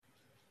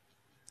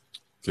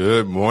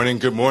Good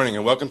morning,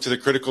 and welcome to the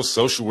Critical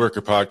Social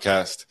Worker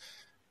Podcast.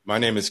 My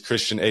name is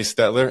Christian A.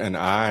 Stetler, and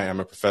I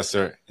am a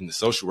professor in the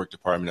Social Work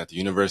Department at the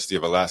University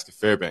of Alaska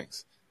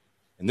Fairbanks.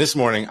 And this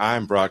morning, I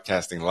am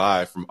broadcasting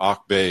live from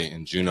Auk Bay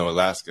in Juneau,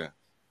 Alaska.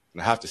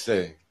 And I have to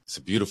say, it's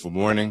a beautiful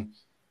morning,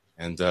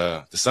 and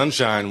the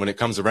sunshine, when it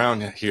comes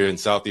around here in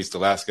Southeast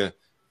Alaska,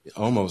 it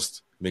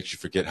almost makes you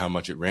forget how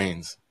much it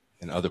rains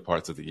in other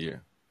parts of the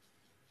year.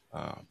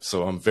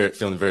 So I'm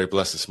feeling very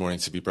blessed this morning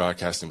to be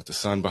broadcasting with the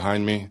sun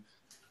behind me.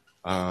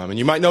 And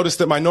you might notice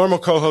that my normal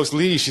co-host,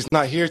 Lee, she's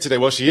not here today.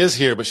 Well, she is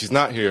here, but she's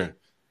not here.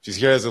 She's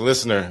here as a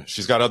listener.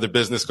 She's got other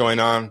business going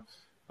on,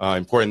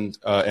 important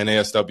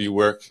NASW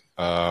work.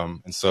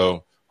 And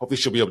so hopefully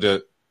she'll be able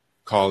to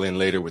call in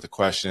later with a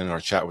question or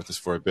chat with us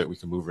for a bit. We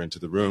can move her into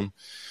the room.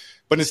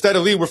 But instead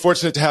of Lee, we're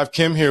fortunate to have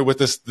Kim here with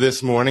us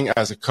this morning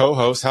as a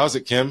co-host. How's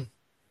it, Kim?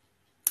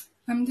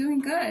 I'm doing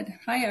good.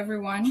 Hi,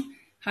 everyone.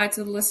 Hi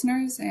to the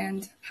listeners,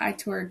 and hi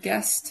to our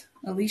guest,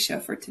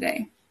 Alicia, for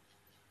today.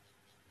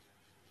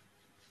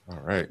 All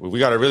right. Well, we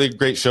got a really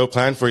great show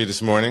planned for you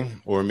this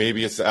morning, or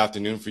maybe it's the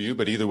afternoon for you,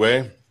 but either way,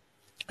 it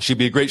should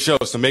be a great show.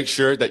 So make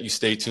sure that you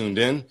stay tuned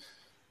in.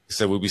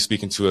 So we'll be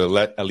speaking to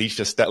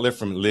Alicia Stetler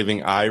from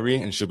Living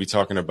Irie, and she'll be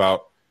talking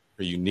about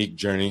her unique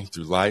journey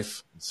through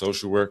life and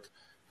social work,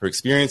 her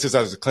experiences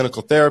as a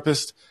clinical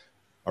therapist,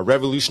 a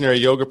revolutionary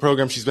yoga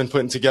program she's been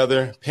putting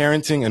together,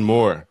 parenting, and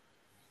more.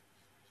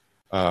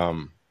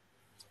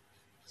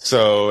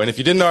 And if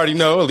you didn't already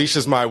know,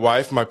 Alicia's my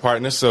wife, my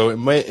partner, so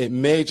it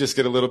may just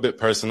get a little bit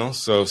personal,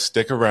 so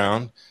stick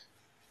around.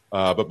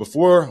 But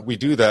before we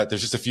do that,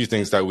 there's just a few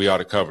things that we ought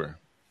to cover.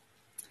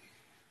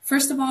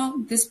 First of all,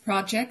 this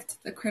project,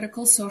 The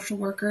Critical Social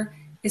Worker,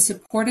 is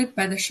supported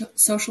by the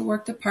Social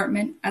Work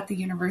Department at the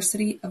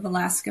University of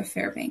Alaska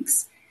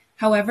Fairbanks.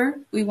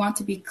 However, we want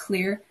to be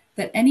clear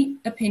that any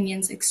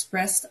opinions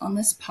expressed on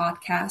this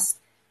podcast,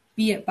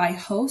 be it by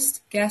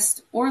host,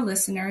 guest, or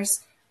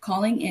listeners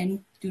calling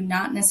in, do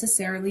not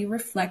necessarily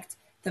reflect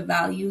the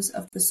values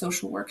of the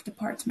Social Work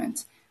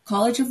Department,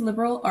 College of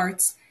Liberal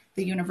Arts,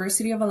 the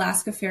University of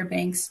Alaska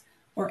Fairbanks,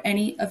 or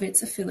any of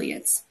its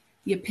affiliates.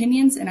 The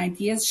opinions and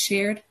ideas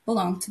shared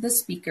belong to the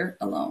speaker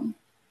alone.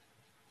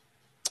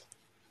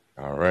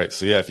 All right.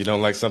 So, if you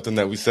don't like something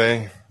that we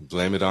say,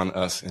 blame it on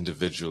us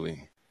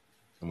individually.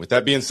 And with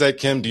that being said,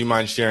 Kim, do you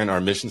mind sharing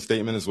our mission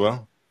statement as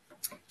well?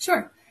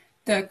 Sure.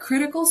 The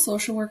Critical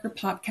Social Worker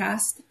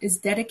Podcast is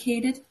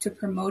dedicated to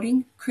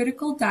promoting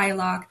critical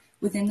dialogue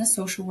within the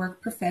social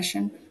work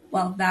profession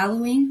while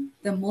valuing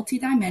the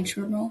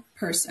multidimensional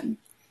person.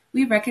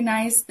 We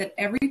recognize that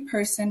every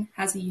person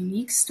has a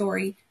unique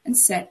story and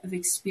set of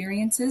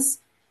experiences,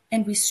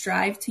 and we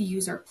strive to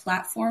use our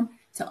platform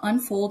to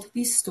unfold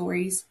these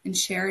stories and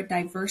share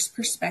diverse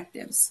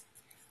perspectives.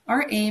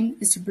 Our aim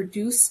is to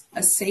produce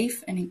a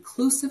safe and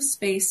inclusive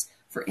space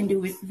for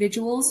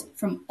individuals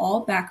from all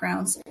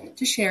backgrounds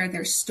to share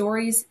their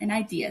stories and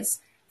ideas,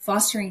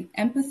 fostering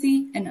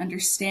empathy and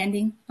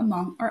understanding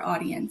among our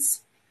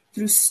audience.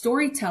 Through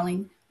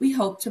storytelling, we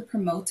hope to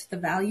promote the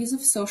values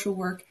of social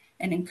work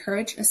and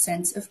encourage a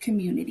sense of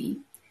community.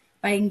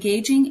 By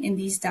engaging in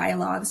these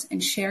dialogues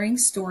and sharing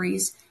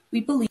stories, we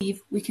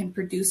believe we can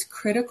produce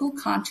critical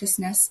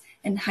consciousness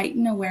and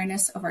heighten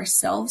awareness of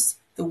ourselves,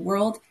 the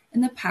world,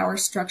 and the power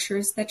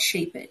structures that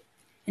shape it.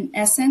 In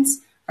essence,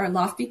 our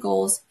lofty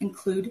goals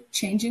include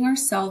changing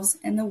ourselves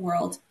and the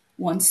world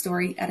one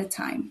story at a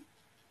time.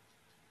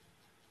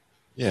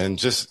 Yeah, and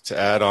just to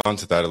add on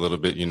to that a little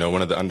bit,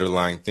 one of the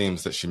underlying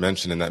themes that she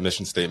mentioned in that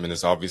mission statement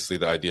is obviously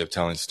the idea of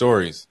telling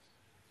stories.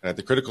 And at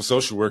the Critical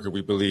Social Worker,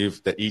 we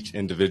believe that each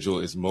individual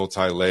is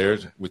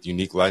multi-layered with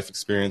unique life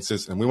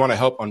experiences, and we want to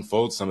help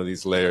unfold some of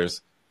these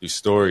layers through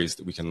stories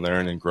that we can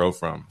learn and grow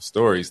from,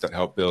 stories that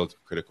help build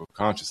critical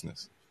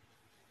consciousness.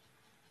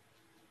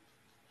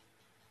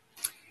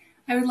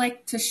 I would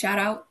like to shout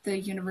out the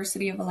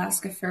University of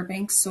Alaska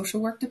Fairbanks Social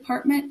Work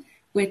Department,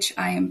 which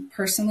I am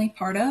personally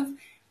part of.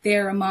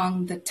 They're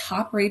among the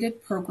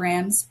top-rated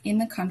programs in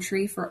the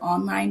country for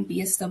online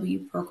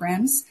BSW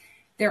programs.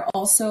 They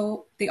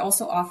also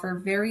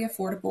offer very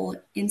affordable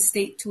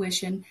in-state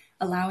tuition,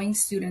 allowing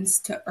students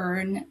to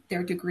earn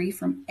their degree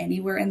from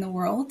anywhere in the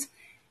world.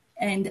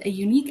 And a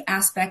unique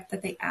aspect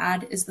that they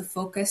add is the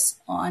focus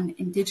on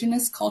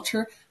Indigenous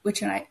culture,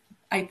 which I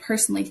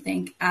personally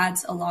think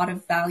adds a lot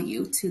of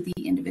value to the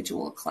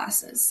individual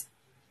classes.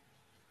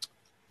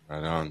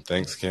 Right on.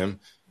 Thanks, Kim.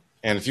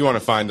 And if you want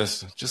to find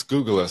us, just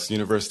Google us,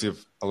 University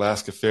of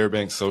Alaska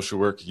Fairbanks Social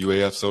Work,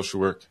 UAF Social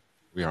Work.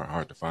 We aren't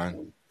hard to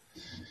find.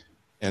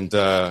 And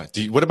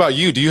what about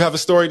you? Do you have a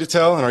story to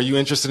tell? And are you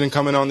interested in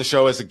coming on the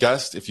show as a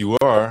guest? If you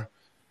are,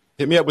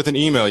 hit me up with an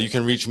email. You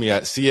can reach me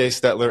at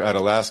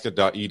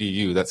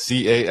castetler@alaska.edu. That's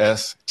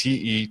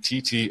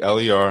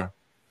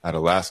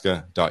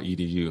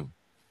CASTETTLER@alaska.edu.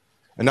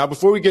 And now,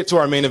 before we get to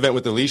our main event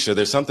with Alicia,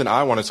 there's something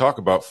I want to talk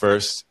about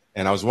first.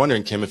 And I was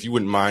wondering, Kim, if you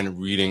wouldn't mind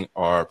reading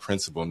our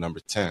principle number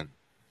 10.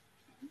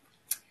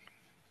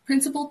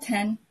 Principle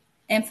 10,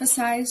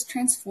 emphasize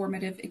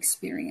transformative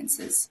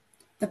experiences.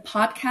 The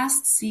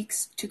podcast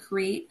seeks to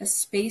create a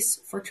space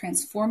for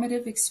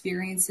transformative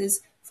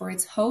experiences for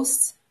its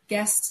hosts,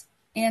 guests,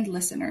 and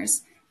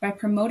listeners. By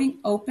promoting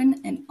open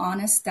and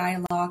honest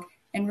dialogue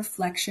and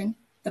reflection,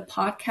 the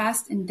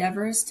podcast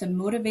endeavors to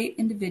motivate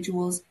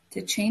individuals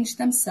to change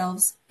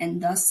themselves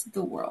and thus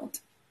the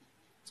world.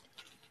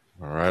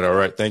 All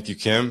right. Thank you,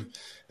 Kim.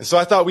 And so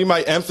I thought we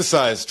might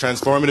emphasize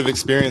transformative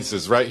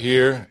experiences right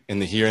here in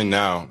the here and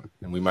now,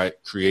 and we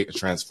might create a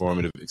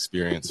transformative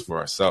experience for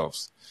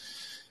ourselves.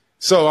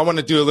 So I want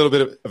to do a little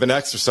bit of an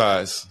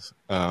exercise.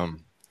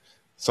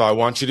 So I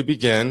want you to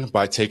begin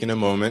by taking a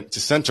moment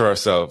to center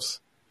ourselves.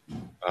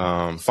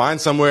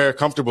 Find somewhere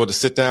comfortable to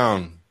sit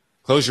down.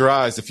 Close your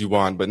eyes if you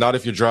want, but not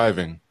if you're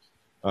driving.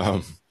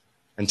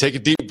 And take a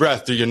deep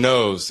breath through your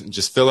nose and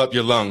just fill up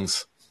your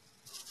lungs.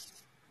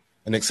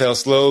 And exhale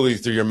slowly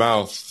through your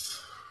mouth.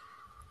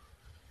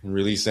 And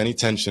release any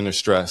tension or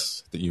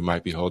stress that you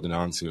might be holding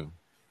on to.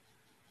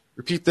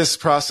 Repeat this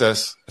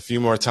process a few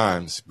more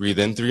times. Breathe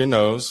in through your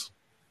nose,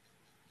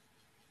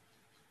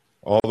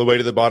 all the way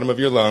to the bottom of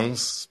your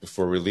lungs,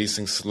 before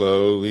releasing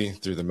slowly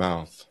through the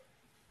mouth.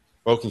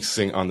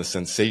 Focusing on the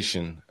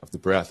sensation of the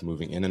breath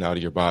moving in and out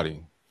of your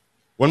body.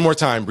 One more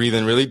time, breathe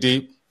in really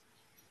deep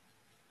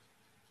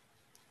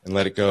and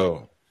let it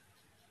go.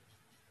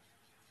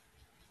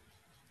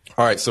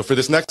 All right, so for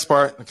this next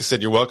part, like I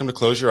said, you're welcome to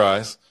close your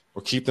eyes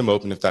or keep them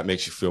open if that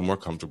makes you feel more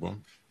comfortable.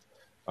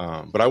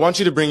 But I want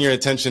you to bring your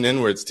attention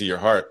inwards to your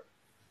heart,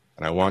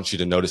 and I want you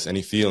to notice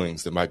any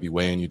feelings that might be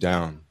weighing you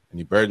down,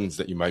 any burdens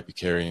that you might be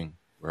carrying.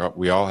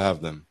 We all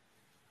have them.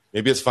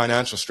 Maybe it's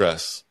financial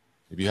stress.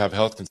 Maybe you have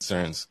health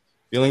concerns,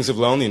 feelings of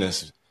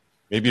loneliness.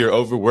 Maybe you're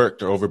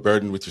overworked or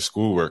overburdened with your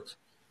schoolwork.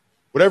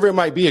 Whatever it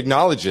might be,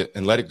 acknowledge it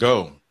and let it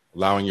go,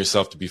 allowing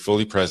yourself to be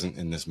fully present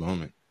in this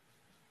moment.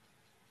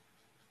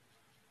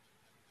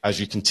 As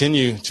you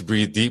continue to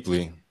breathe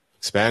deeply,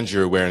 expand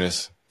your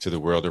awareness to the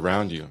world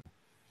around you.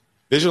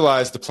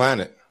 Visualize the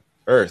planet,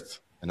 Earth,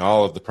 and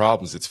all of the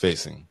problems it's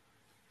facing.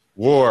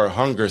 War,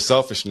 hunger,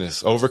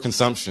 selfishness,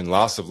 overconsumption,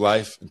 loss of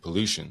life, and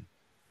pollution.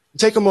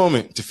 Take a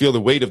moment to feel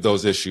the weight of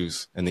those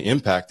issues and the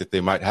impact that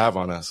they might have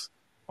on us,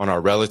 on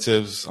our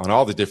relatives, on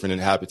all the different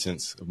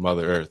inhabitants of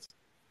Mother Earth.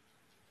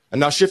 And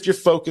now shift your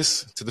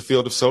focus to the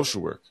field of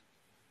social work.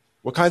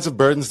 What kinds of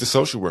burdens do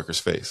social workers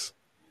face?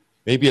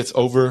 Maybe it's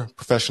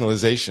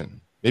over-professionalization.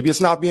 Maybe it's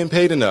not being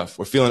paid enough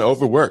or feeling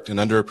overworked and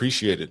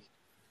underappreciated.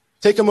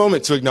 Take a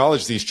moment to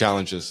acknowledge these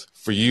challenges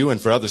for you and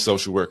for other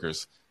social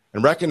workers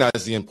and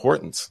recognize the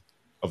importance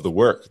of the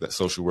work that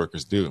social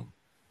workers do.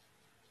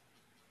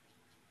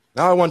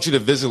 Now I want you to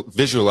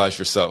visualize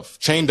yourself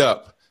chained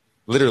up,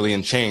 literally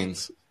in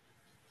chains,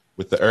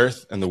 with the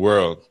earth and the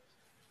world.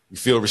 You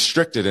feel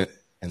restricted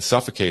and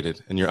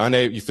suffocated, and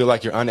you feel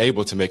like you're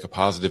unable to make a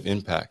positive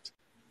impact.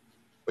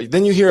 But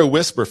then you hear a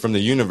whisper from the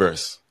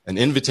universe, an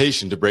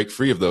invitation to break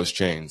free of those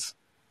chains.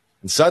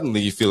 And suddenly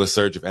you feel a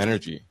surge of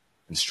energy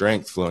and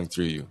strength flowing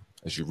through you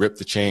as you rip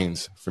the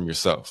chains from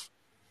yourself,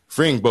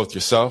 freeing both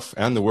yourself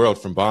and the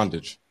world from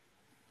bondage.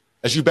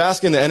 As you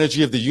bask in the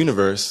energy of the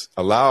universe,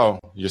 allow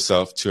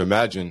yourself to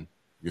imagine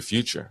your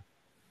future.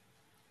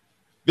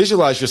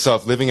 Visualize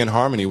yourself living in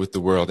harmony with the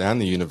world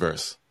and the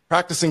universe,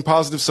 practicing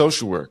positive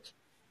social work,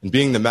 and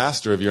being the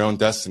master of your own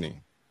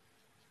destiny.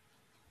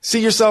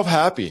 See yourself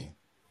happy,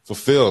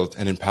 fulfilled,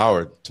 and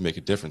empowered to make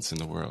a difference in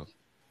the world.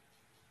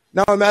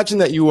 Now imagine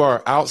that you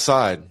are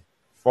outside,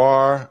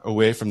 far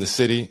away from the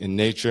city in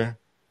nature,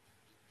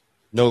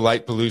 no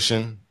light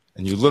pollution,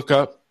 and you look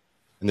up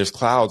and there's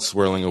clouds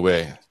swirling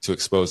away to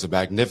expose a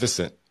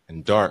magnificent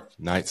and dark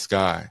night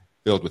sky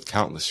filled with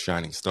countless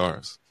shining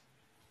stars.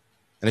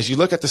 And as you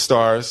look at the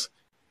stars,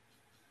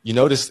 you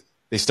notice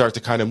they start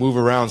to kind of move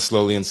around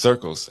slowly in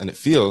circles, and it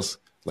feels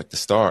like the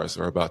stars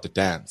are about to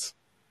dance.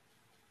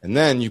 And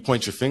then you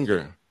point your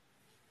finger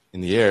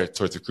in the air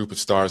towards a group of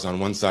stars on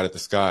one side of the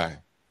sky,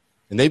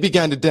 and they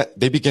begin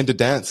to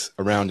dance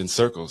around in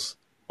circles,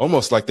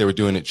 almost like they were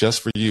doing it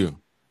just for you,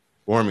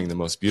 forming the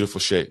most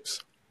beautiful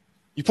shapes.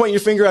 You point your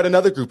finger at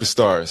another group of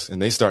stars,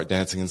 and they start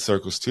dancing in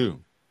circles too.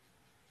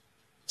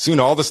 Soon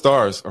all the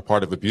stars are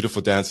part of a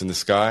beautiful dance in the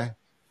sky,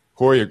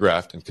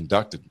 choreographed and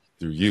conducted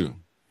through you.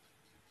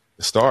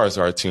 The stars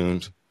are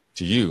attuned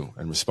to you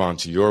and respond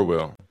to your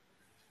will.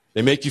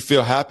 They make you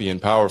feel happy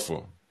and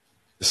powerful.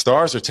 The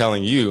stars are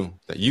telling you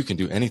that you can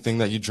do anything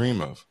that you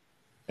dream of,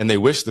 and they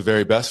wish the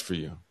very best for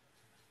you.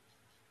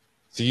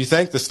 So you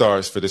thank the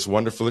stars for this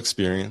wonderful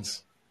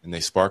experience, and they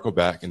sparkle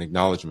back in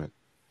acknowledgement.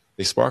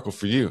 They sparkle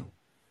for you.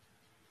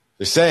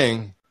 They're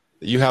saying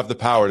that you have the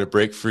power to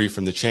break free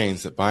from the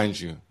chains that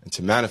bind you and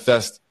to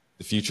manifest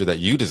the future that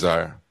you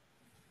desire.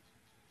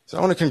 So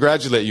I want to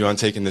congratulate you on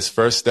taking this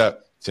first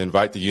step to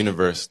invite the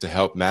universe to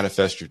help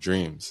manifest your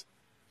dreams.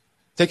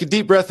 Take a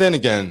deep breath in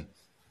again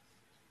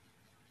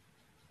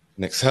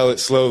and exhale it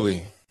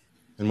slowly.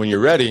 And when you're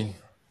ready,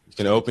 you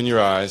can open your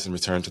eyes and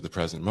return to the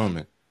present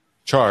moment,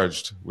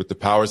 charged with the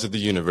powers of the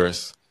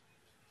universe,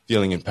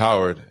 feeling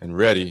empowered and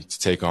ready to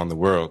take on the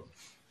world.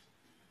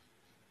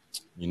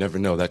 You never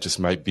know, that just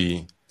might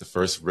be the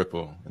first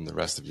ripple in the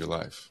rest of your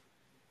life.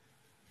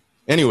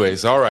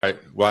 Anyways, all right.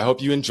 Well, I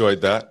hope you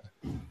enjoyed that.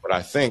 But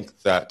I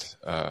think that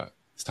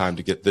it's time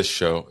to get this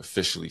show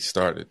officially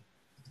started.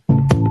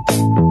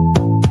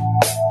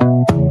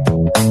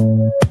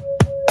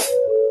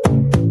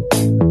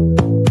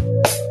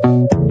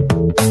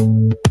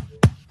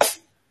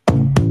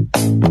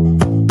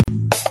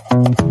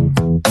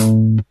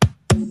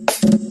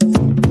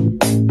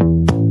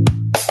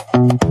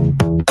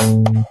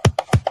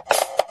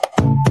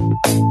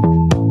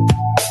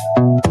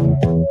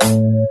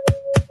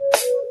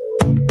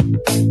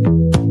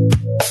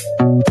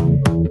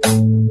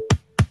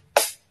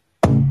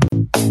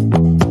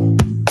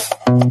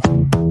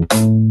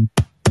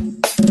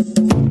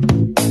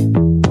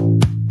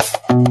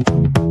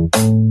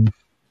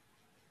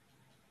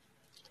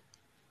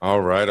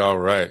 All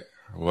right.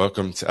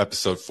 Welcome to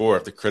episode 4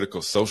 of The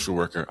Critical Social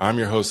Worker. I'm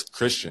your host,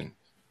 Christian,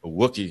 a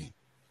Wookiee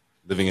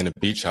living in a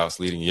beach house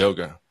leading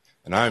yoga.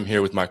 And I'm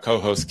here with my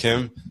co-host,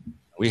 Kim.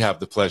 We have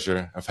the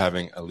pleasure of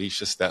having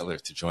Alicia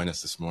Stetler to join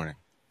us this morning.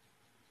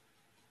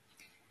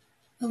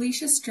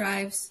 Alicia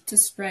strives to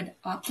spread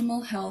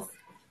optimal health,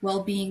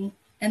 well-being,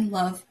 and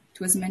love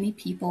to as many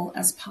people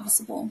as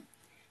possible.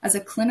 As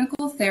a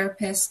clinical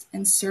therapist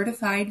and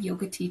certified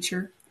yoga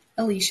teacher,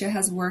 Alicia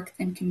has worked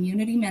in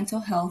community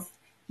mental health,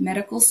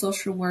 medical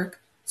social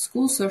work,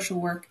 school social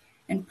work,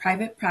 and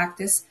private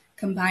practice,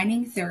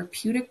 combining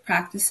therapeutic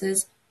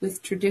practices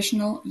with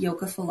traditional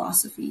yoga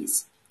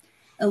philosophies.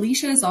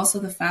 Alicia is also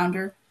the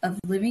founder of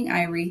Living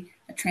Irie,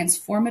 a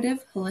transformative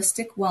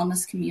holistic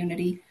wellness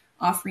community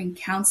offering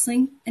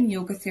counseling and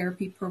yoga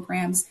therapy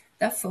programs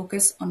that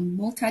focus on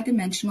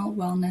multidimensional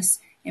wellness,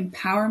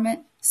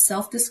 empowerment,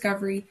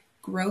 self-discovery,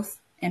 growth,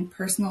 and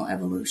personal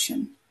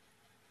evolution.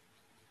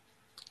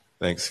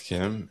 Thanks,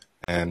 Kim.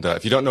 And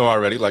if you don't know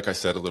already, like I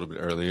said a little bit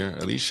earlier,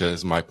 Alicia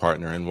is my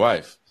partner and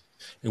wife.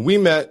 And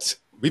we've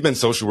been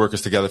social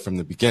workers together from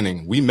the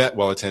beginning. We met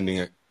while attending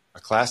a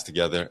class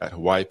together at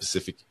Hawaii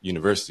Pacific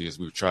University as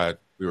we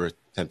were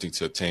attempting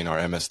to obtain our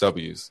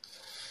MSWs.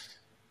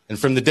 And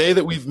from the day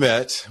that we've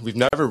met, we've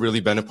never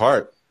really been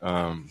apart.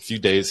 A few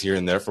days here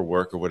and there for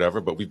work or whatever,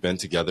 but we've been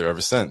together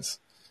ever since.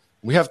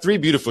 We have 3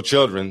 beautiful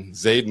children,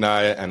 Zaid,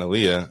 Naya, and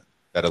Aaliyah,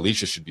 that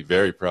Alicia should be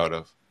very proud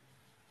of.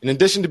 In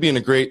addition to being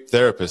a great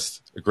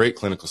therapist, a great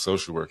clinical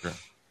social worker,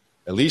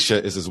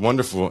 Alicia is as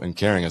wonderful and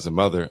caring as a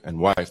mother and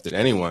wife that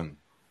anyone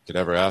could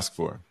ever ask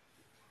for.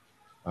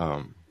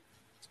 But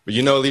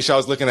you know, Alicia, I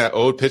was looking at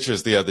old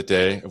pictures the other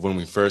day of when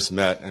we first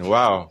met, and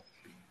wow,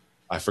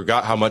 I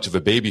forgot how much of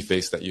a baby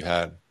face that you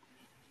had.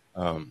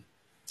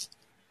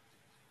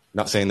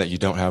 Not saying that you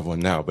don't have one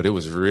now, but it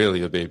was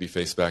really a baby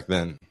face back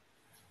then.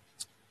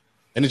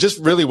 And it just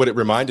really what it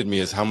reminded me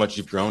is how much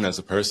you've grown as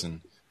a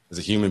person, as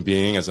a human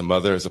being, as a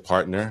mother, as a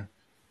partner,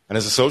 and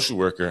as a social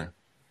worker.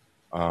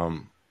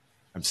 I've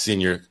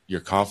seen your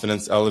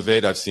confidence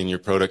elevate. I've seen your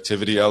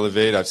productivity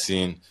elevate. I've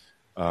seen,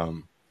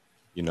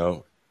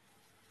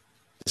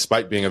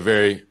 despite being a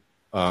very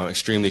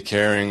extremely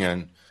caring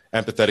and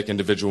empathetic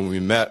individual when we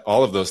met,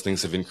 all of those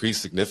things have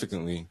increased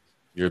significantly.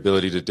 Your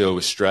ability to deal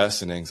with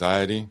stress and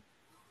anxiety.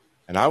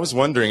 And I was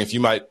wondering if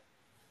you might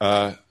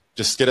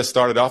just get us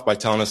started off by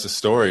telling us a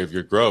story of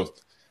your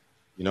growth.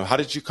 You know, how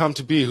did you come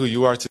to be who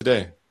you are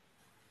today?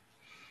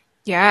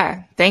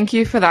 Yeah, thank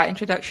you for that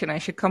introduction. I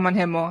should come on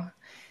here more,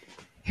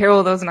 hear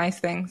all those nice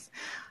things.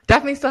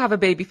 Definitely still have a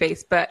baby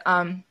face, but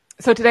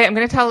so today I'm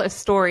going to tell a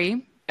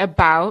story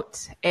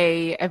about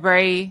a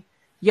very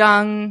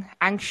young,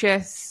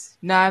 anxious,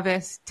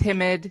 nervous,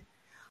 timid,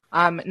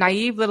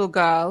 naive little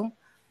girl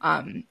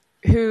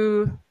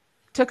who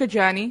took a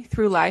journey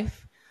through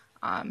life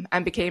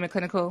and became a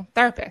clinical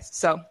therapist.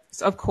 So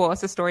it's, of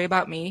course, a story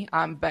about me,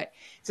 but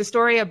it's a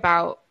story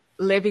about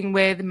living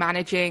with,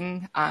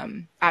 managing,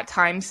 at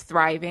times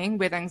thriving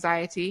with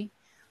anxiety.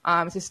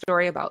 It's a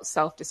story about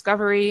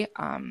self-discovery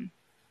and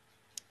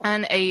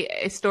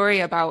a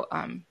story about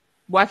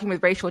working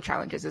with racial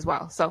challenges as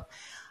well. So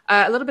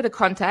a little bit of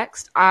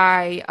context.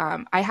 I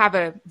have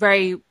a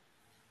very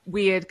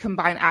weird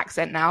combined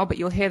accent now, but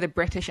you'll hear the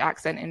British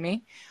accent in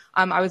me.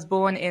 I was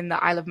born in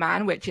the Isle of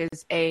Man, which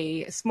is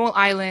a small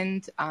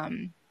island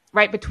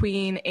right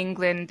between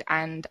England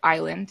and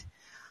Ireland.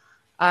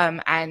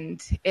 And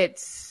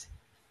there's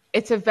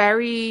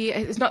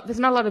not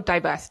a lot of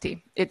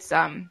diversity. It's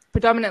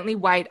predominantly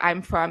white.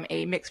 I'm from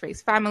a mixed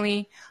race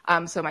family.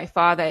 So my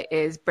father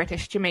is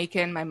British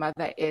Jamaican. My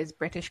mother is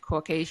British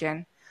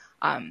Caucasian.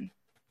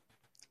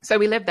 So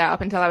we lived there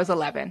up until I was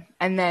 11.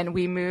 And then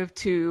we moved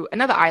to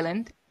another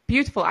island,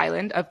 beautiful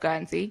island of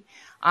Guernsey.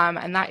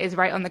 And that is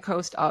right on the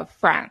coast of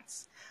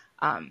France.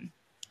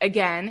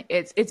 Again,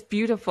 it's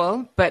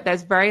beautiful, but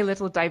there's very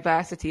little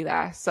diversity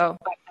there. So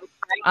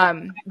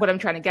what I'm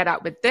trying to get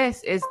at with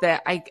this is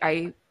that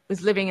I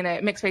was living in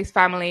a mixed race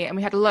family, and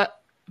we had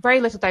very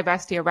little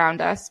diversity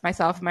around us,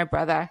 myself and my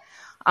brother.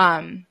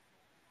 And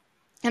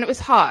it was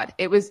hard.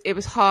 It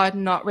was hard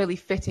not really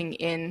fitting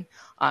in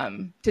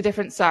to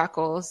different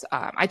circles.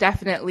 I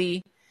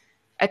definitely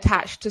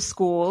attached to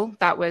school.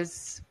 That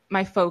was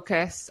my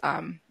focus.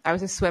 I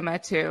was a swimmer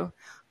too,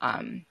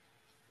 and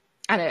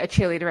a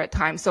cheerleader at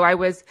times. So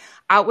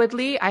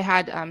I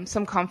had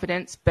some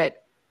confidence,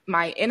 but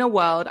my inner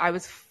world, I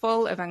was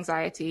full of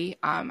anxiety,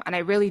 and I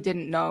really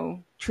didn't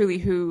know truly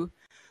who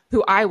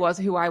I was,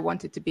 who I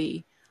wanted to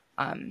be.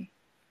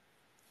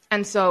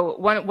 And so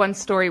one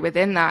story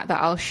within that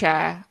I'll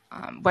share,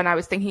 when I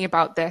was thinking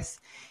about this,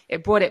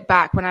 it brought it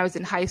back when I was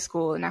in high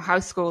school. And now high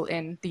school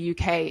in the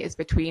UK is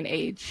between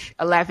age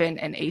 11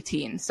 and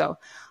 18. So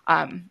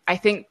I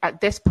think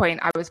at this point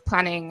I was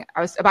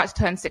about to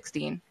turn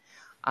 16.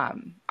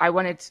 I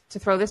wanted to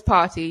throw this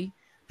party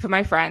for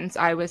my friends.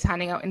 I was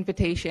handing out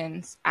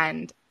invitations,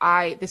 and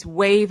this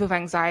wave of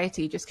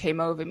anxiety just came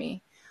over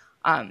me.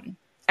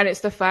 And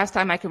it's the first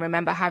time I can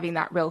remember having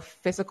that real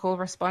physical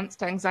response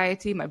to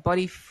anxiety. My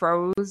body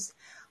froze.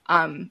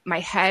 My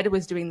head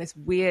was doing this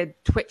weird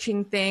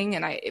twitching thing,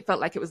 and it felt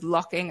like it was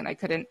locking, and I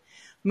couldn't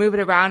move it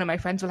around. And my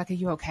friends were like, "Are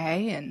you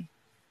okay?" And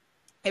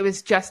it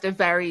was just a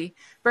very,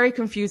 very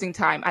confusing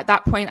time. At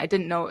that point, I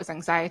didn't know it was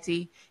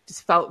anxiety. It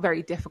just felt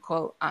very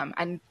difficult.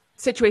 And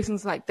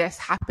situations like this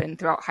happened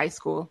throughout high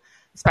school,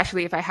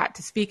 especially if I had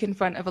to speak in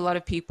front of a lot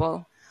of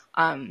people,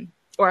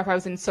 or if I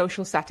was in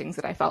social settings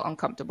that I felt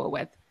uncomfortable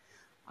with.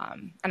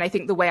 And I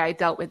think the way I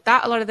dealt with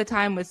that a lot of the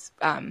time was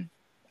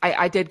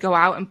I did go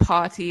out and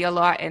party a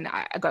lot, and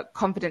I got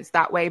confidence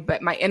that way,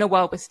 but my inner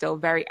world was still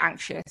very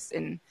anxious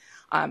and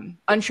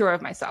unsure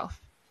of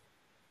myself.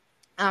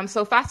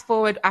 So fast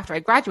forward, after I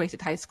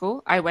graduated high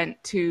school, I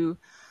went to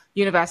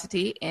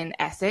university in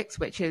Essex,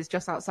 which is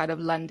just outside of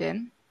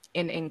London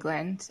in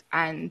England.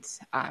 And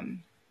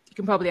you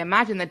can probably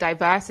imagine the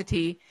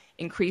diversity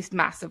increased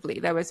massively.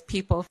 There was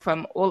people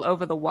from all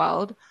over the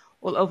world,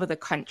 all over the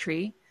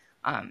country,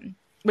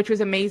 which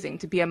was amazing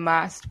to be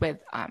immersed with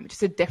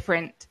just a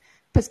different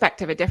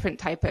perspective, a different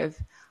type of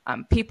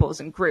peoples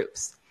and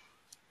groups,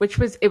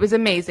 it was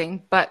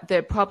amazing. But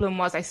the problem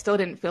was I still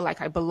didn't feel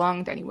like I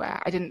belonged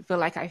anywhere. I didn't feel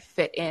like I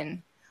fit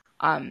in.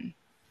 And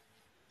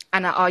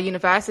at our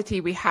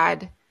university, we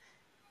had,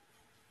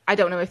 I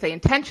don't know if they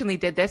intentionally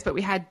did this, but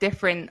we had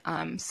different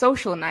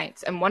social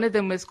nights. And one of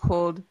them was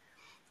called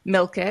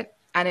Milk It.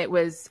 And it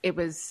was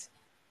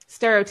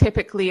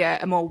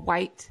stereotypically a more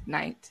white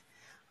night.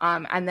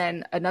 And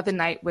then another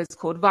night was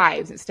called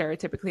Vibes. It's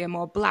stereotypically a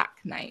more black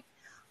night.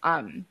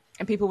 And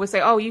people would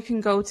say, "Oh, you can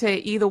go to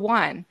either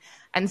one."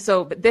 And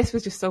so, but this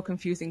was just so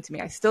confusing to me.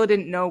 I still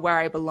didn't know where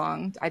I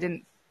belonged. I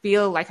didn't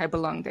feel like I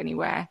belonged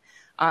anywhere.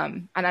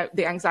 And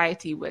the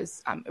anxiety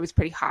was, it was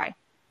pretty high.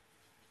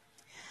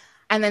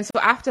 And then so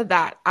after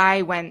that,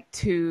 I went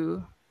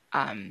to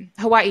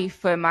Hawaii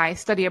for my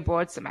study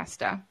abroad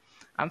semester.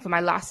 For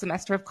my last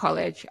semester of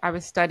college, I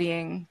was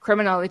studying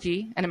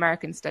criminology and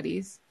American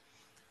studies.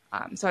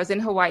 So I was in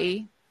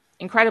Hawaii,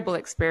 incredible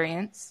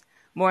experience,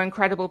 more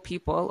incredible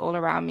people all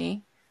around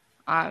me.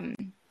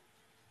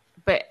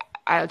 But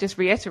I'll just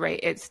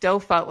reiterate, it still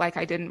felt like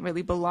I didn't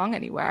really belong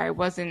anywhere.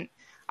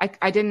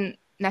 I didn't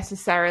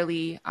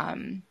necessarily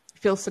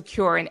feel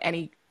secure in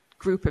any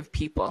group of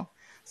people.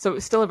 So it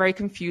was still a very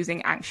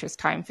confusing, anxious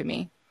time for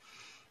me.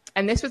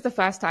 And this was the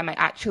first time I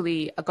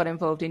actually got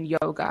involved in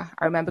yoga.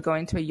 I remember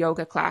going to a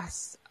yoga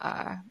class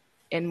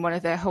in one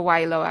of the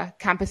Hawaii Loa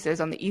campuses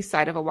on the east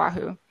side of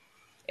Oahu.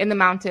 In the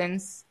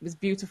mountains. It was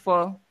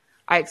beautiful.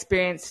 I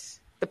experienced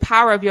the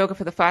power of yoga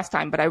for the first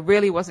time, but I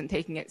really wasn't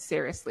taking it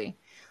seriously.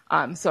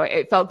 So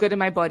it felt good in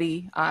my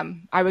body.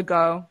 I would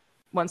go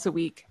once a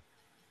week,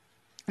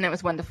 and it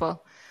was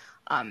wonderful.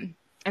 And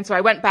so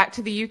I went back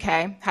to the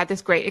UK, had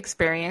this great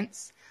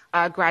experience,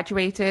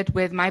 graduated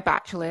with my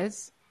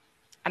bachelor's,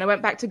 and I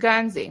went back to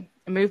Guernsey.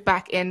 I moved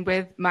back in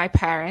with my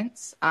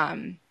parents,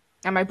 and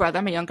my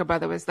brother, my younger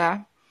brother, was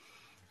there.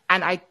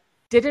 And I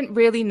didn't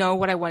really know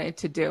what I wanted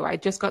to do. I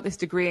just got this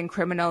degree in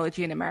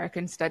criminology and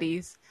American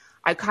studies.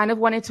 I kind of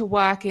wanted to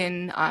work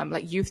in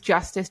like youth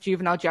justice,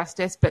 juvenile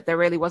justice, but there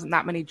really wasn't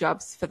that many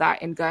jobs for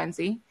that in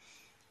Guernsey.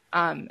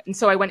 And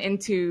so I went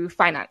into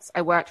finance.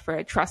 I worked for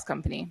a trust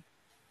company.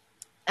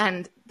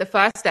 And the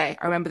first day,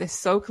 I remember this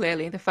so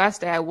clearly, the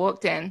first day I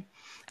walked in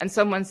and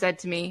someone said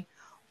to me,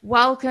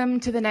 "Welcome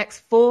to the next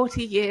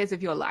 40 years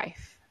of your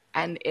life."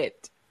 And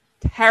it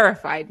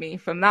terrified me.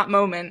 From that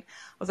moment,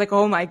 I was like,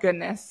 oh my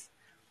goodness,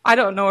 I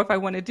don't know if I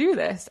want to do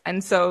this.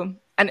 And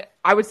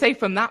I would say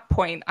from that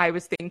point, I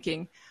was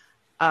thinking,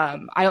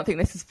 I don't think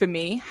this is for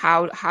me.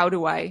 How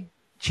do I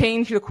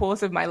change the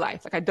course of my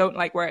life? Like, I don't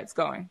like where it's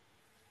going.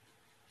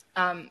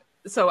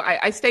 So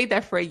I stayed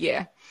there for a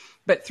year.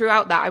 But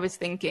throughout that, I was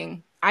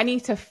thinking, I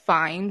need to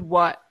find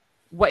what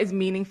is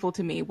meaningful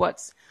to me,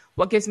 what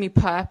gives me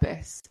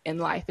purpose in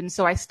life. And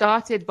so I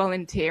started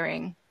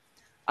volunteering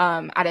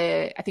at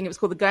I think it was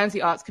called the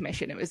Guernsey Arts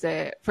Commission. It was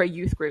for a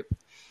youth group.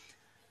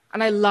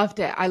 And I loved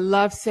it. I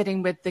loved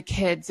sitting with the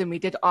kids, and we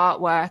did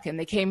artwork, and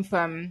they came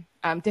from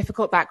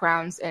difficult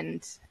backgrounds,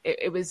 and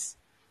it was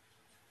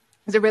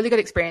a really good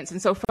experience.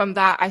 And so from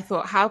that, I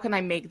thought, how can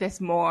I make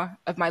this more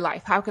of my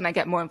life? How can I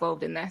get more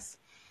involved in this?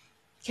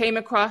 Came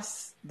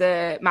across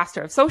the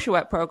Master of Social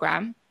Work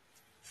program,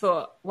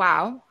 thought,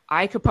 wow,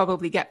 I could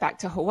probably get back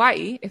to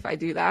Hawaii if I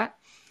do that.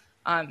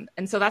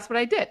 And so that's what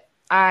I did.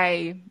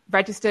 I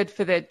registered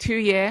for the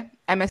 2-year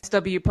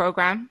MSW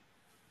program.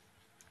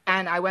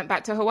 and I went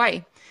back to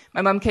Hawaii.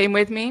 My mom came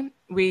with me.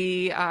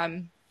 We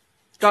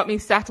got me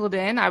settled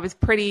in. I was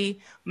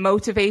pretty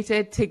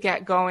motivated to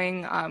get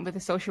going with the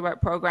social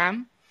work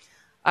program.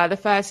 The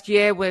first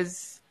year there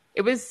was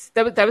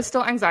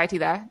still anxiety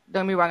there.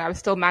 Don't get me wrong, I was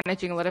still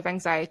managing a lot of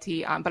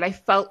anxiety, but I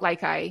felt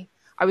like I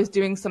was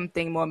doing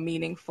something more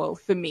meaningful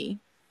for me.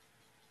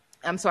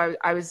 So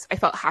I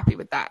felt happy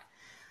with that.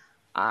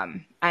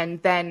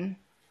 And then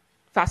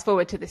fast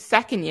forward to the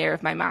second year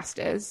of my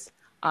master's,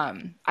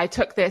 I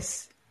took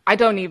this. I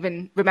don't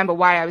even remember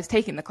why I was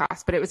taking the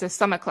class, but it was a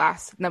summer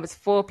class, and there was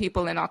 4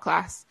 people in our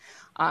class,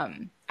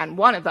 and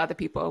one of the other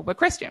people were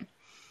Christian.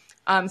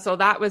 So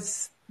it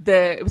was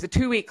a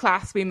 2-week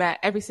class. We met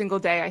every single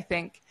day, I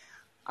think,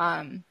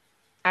 and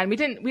we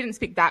didn't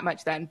speak that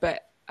much then.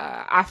 But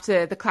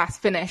after the class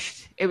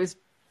finished,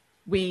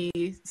 we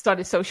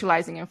started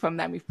socializing, and from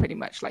then we've pretty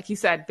much, like you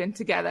said, been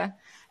together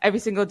every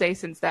single day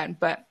since then.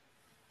 But I'm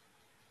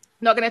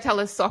not going to tell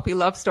a soppy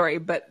love story,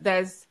 but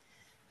there's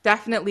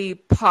definitely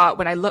part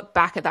when I look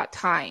back at that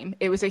time,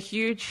 it was a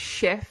huge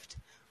shift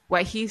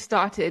where he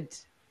started,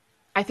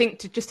 I think,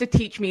 to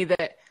teach me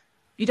that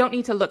you don't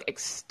need to look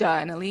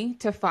externally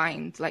to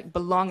find like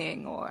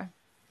belonging or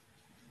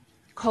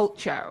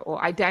culture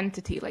or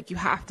identity. Like, you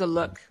have to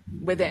look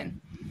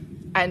within.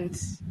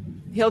 And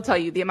he'll tell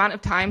you the amount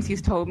of times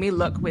he's told me,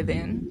 look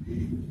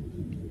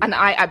within. And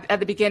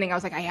at the beginning, I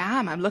was like,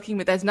 I'm looking,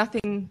 but there's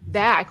nothing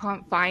there. I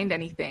can't find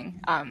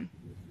anything.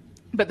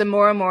 But the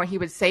more and more he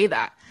would say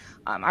that,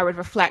 I would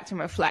reflect,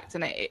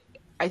 and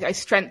I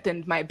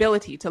strengthened my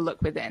ability to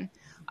look within.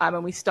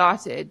 And we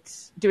started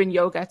doing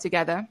yoga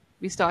together.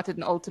 We started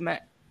an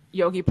ultimate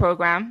yogi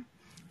program.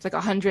 It's like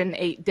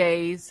 108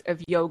 days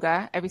of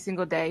yoga every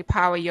single day,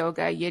 power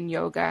yoga, yin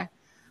yoga.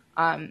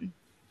 And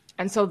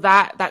so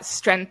that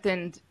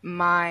strengthened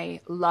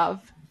my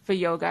love for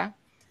yoga.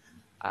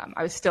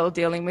 I was still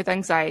dealing with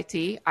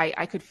anxiety.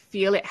 I could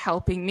feel it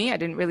helping me. I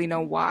didn't really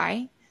know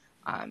why.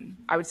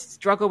 I would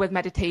struggle with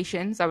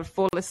meditations. I would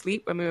fall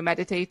asleep when we were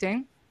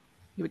meditating.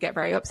 He would get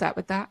very upset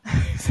with that.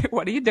 He's like,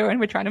 what are you doing?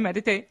 We're trying to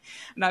meditate.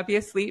 And I'd be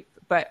asleep.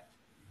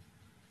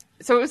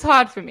 So it was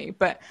hard for me,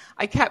 but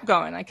I kept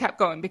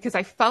going because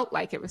I felt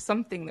like it was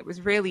something that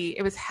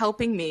it was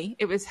helping me.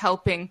 It was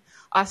helping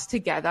us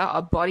together.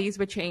 Our bodies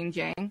were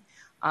changing.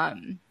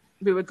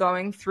 We were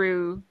going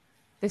through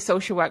the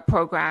social work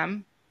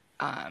program.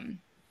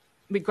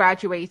 We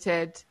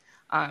graduated,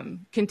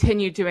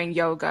 continued doing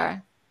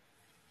yoga,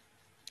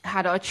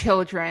 had our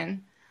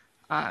children,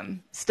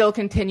 still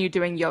continued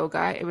doing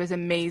yoga. It was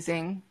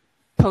amazing,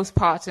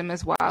 postpartum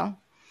as well.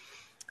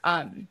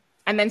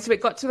 And then so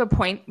it got to the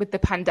point with the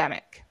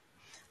pandemic.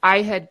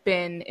 I had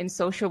been in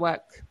social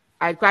work.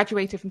 I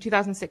graduated from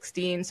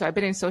 2016, so I've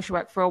been in social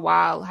work for a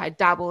while. I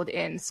dabbled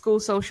in school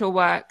social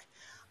work,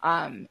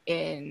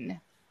 in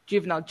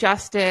juvenile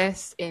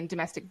justice, in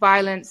domestic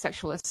violence,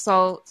 sexual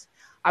assault.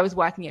 I was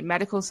working in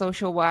medical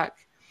social work.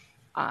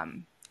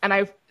 And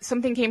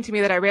something came to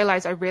me that I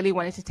realized I really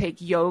wanted to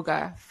take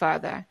yoga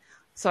further.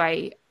 So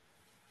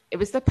it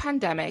was the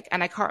pandemic,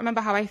 and I can't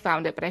remember how I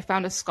found it, but I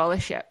found a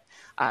scholarship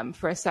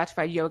for a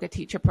certified yoga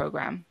teacher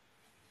program.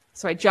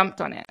 So I jumped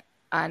on it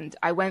and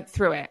I went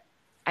through it.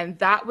 And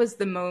that was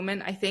the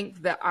moment, I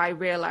think, that I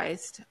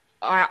realized,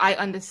 or I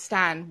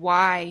understand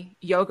why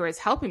yoga is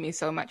helping me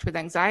so much with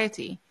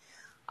anxiety.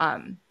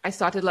 I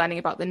started learning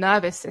about the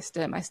nervous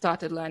system. I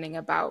started learning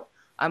about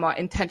our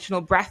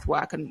intentional breath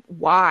work and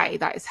why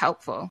that is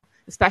helpful,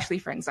 especially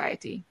for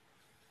anxiety.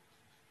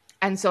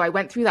 And so I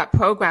went through that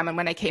program, and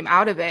when I came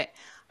out of it,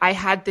 I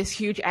had this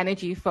huge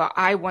energy for,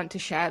 I want to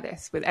share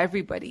this with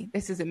everybody.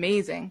 This is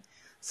amazing.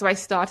 So I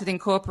started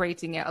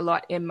incorporating it a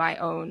lot in my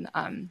own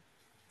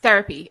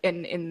therapy,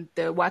 in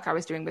the work I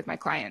was doing with my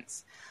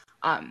clients.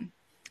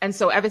 And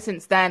so ever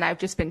since then, I've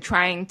just been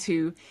trying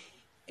to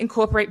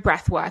incorporate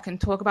breath work and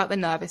talk about the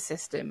nervous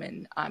system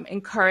and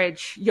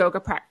encourage yoga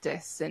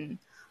practice and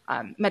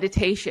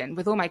meditation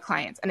with all my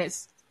clients. And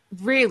it's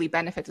really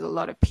benefited a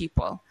lot of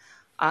people.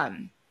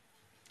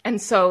 And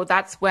so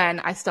that's when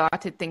I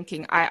started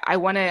thinking, I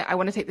want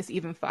to take this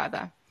even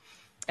further.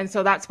 And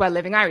so that's where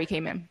Living Irie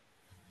came in.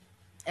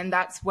 And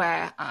that's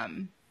where,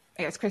 I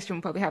guess Christian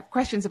will probably have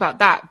questions about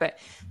that, but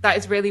that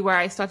is really where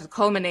I started to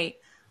culminate.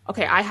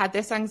 Okay, I had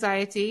this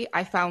anxiety.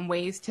 I found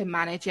ways to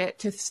manage it,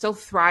 to still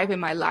thrive in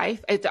my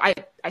life.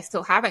 I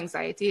still have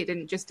anxiety. It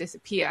didn't just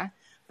disappear,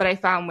 but I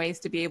found ways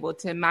to be able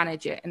to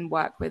manage it and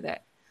work with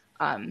it.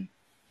 And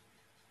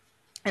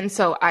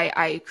so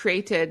I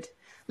created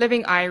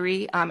Living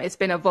Irie. It's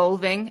been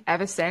evolving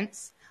ever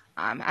since.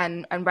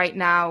 And right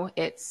now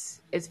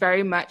it's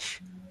very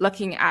much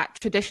looking at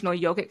traditional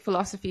yogic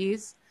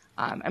philosophies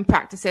and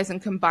practices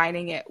and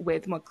combining it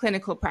with more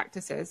clinical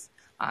practices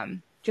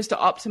just to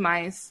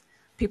optimize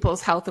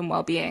people's health and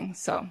well-being.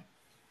 So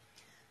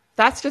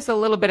that's just a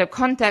little bit of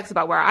context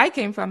about where I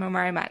came from and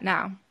where I'm at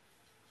now.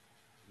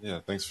 Yeah,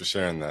 thanks for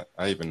sharing that.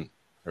 I even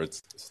heard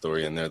a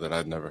story in there that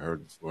I'd never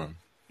heard before.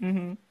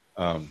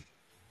 Mm-hmm.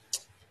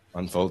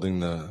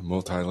 Unfolding the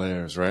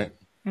multi-layers, right?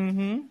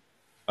 Mm-hmm.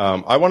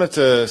 I wanted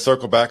to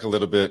circle back a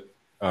little bit,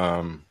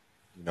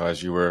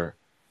 as you were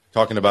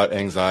talking about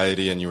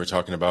anxiety, and you were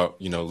talking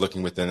about,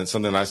 looking within. It's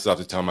something I still have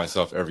to tell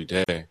myself every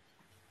day.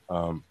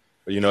 But,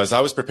 as I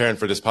was preparing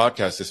for this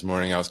podcast this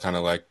morning, I was kind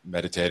of like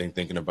meditating,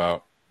 thinking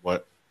about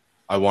what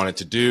I wanted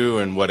to do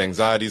and what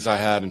anxieties I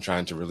had and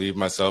trying to relieve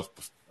myself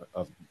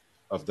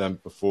of them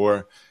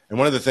before. And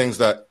one of the things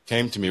that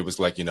came to me was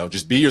like,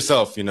 just be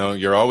yourself.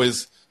 You're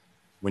always,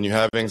 when I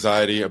have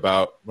anxiety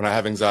about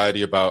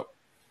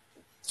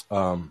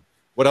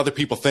what other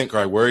people think, or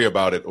I worry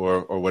about it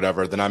or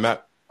whatever, then I'm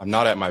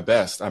not at my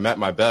best. I'm at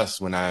my best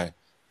when I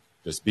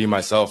just be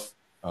myself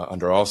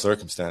under all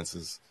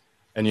circumstances.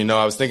 And,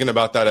 I was thinking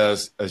about that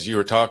as you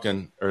were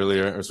talking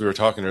earlier, as we were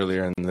talking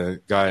earlier, and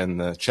the guy in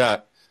the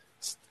chat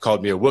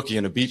called me a Wookiee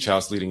in a beach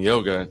house leading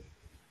yoga,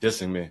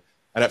 dissing me.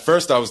 And at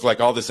first I was like,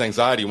 all this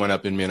anxiety went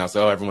up in me, and I was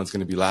like, oh, everyone's going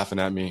to be laughing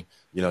at me,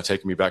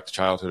 taking me back to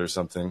childhood or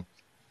something.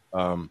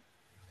 And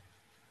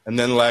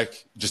then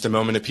like just a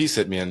moment of peace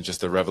hit me, and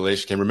just a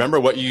revelation came. Remember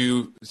what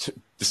you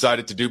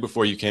decided to do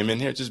before you came in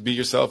here? Just be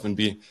yourself and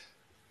be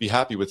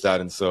happy with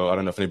that. And so I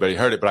don't know if anybody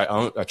heard it, but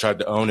I tried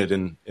to own it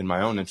in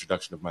my own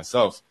introduction of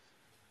myself.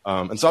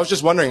 And so I was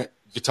just wondering,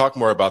 you could talk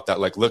more about that,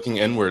 like looking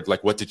inward,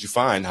 like what did you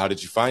find? How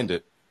did you find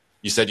it?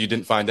 You said you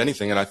didn't find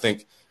anything. And I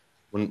think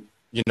when,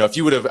 if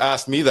you would have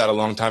asked me that a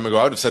long time ago,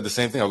 I would have said the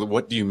same thing. I was like,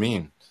 what do you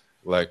mean?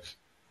 Like,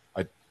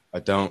 I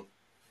don't,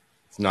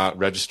 it's not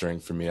registering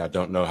for me. I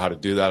don't know how to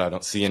do that. I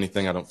don't see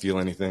anything. I don't feel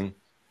anything.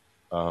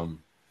 But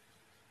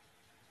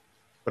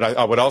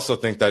I would also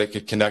think that it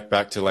could connect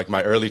back to like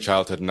my early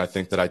childhood. And I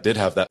think that I did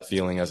have that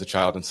feeling as a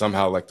child, and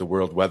somehow like the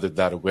world weathered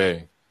that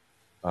away.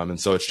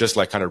 And so it's just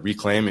like kind of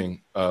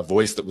reclaiming a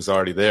voice that was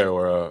already there,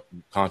 or a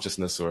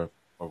consciousness, or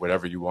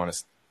whatever you want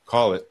to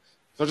call it.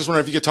 So I just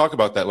wonder if you could talk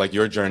about that, like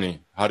your journey.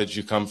 How did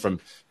you come from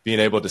being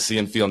able to see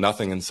and feel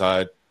nothing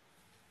inside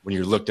when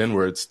you looked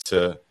inwards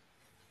to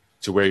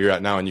where you're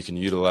at now, and you can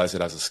utilize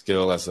it as a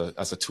skill, as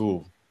a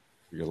tool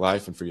for your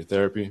life and for your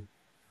therapy?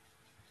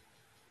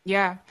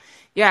 Yeah.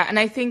 And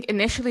I think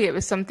initially it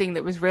was something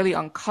that was really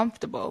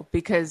uncomfortable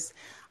because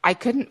I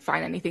couldn't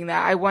find anything there.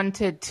 I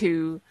wanted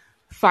to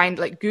find,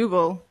 like,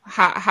 Google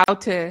how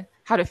to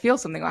feel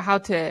something, or how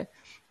to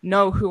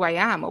know who I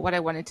am, or what I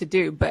wanted to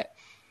do. But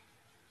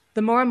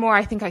the more and more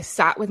I think I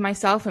sat with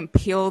myself and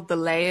peeled the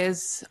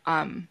layers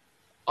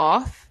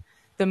off,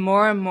 the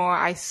more and more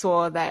I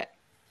saw that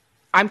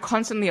I'm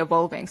constantly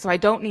evolving. So I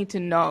don't need to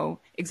know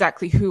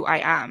exactly who I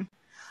am.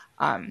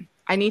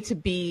 I need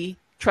to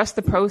trust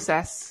the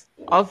process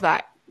of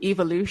that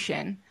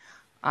evolution.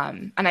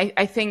 And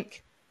I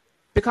think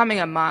becoming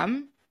a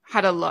mom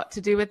had a lot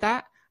to do with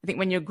that. I think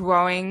when you're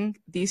growing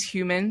these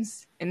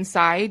humans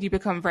inside, you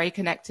become very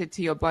connected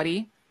to your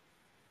body.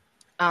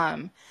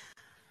 And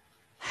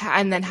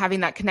then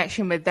having that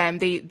connection with them,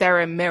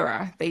 they're a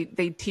mirror. They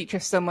teach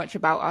us so much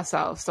about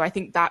ourselves. So I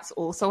think that's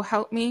also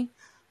helped me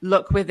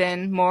look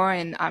within more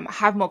and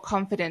have more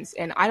confidence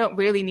in, I don't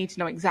really need to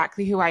know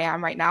exactly who I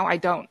am right now.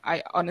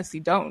 I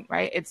honestly don't,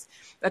 right? It's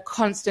a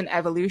constant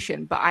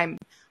evolution, but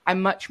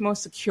I'm much more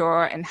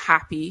secure and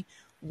happy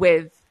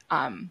with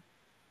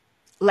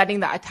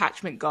letting that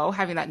attachment go,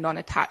 having that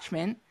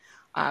non-attachment,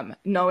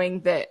 knowing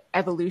that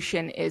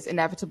evolution is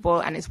inevitable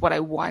and is what I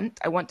want.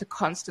 I want to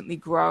constantly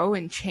grow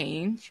and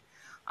change.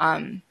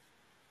 And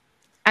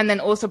then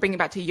also bringing it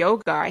back to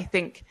yoga, I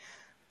think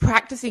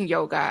practicing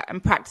yoga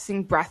and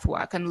practicing breath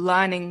work and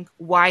learning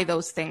why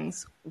those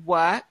things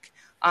work,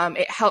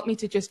 it helped me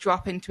to just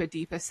drop into a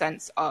deeper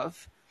sense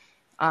of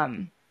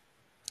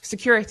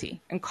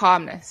security and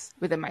calmness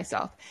within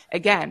myself.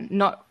 Again,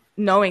 not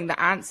knowing the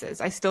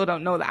answers. I still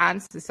don't know the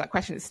answers to that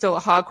question. It's still a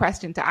hard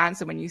question to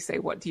answer when you say,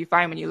 what do you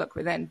find when you look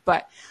within?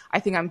 But I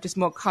think I'm just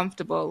more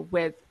comfortable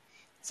with,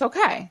 it's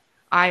okay.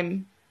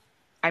 I'm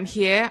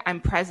here,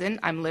 I'm present,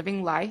 I'm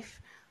living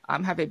life,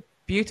 have a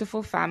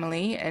beautiful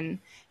family, and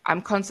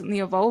I'm constantly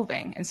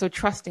evolving. And so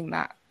trusting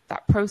that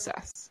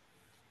process.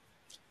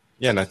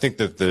 Yeah, and I think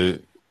that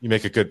you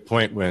make a good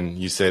point when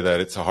you say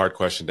that it's a hard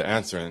question to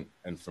answer.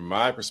 And from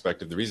my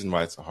perspective, the reason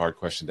why it's a hard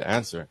question to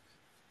answer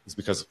is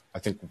because I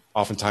think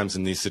oftentimes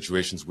in these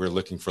situations, we're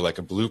looking for like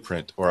a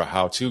blueprint or a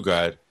how-to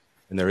guide,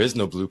 and there is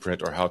no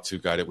blueprint or how-to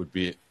guide. It would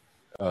be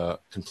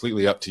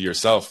completely up to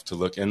yourself to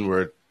look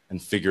inward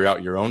and figure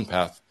out your own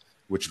path,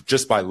 which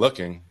just by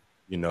looking,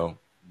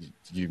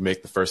 you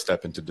make the first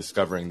step into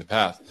discovering the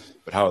path.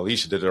 But how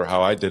Alicia did it, or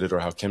how I did it, or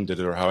how Kim did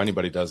it, or how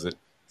anybody does it,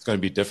 it's going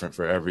to be different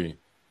for every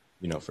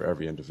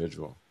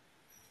individual.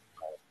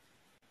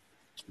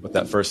 But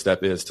that first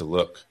step is to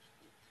look.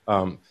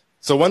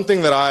 So one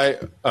thing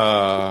that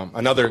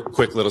another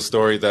quick little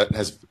story that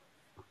has,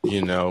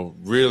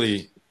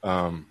 really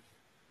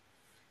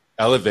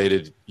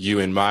elevated you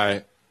in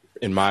my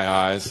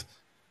eyes,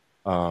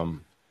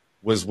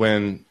 was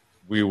when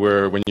you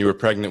were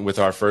pregnant with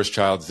our first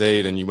child,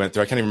 Zaid, and you went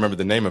through, I can't even remember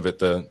the name of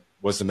it.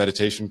 What's the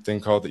meditation thing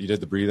called that you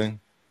did, the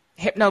breathing?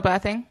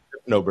 Hypnobirthing.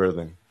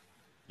 Hypnobirthing.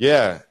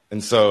 Yeah.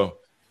 And so,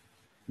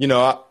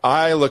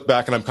 I look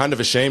back and I'm kind of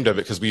ashamed of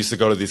it because we used to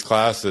go to these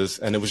classes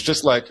and it was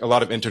just like a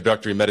lot of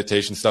introductory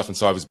meditation stuff. And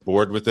so I was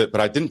bored with it,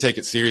 but I didn't take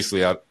it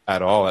seriously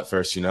at all at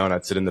first, and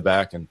I'd sit in the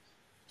back and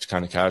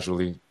kind of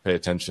casually pay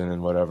attention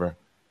and whatever.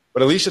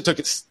 But Alicia took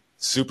it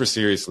super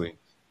seriously,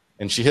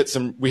 and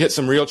we hit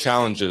some real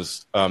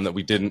challenges that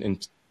we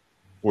didn't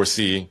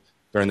foresee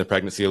during the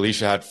pregnancy.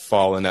 Alicia had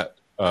fallen at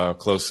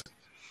close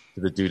to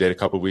the due date a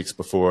couple of weeks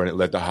before, and it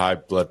led to high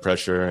blood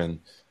pressure and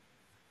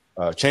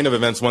chain of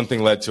events. One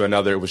thing led to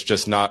another. It was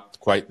just not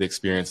quite the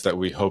experience that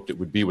we hoped it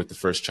would be with the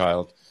first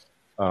child.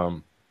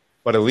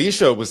 But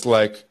Alicia was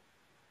like,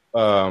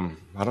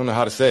 I don't know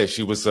how to say.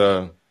 She was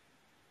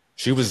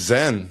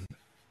zen,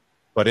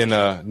 but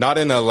not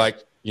in a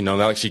like, not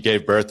like she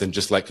gave birth in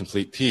just like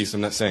complete peace.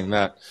 I'm not saying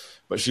that,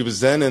 but she was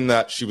zen in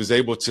that she was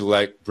able to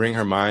like bring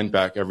her mind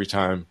back every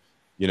time,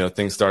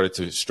 things started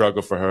to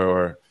struggle for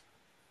her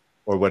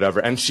or whatever.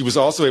 And she was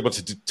also able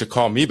to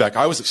call me back.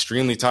 I was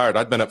extremely tired.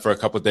 I'd been up for a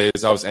couple of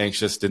days. I was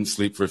anxious, didn't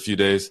sleep for a few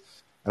days,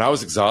 and I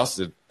was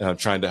exhausted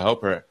trying to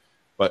help her.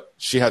 But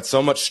she had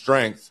so much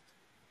strength.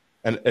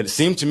 And it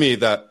seemed to me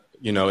that,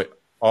 it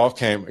all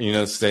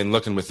came, staying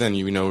looking within,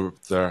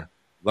 the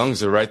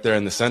lungs are right there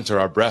in the center,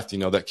 our breath,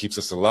 that keeps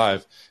us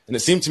alive. And it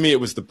seemed to me it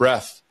was the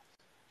breath,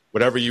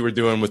 whatever you were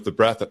doing with the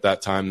breath at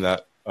that time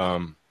that,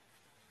 that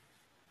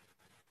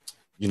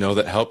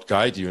helped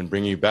guide you and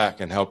bring you back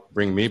and help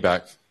bring me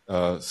back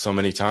so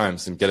many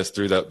times and get us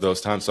through those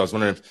times. So I was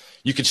wondering if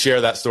you could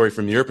share that story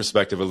from your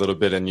perspective a little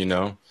bit and,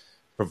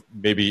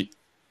 maybe,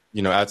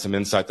 add some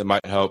insight that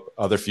might help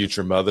other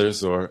future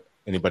mothers or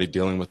anybody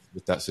dealing with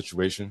that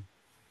situation.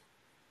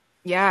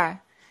 Yeah,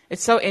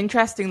 it's so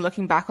interesting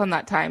looking back on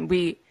that time.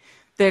 The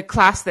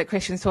class that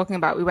Christian's talking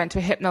about, we went to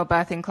a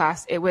hypnobirthing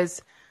class. It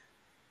was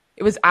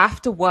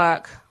after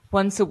work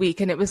once a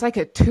week, and it was like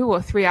a 2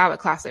 or 3 hour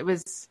class. It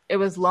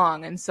was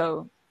long, and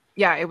so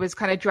yeah, it was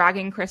kind of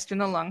dragging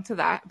Christian along to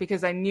that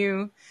because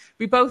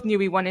we both knew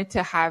we wanted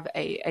to have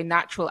a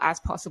natural as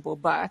possible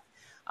birth,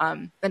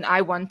 and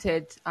I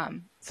wanted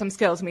some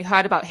skills. And we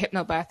heard about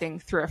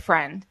hypnobirthing through a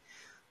friend.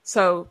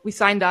 So we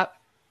signed up,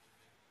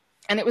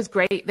 and it was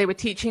great. They were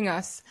teaching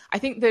us, I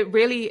think that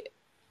really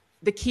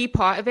the key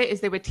part of it is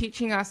they were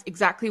teaching us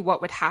exactly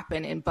what would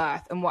happen in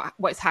birth and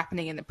what's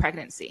happening in the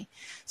pregnancy.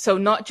 So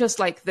not just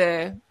like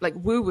the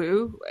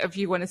woo-woo, if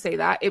you want to say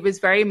that. It was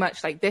very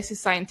much like, this is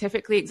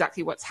scientifically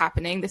exactly what's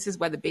happening. This is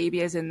where the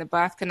baby is in the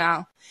birth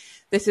canal.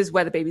 This is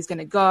where the baby's going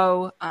to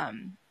go.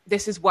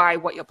 This is why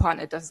what your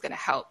partner does is going to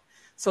help.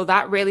 So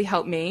that really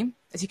helped me.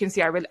 As you can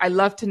see, I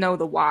love to know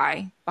the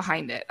why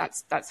behind it.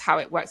 That's how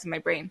it works in my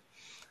brain.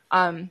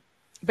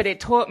 But it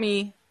taught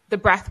me the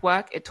breath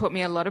work. It taught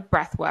me a lot of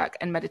breath work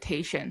and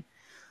meditation.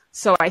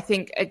 So I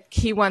think a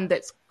key one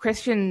that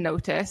Christian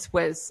noticed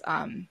was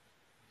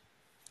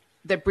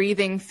the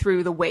breathing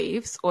through the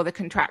waves or the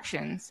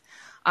contractions.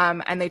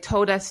 And they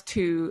told us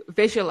to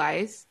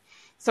visualize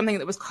something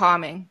that was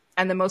calming.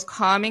 And the most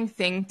calming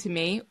thing to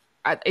me,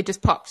 it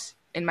just popped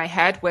in my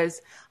head,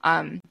 was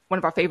one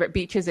of our favorite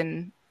beaches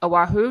in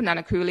Oahu,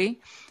 Nanakuli.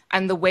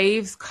 And the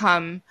waves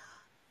come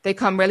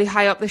really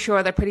high up the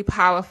shore. They're pretty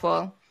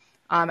powerful.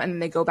 And then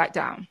they go back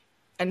down.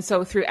 And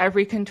so through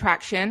every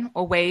contraction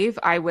or wave,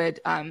 I would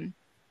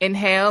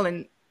inhale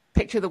and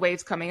picture the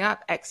waves coming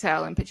up,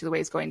 exhale and picture the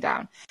waves going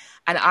down.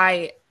 And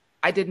I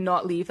did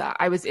not leave that.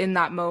 I was in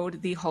that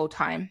mode the whole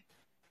time.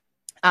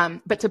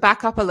 But to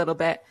back up a little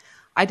bit,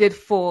 I did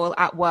fall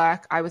at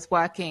work. I was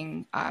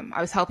working. I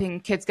was helping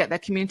kids get their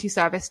community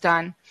service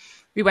done.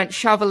 We went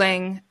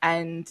shoveling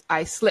and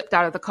I slipped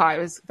out of the car. It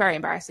was very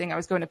embarrassing. I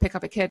was going to pick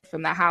up a kid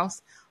from their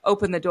house,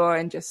 opened the door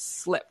and just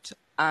slipped.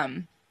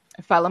 I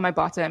fell on my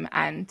bottom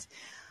and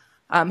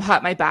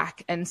hurt my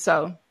back. And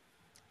so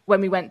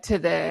when we went to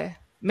the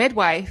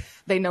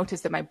midwife, they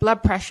noticed that my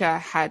blood pressure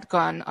had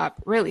gone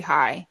up really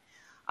high.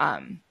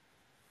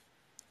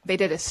 They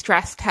did a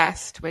stress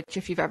test, which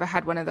if you've ever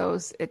had one of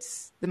those,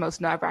 it's the most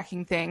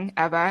nerve-wracking thing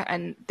ever.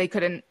 And they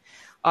couldn't,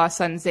 our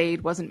son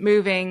Zaid wasn't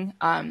moving.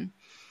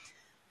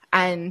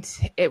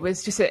 And it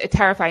was just a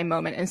terrifying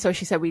moment. And so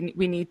she said, we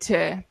need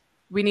to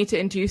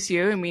induce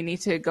you and we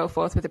need to go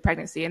forth with the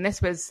pregnancy. And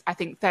this was, I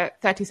think,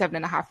 37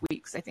 and a half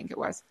weeks, I think it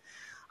was.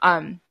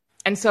 And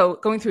so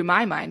going through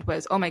my mind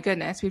was, oh my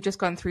goodness, we've just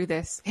gone through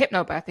this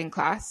hypnobirthing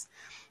class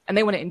and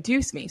they want to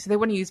induce me. So they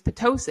want to use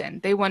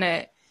Pitocin. They want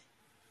to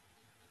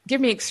give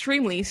me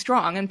extremely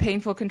strong and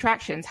painful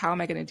contractions. How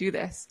am I going to do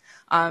this?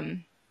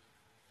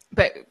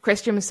 But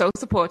Christian was so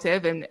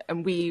supportive and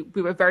we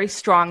were very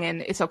strong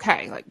in it's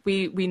okay. Like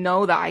we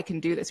know that I can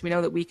do this. We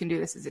know that we can do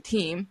this as a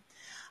team.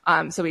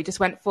 So we just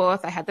went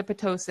forth. I had the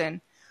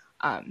Pitocin.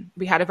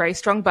 We had a very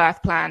strong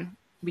birth plan.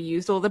 We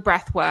used all the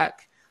breath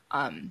work.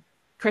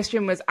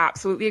 Christian was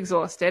absolutely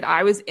exhausted.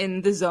 I was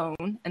in the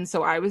zone. And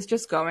so I was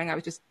just going. I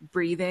was just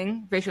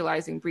breathing,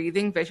 visualizing.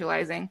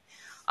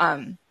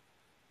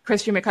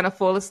 Christian would kind of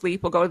fall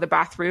asleep or go to the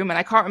bathroom. And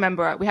I can't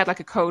remember. We had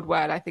like a code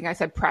word. I think I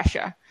said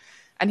pressure.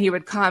 And he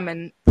would come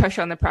and push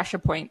on the pressure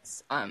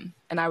points. And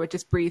I would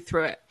just breathe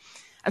through it.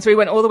 And so we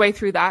went all the way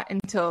through that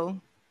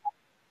until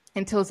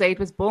Zaid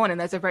was born. And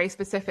there's a very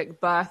specific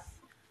birth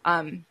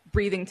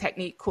breathing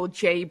technique called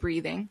J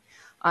breathing,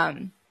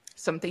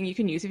 something you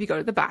can use if you go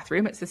to the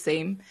bathroom. It's the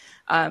same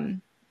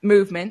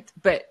movement,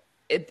 but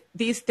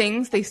these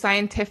things, they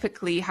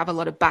scientifically have a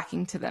lot of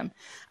backing to them.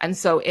 And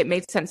so it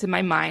made sense in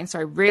my mind. So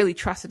I really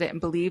trusted it and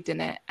believed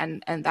in it.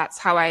 And that's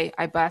how I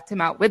birthed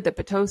him out with the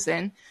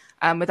Pitocin,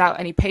 without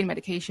any pain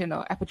medication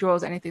or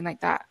epidurals, anything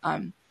like that.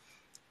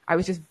 I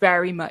was just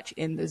very much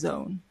in the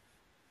zone.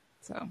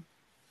 So.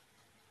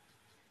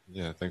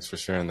 Yeah, thanks for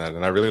sharing that.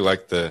 And I really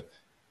liked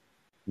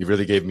you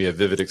really gave me a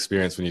vivid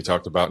experience when you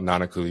talked about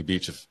Nanakuli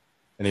Beach. If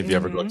any of you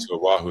ever go to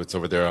Oahu, it's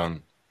over there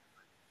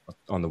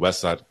on the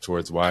west side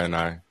towards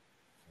Waianae.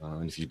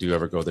 And if you do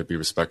ever go there, be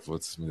respectful.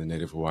 It's the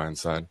native Hawaiian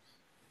side.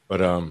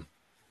 But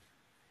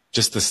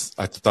just this,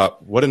 I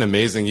thought, what an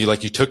amazing, you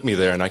took me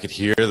there and I could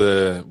hear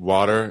the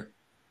water,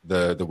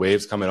 the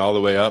waves coming all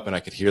the way up, and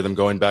I could hear them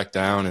going back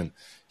down. And,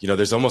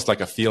 there's almost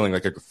like a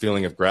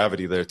feeling of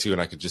gravity there too.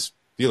 And I could just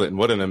feel it. And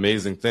what an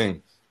amazing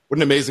thing. What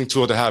an amazing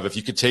tool to have. If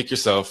you could take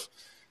yourself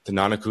to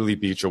Nanakuli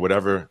Beach or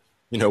whatever,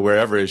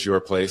 wherever is your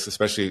place,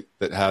 especially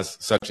that has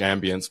such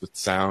ambience with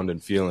sound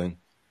and feeling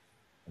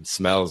and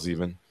smells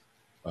even,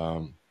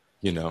 then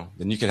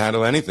you can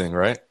handle anything,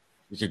 right?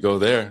 You could go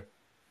there.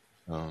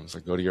 It's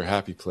like go to your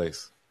happy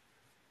place.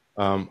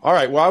 All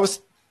right. Well,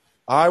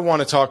 I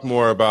want to talk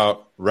more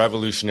about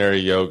revolutionary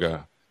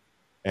yoga.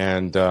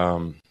 And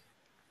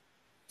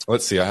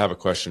let's see, I have a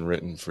question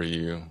written for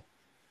you.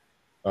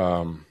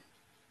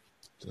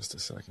 Just a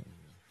second.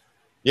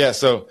 Yeah,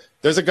 so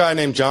there's a guy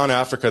named John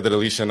Africa that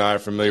Alicia and I are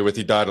familiar with.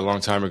 He died a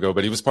long time ago,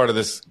 but he was part of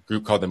this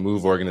group called the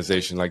MOVE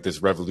organization, like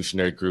this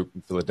revolutionary group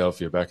in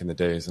Philadelphia back in the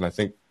days. And I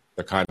think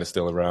they're kind of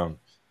still around.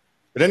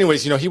 But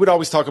anyways, he would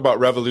always talk about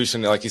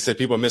revolution. Like he said,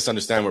 people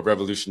misunderstand what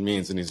revolution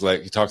means. And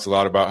he talks a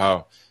lot about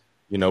how,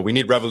 we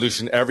need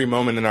revolution every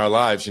moment in our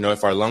lives.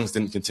 If our lungs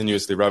didn't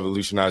continuously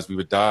revolutionize, we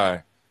would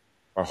die.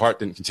 Our heart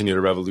didn't continue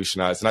to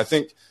revolutionize. And I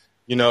think,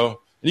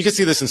 and you can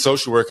see this in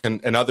social work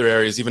and other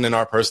areas, even in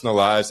our personal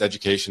lives,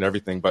 education,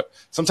 everything. But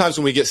sometimes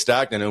when we get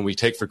stagnant and we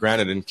take for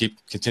granted and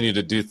continue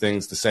to do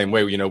things the same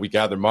way, we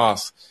gather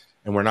moss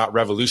and we're not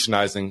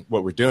revolutionizing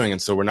what we're doing.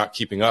 And so we're not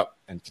keeping up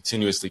and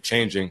continuously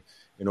changing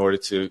in order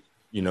to,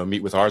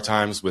 meet with our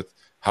times, with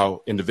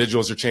how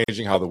individuals are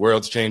changing, how the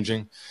world's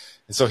changing.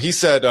 And so he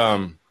said,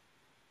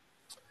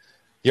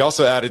 he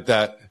also added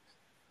that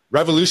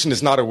revolution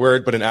is not a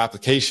word, but an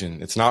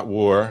application. It's not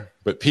war,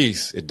 but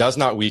peace. It does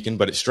not weaken,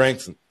 but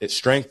it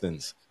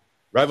strengthens.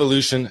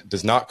 Revolution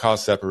does not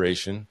cause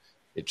separation.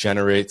 It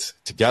generates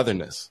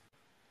togetherness.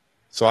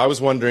 So I was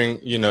wondering,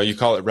 you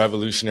call it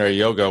revolutionary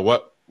yoga.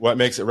 What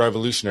makes it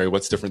revolutionary?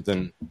 What's different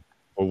than,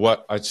 or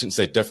what, I shouldn't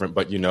say different,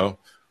 but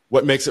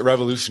what makes it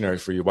revolutionary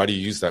for you? Why do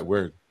you use that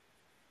word?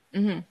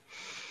 Mm-hmm.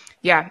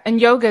 Yeah. And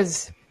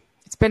it's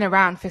been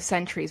around for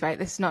centuries, right?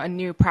 This is not a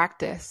new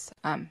practice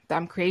that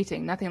I'm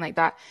creating, nothing like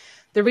that.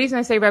 The reason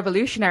I say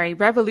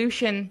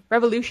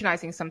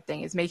revolutionizing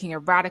something is making a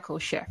radical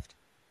shift.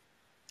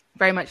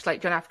 Very much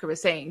like John Africa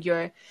was saying,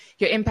 you're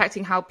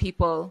impacting how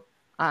people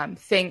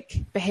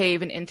think,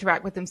 behave, and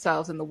interact with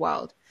themselves in the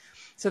world.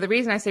 So the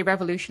reason I say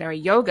revolutionary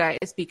yoga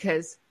is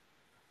because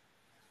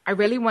I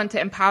really want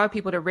to empower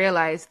people to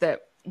realize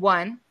that,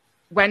 one,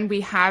 when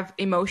we have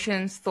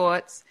emotions,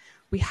 thoughts,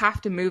 we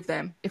have to move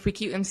them. If we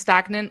keep them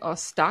stagnant or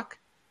stuck,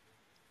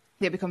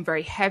 they become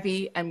very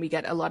heavy and we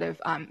get a lot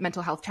of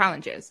mental health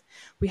challenges.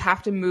 We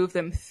have to move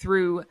them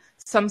through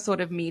some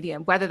sort of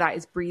medium, whether that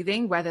is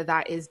breathing, whether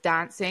that is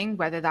dancing,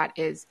 whether that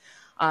is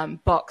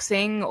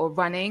boxing or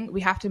running.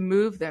 We have to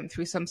move them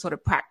through some sort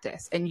of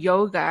practice. And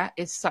yoga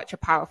is such a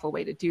powerful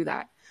way to do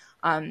that.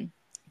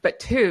 But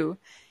two,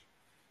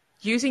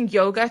 using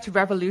yoga to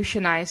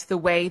revolutionize the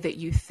way that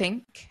you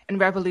think and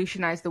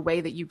revolutionize the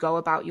way that you go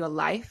about your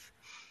life.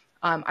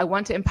 I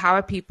want to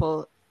empower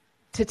people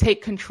to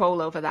take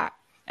control over that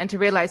and to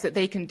realize that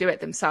they can do it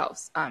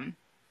themselves.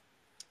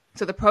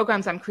 So the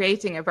programs I'm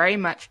creating are very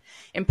much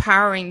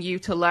empowering you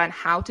to learn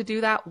how to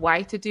do that,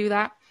 why to do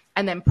that,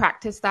 and then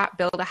practice that,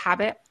 build a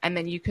habit, and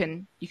then you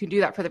can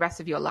do that for the rest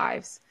of your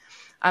lives.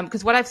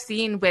 Because what I've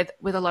seen with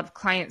a lot of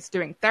clients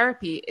doing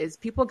therapy is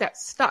people get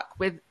stuck.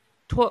 With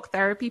talk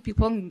therapy,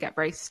 people can get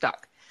very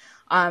stuck.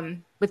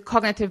 With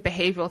cognitive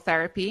behavioral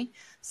therapy,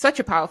 such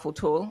a powerful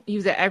tool. I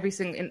use it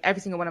in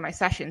every single one of my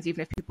sessions,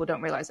 even if people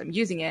don't realize I'm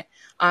using it.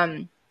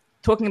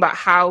 Talking about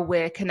how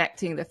we're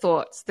connecting the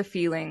thoughts, the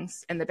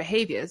feelings, and the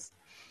behaviors.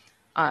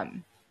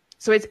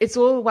 So it's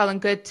all well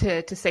and good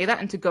to say that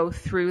and to go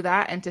through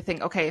that and to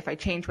think, okay, if I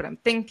change what I'm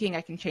thinking,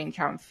 I can change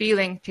how I'm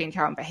feeling, change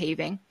how I'm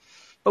behaving.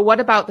 But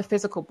what about the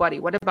physical body?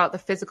 What about the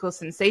physical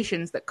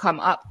sensations that come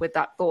up with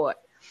that thought?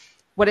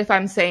 What if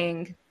I'm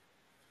saying,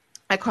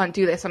 I can't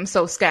do this, I'm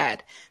so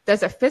scared?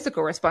 There's a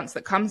physical response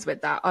that comes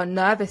with that. Our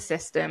nervous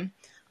system,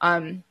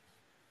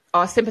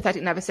 our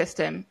sympathetic nervous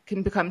system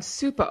can become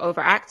super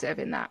overactive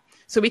in that.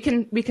 So we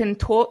can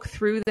talk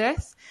through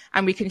this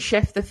and we can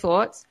shift the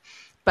thoughts,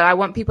 but I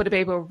want people to be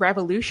able to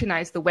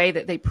revolutionize the way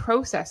that they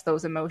process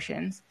those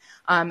emotions,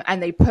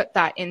 and they put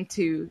that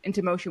into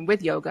motion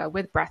with yoga,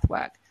 with breath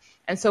work.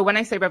 And so when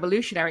I say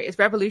revolutionary, it's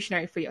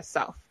revolutionary for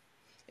yourself.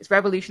 It's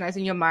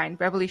revolutionizing your mind,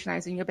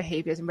 revolutionizing your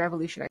behaviors, and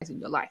revolutionizing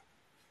your life.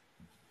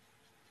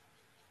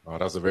 Oh,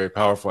 that was a very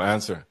powerful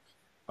answer.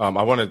 I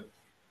want to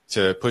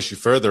to push you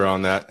further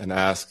on that and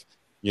ask,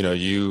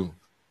 the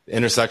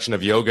intersection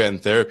of yoga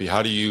and therapy,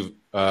 how do you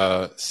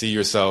see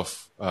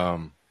yourself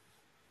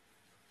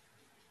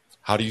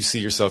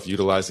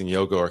utilizing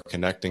yoga or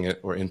connecting it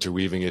or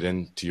interweaving it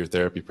into your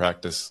therapy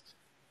practice?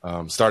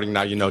 Starting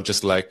now,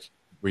 just like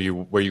where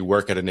you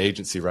work at an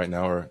agency right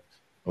now or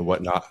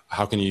whatnot,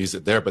 how can you use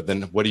it there? But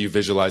then what do you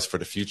visualize for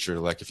the future?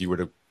 Like if you were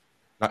to,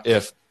 not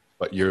if,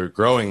 but you're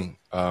growing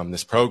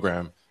this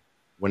program,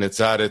 when it's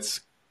at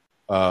its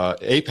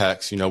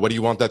apex, what do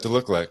you want that to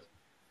look like?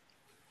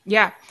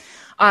 Yeah.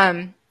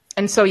 And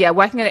so,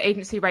 working at an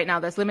agency right now,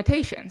 there's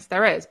limitations.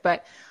 There is,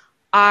 but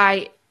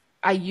I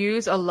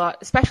use a lot,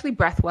 especially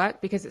breath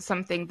work, because it's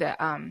something that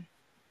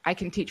I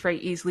can teach very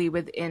easily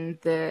within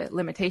the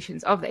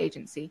limitations of the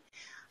agency.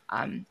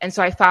 And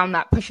so I found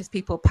that pushes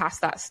people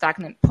past that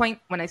stagnant point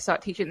when I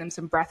start teaching them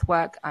some breath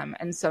work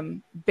and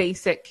some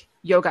basic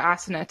yoga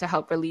asana to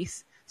help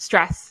release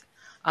stress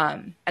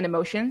and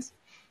emotions.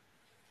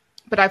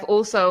 But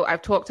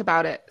I've talked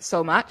about it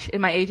so much in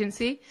my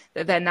agency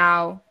that they're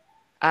now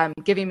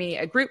giving me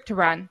a group to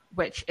run,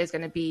 which is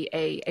going to be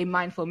a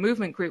mindful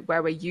movement group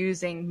where we're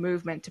using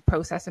movement to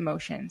process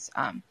emotions.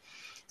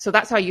 So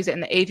that's how I use it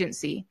in the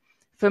agency.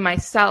 For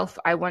myself,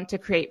 I want to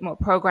create more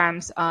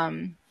programs,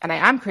 and I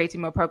am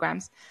creating more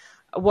programs.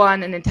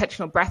 One, an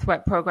intentional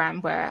breathwork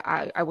program where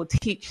I will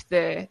teach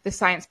the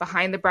science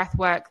behind the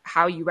breathwork,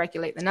 how you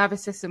regulate the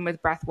nervous system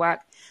with breathwork,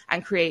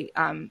 and create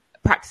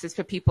practices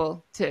for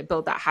people to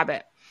build that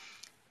habit.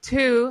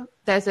 Two,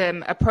 there's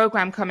a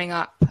program coming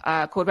up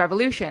called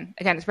Revolution.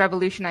 Again, it's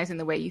revolutionizing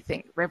the way you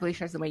think,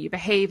 revolutionizing the way you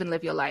behave and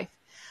live your life.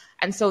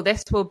 And so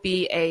this will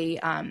be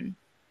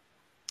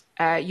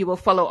you will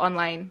follow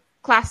online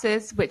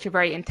classes, which are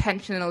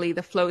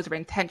the flows are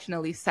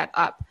intentionally set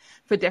up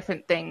for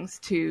different things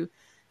to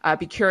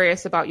be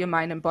curious about your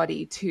mind and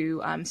body,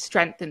 to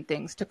strengthen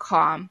things, to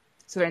calm.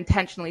 So they're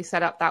intentionally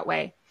set up that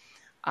way.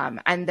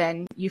 And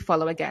then you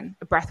follow, again,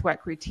 a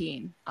breathwork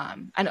routine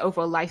and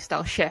overall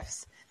lifestyle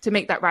shifts to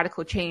make that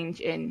radical change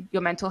in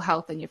your mental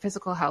health and your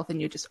physical health and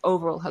your just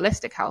overall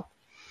holistic health.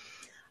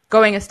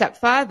 Going a step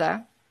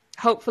further,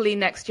 hopefully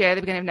next year,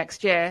 the beginning of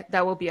next year,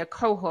 there will be a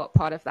cohort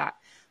part of that.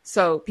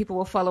 So people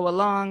will follow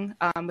along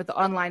with the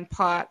online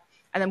part,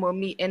 and then we'll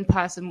meet in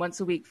person once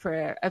a week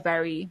for a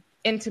very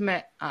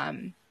intimate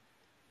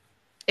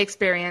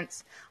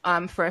experience.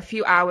 For a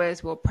few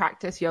hours, we'll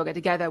practice yoga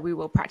together. We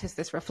will practice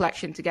this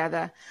reflection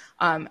together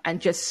and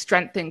just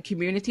strengthen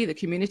the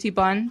community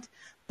bond,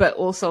 but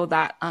also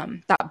that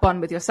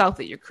bond with yourself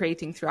that you're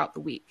creating throughout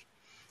the week.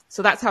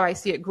 So that's how I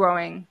see it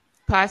growing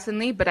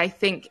personally. But I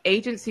think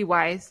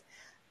agency-wise,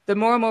 the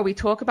more and more we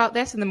talk about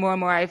this and the more and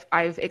more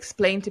I've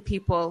explained to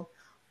people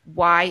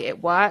why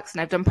it works,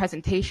 and I've done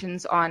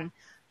presentations on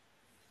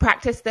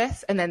practice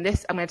this, and then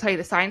this, I'm going to tell you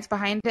the science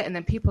behind it. And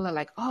then people are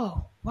like,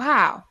 oh,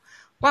 wow,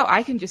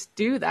 I can just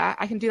do that.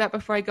 I can do that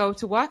before I go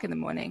to work in the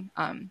morning.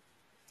 And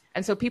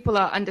so people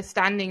are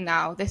understanding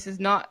now, this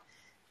is not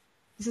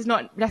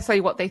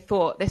necessarily what they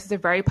thought. This is a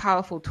very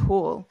powerful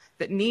tool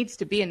that needs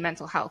to be in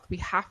mental health. We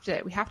have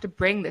to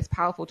bring this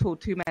powerful tool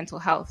to mental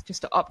health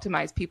just to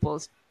optimize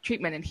people's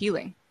treatment and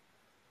healing.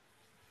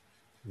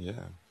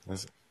 Yeah,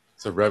 it's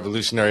a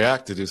revolutionary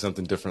act to do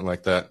something different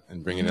like that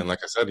and bring it in.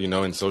 Like I said,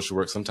 in social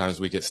work, sometimes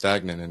we get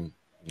stagnant and,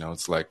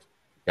 it's like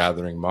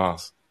gathering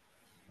moss.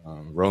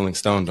 Rolling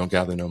Stone, don't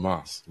gather no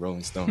moss.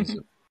 Rolling Stones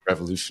are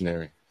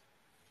revolutionary.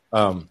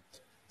 So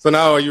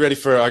now are you ready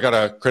I got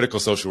a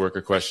critical social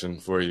worker question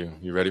for you.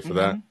 You ready for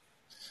that?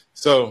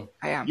 So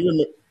I am.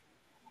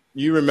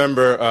 You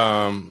remember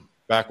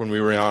back when we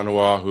were on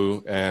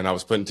Oahu and I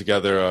was putting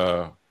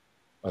together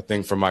a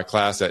thing for my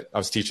class I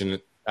was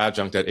teaching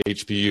adjunct at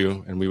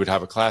HPU, and we would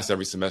have a class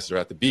every semester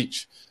at the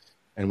beach.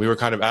 And we were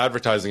kind of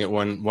advertising it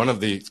one of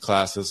the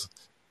classes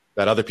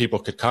that other people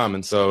could come.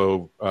 And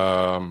so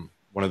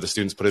one of the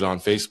students put it on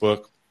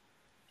Facebook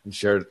and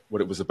shared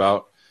what it was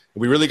about.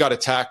 And we really got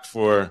attacked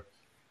for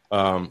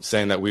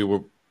saying that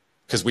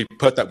because we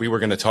put that we were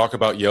going to talk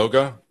about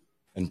yoga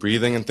and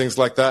breathing and things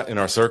like that in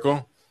our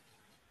circle.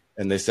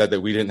 And they said that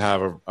we didn't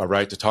have a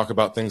right to talk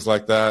about things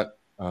like that,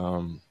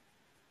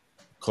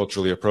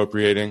 culturally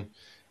appropriating.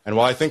 And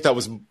while I think that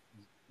was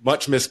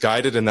much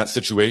misguided in that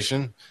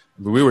situation,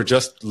 we were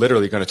just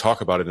literally going to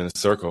talk about it in a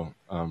circle,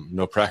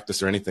 no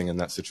practice or anything in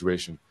that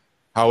situation.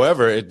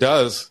 However, it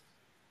does,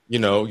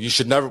 you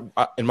should never,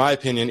 in my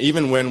opinion,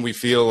 even when we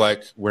feel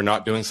like we're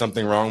not doing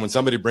something wrong, when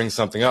somebody brings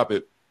something up,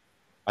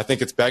 I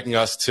think it's begging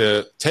us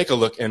to take a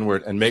look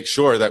inward and make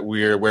sure that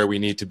we're where we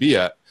need to be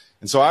at.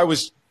 And so I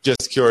was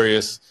just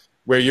curious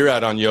where you're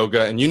at on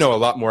yoga, and you know a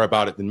lot more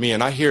about it than me.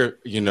 And I hear,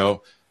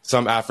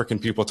 some African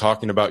people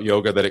talking about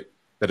yoga that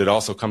it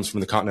also comes from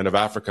the continent of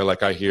Africa.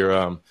 Like I hear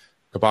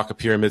Kabaka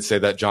Pyramid say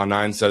that, John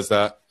 9 says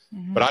that,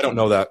 but I don't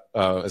know that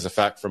as a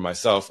fact for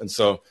myself. And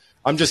so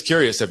I'm just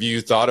curious, have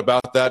you thought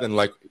about that? And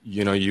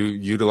you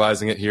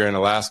utilizing it here in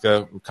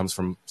Alaska, it comes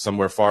from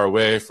somewhere far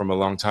away from a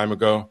long time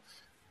ago.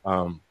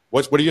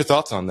 What are your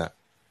thoughts on that?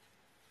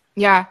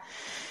 Yeah.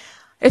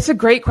 It's a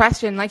great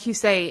question. Like you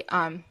say,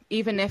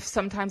 even if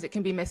sometimes it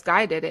can be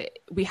misguided,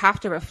 we have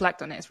to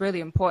reflect on it. It's really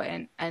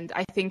important. And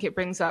I think it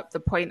brings up the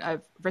point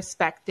of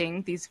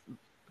respecting these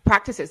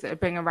practices that have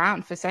been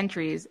around for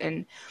centuries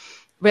and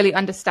really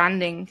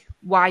understanding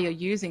why you're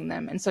using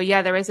them. And so,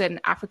 yeah, there is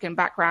an African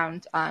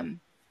background, I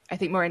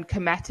think more in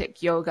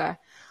Kemetic yoga.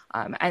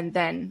 And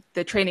then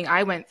the training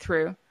I went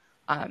through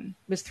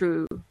was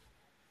through,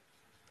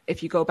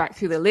 if you go back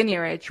through the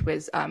lineage,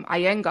 was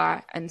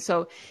Iyengar. And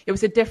so it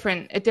was a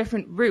different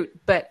route.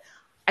 But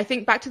I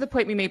think back to the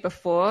point we made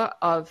before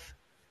of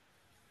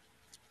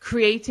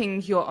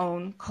creating your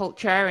own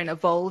culture and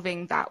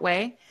evolving that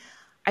way.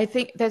 I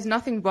think there's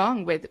nothing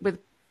wrong with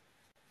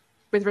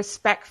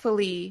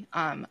respectfully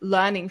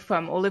learning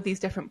from all of these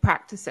different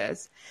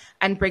practices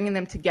and bringing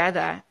them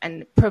together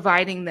and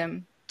providing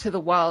them to the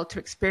world to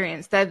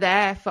experience. They're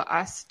there for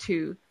us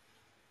to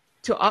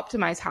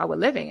optimize how we're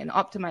living and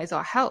optimize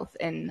our health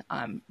and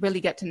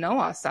really get to know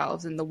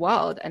ourselves in the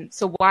world. And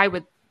so why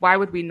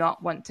would we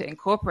not want to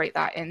incorporate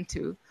that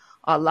into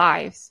our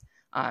lives?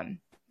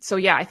 So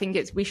yeah, I think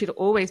we should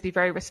always be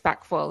very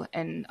respectful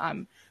and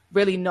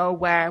really know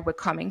where we're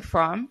coming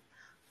from,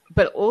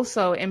 but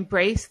also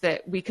embrace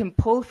that we can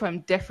pull from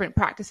different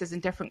practices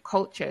and different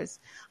cultures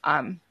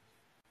and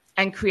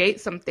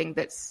create something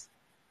that's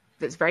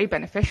very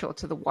beneficial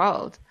to the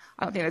world.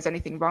 I don't think there's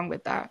anything wrong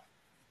with that.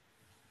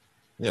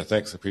 Yeah,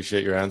 thanks.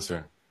 Appreciate your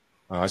answer.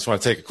 I just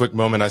want to take a quick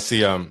moment. I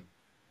see our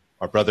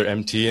brother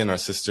MT and our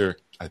sister,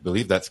 I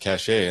believe that's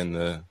Cache in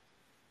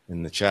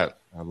the chat.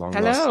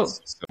 Hello.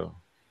 So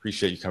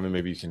appreciate you coming.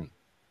 Maybe you can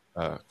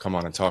come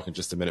on and talk in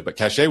just a minute. But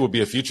Cache will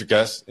be a future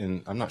guest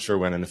I'm not sure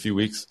when, in a few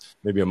weeks,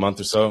 maybe a month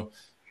or so.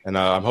 And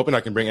I'm hoping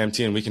I can bring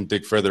MT and we can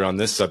dig further on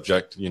this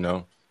subject,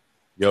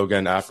 yoga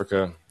in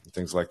Africa and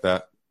things like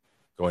that,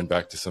 going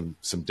back to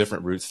some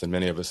different roots than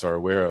many of us are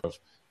aware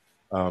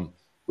of.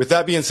 With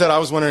that being said, I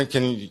was wondering,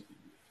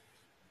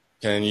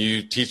 can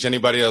you teach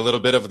anybody a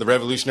little bit of the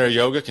revolutionary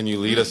yoga? Can you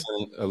lead us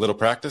in a little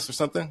practice or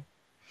something?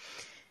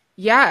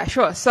 Yeah,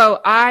 sure. So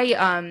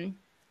I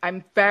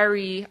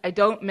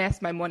don't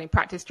miss my morning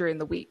practice during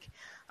the week.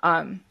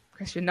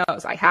 Christian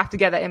knows I have to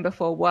get that in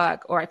before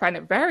work, or I find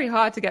it very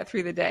hard to get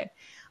through the day.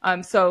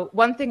 So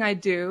one thing I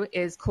do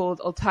is called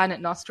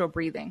alternate nostril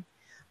breathing.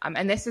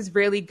 And this is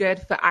really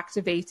good for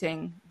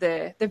activating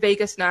the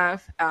vagus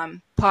nerve,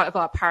 part of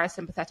our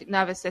parasympathetic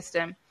nervous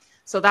system.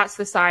 So that's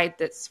the side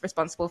that's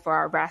responsible for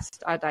our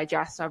rest, our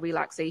digest, our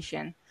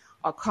relaxation,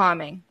 our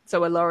calming.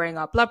 So we're lowering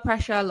our blood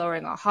pressure,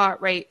 lowering our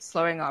heart rate,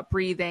 slowing our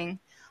breathing,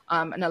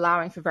 and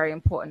allowing for very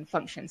important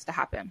functions to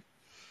happen.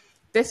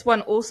 This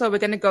one also, we're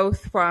going to go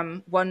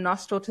from one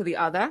nostril to the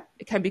other.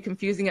 It can be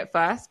confusing at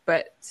first,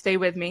 but stay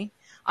with me.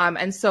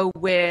 And so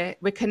we're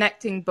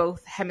connecting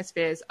both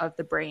hemispheres of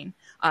the brain.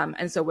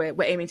 And so we're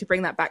aiming to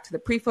bring that back to the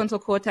prefrontal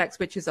cortex,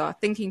 which is our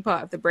thinking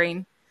part of the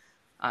brain.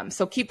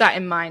 So keep that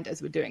in mind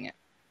as we're doing it.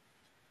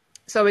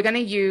 So we're going to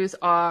use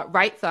our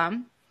right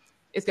thumb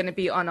is going to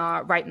be on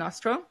our right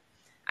nostril.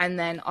 And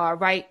then our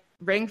right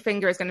ring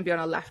finger is going to be on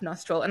our left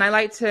nostril. And I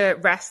like to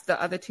rest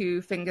the other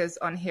two fingers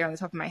on here on the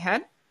top of my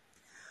head.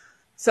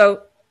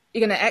 So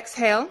you're going to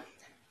exhale.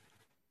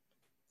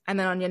 And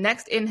then on your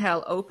next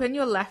inhale, open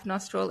your left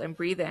nostril and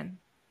breathe in.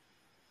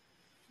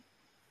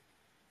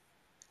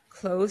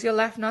 Close your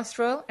left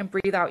nostril and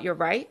breathe out your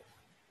right.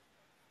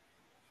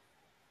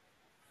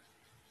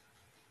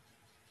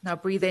 Now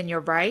breathe in your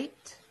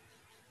right.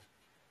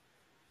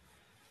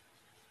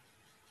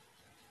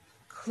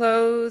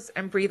 Close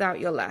and breathe out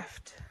your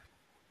left.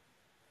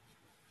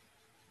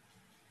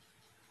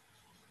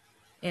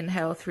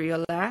 Inhale through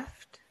your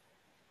left.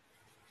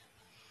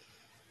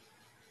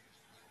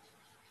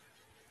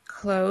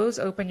 Close,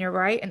 open your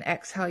right, and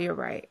exhale your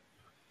right.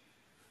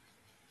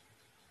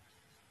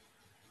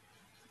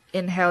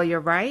 Inhale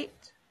your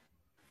right.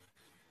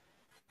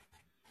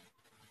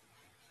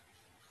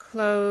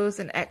 Close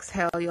and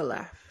exhale your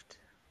left.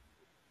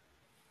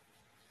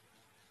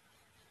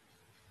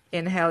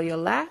 Inhale your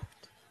left.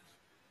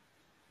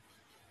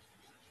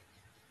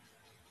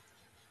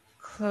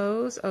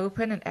 Close,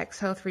 open, and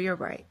exhale through your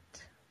right.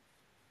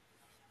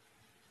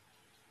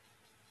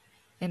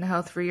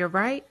 Inhale through your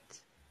right.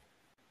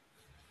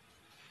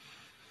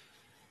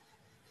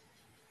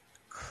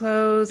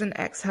 Close and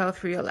exhale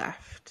through your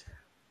left.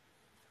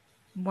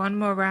 One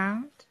more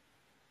round.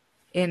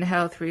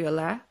 Inhale through your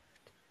left.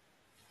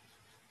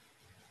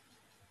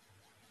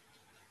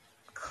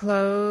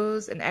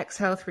 Close and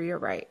exhale through your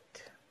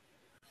right.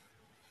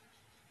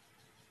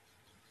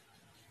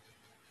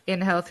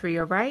 Inhale through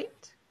your right.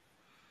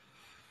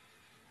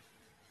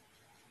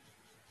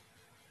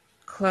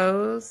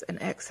 Close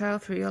and exhale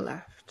through your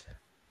left.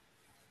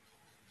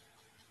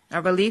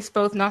 Now release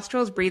both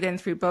nostrils. Breathe in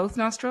through both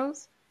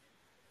nostrils.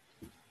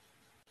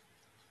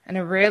 And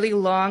a really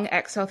long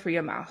exhale through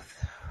your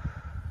mouth.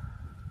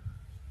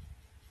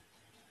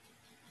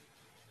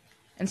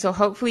 And so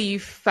hopefully you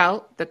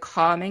felt the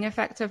calming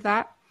effect of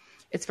that.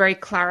 It's very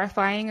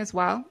clarifying as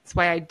well. That's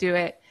why I do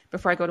it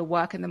before I go to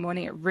work in the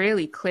morning. It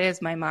really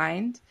clears my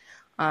mind.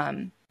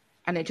 And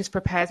it just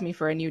prepares me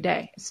for a new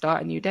day.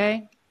 Start a new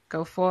day.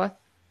 go forth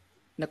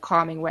in a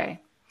calming way.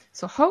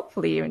 So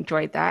hopefully you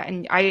enjoyed that.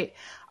 And I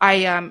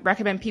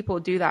recommend people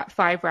do that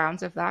 5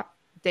 rounds of that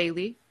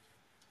daily.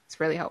 It's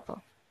really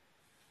helpful.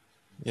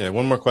 Yeah,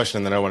 one more question,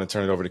 and then I want to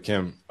turn it over to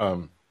Kim.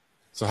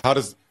 So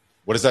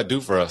what does that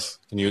do for us?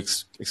 Can you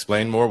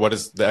explain more? What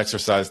is the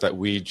exercise that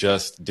we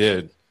just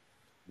did?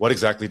 What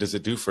exactly does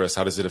it do for us?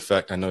 How does it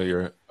affect, I know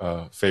your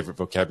favorite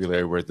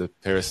vocabulary word, the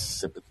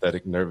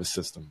parasympathetic nervous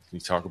system. Can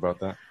you talk about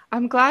that?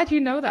 I'm glad you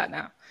know that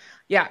now.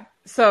 Yeah.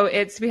 So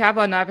we have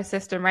our nervous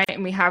system, right?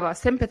 And we have our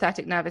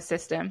sympathetic nervous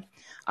system.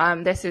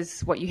 This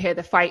is what you hear,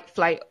 the fight,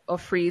 flight, or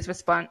freeze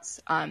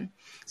response.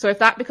 So if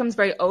that becomes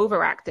very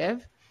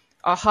overactive,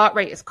 our heart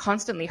rate is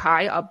constantly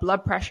high, our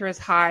blood pressure is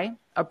high,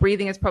 our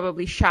breathing is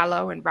probably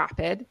shallow and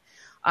rapid.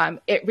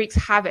 It wreaks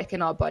havoc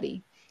in our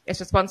body. It's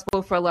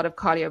responsible for a lot of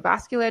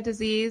cardiovascular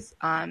disease,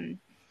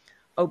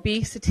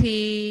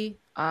 obesity,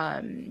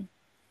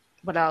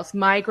 what else?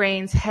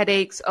 Migraines,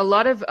 headaches. A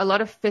lot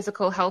of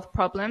physical health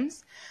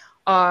problems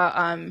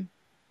are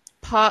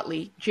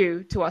partly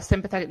due to our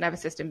sympathetic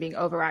nervous system being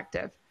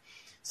overactive.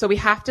 So we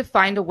have to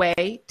find a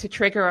way to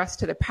trigger us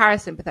to the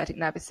parasympathetic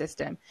nervous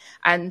system.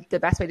 And the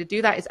best way to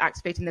do that is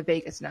activating the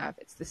vagus nerve.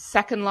 It's the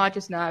second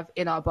largest nerve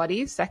in our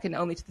bodies, second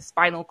only to the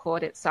spinal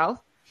cord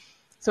itself.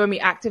 So when we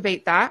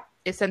activate that,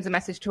 it sends a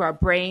message to our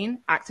brain,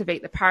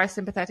 activate the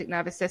parasympathetic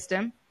nervous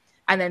system.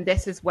 And then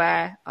this is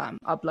where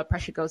our blood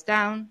pressure goes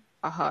down,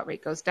 our heart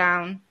rate goes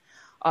down,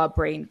 our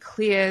brain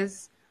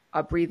clears,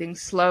 our breathing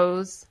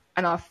slows,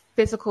 and our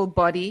physical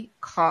body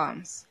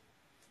calms.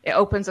 It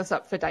opens us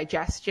up for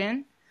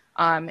digestion.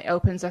 It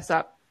opens us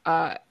up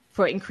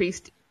for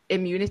increased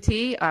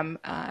immunity.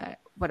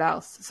 What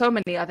else? So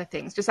many other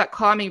things. Just that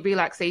calming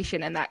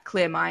relaxation and that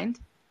clear mind.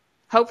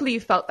 Hopefully you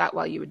felt that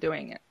while you were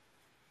doing it.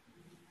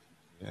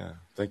 Yeah,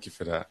 thank you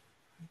for that.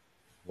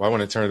 Well, I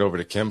want to turn it over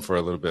to Kim for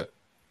a little bit.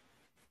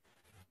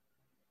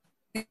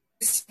 Thanks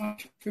so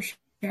much for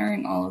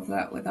sharing all of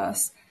that with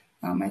us.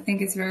 I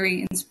think it's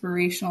very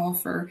inspirational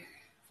for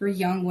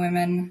young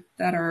women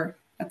that are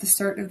at the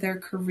start of their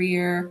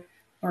career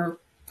or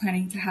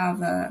planning to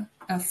have a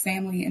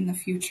family in the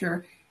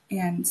future.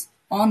 And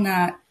on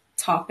that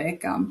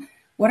topic,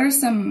 what are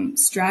some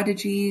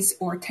strategies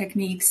or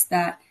techniques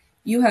that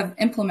you have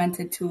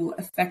implemented to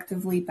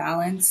effectively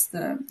balance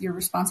your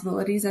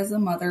responsibilities as a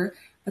mother,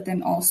 but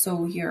then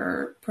also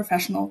your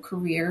professional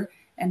career?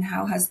 And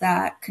how has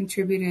that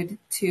contributed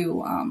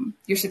to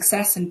your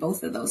success in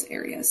both of those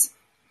areas?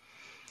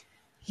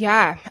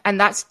 Yeah,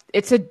 and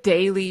it's a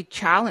daily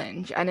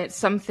challenge, and it's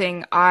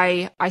something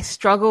I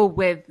struggle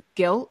with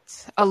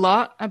guilt a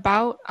lot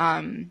about.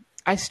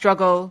 I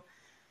struggle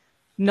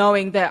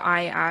knowing that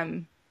I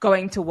am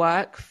going to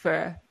work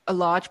for a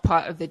large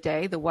part of the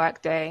day, the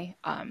work day,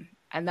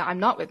 and that I'm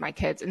not with my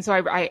kids. And so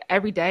I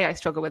every day I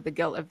struggle with the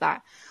guilt of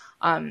that.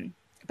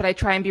 But I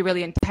try and be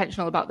really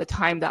intentional about the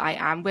time that I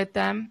am with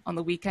them on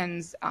the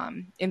weekends,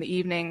 in the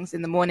evenings,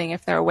 in the morning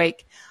if they're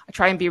awake. I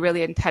try and be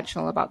really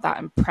intentional about that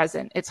and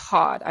present. It's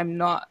hard. I'm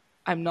not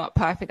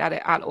perfect at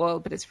it at all,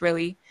 but it's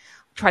really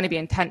trying to be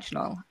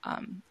intentional.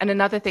 And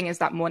another thing is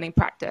that morning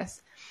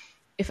practice.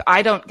 If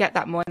I don't get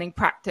that morning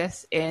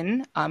practice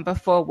in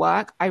before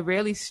work, I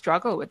really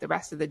struggle with the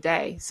rest of the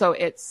day. So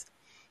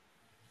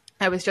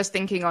I was just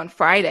thinking on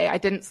Friday, I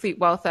didn't sleep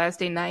well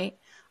Thursday night.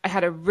 I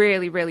had a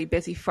really, really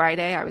busy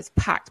Friday. I was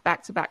packed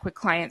back to back with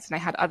clients and I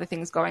had other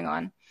things going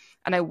on.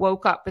 And I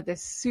woke up with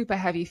this super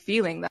heavy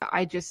feeling that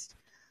I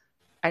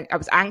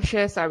was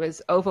anxious. I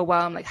was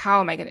overwhelmed. Like, how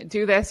am I going to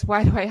do this?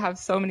 Why do I have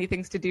so many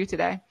things to do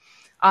today?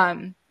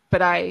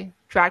 But I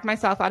dragged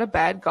myself out of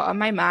bed, got on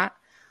my mat,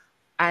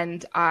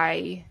 and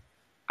I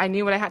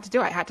knew what I had to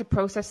do. I had to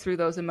process through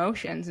those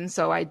emotions. And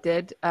so I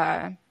did,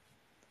 I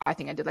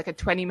think I did like a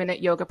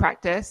 20-minute yoga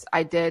practice.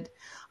 I did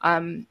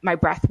my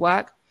breath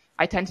work.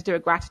 I tend to do a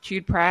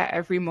gratitude prayer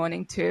every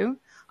morning too,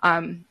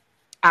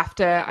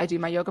 after I do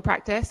my yoga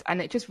practice.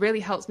 And it just really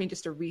helps me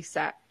just to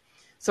reset.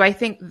 So I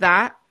think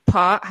that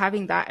part,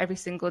 having that every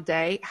single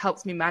day,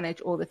 helps me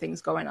manage all the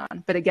things going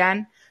on. But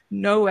again,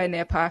 nowhere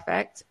near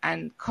perfect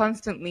and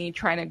constantly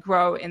trying to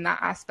grow in that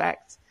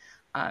aspect.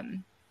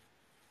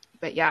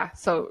 But yeah,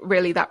 so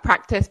really that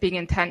practice, being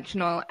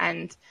intentional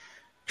and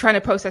trying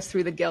to process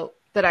through the guilt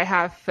that I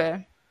have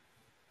for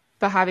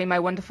having my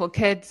wonderful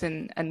kids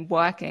and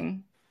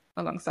working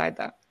alongside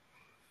that.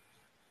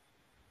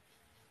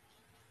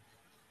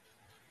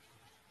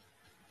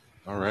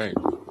 All right.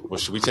 Well,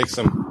 should we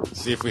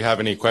see if we have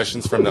any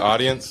questions from the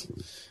audience?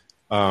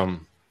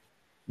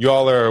 You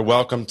all are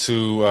welcome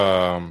to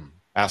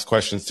ask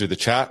questions through the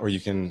chat, or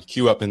you can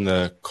queue up in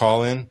the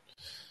call-in,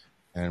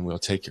 and we'll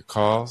take your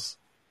calls.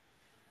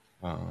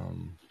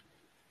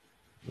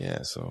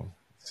 Yeah, so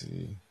let's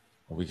see.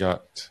 We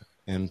got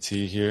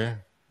MT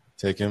here.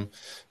 Take him.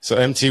 So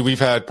MT,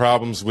 we've had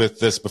problems with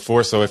this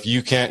before, so if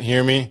you can't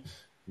hear me,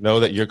 know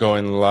that you're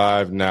going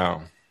live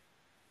now.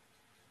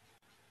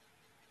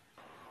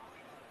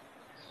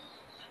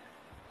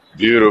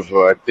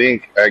 Beautiful. I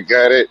think I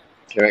got it.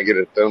 Can I get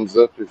a thumbs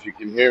up if you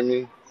can hear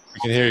me? We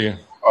can hear you.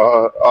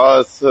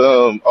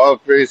 Awesome. All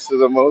praise to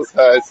the Most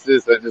High,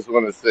 sis. I just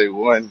want to say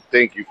one,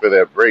 thank you for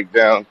that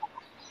breakdown.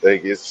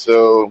 Like it's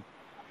so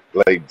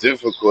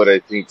difficult, I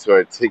think, to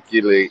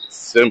articulate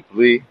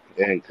simply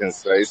and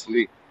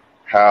concisely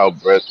how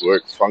breath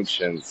work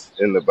functions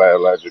in the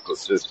biological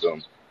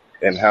system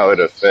and how it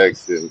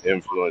affects and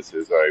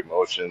influences our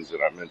emotions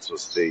and our mental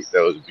state.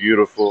 That was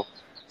beautiful.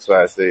 So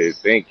I say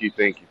thank you,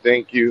 thank you,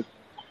 thank you.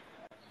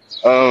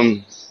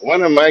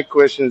 One of my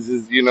questions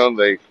is,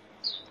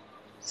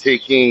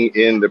 taking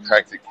in the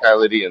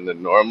practicality and the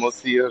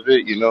normalcy of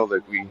it,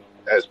 like we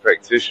as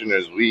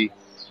practitioners, we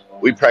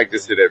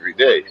practice it every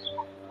day.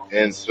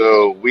 And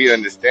so we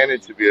understand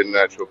it to be a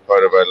natural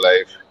part of our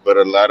life, but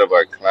a lot of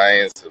our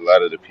clients, a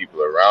lot of the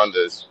people around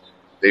us,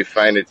 they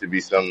find it to be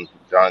some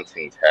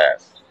daunting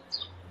task.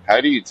 How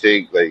do you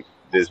take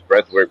this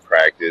breathwork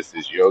practice,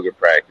 this yoga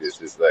practice,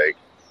 this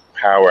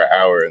power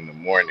hour in the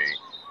morning?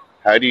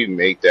 How do you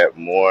make that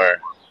more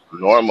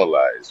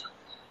normalized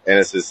in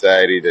a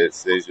society that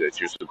says that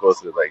you're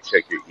supposed to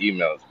check your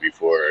emails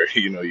before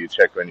you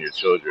check on your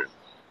children?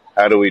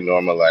 How do we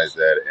normalize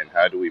that, and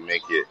how do we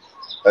make it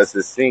a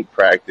succinct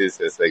practice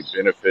that's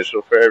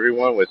beneficial for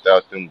everyone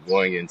without them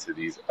going into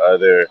these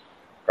other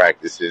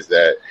practices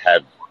that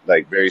have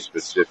very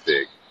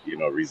specific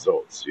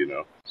results?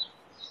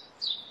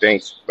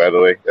 Thanks, by the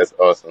way. That's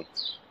awesome.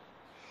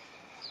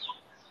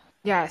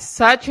 Yeah,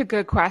 such a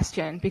good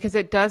question, because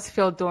it does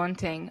feel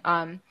daunting.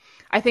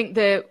 I think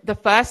the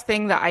first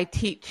thing that I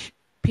teach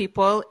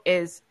people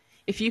is,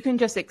 if you can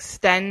just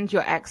extend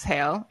your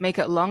exhale, make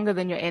it longer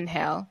than your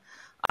inhale,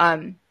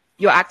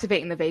 you're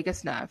activating the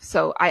vagus nerve.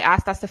 So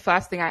that's the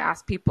first thing I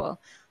ask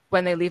people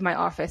when they leave my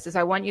office is,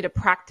 I want you to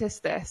practice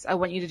this. I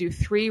want you to do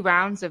 3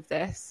 rounds of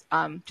this,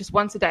 just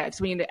once a day. I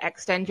just want you to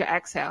extend your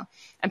exhale.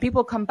 And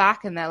people come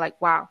back and they're like,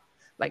 wow,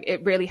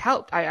 it really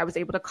helped. I was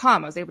able to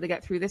calm. I was able to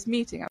get through this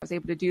meeting. I was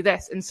able to do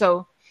this. And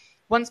so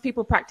once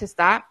people practice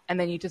that, and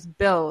then you just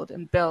build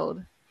and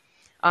build.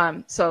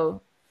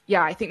 So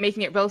yeah, I think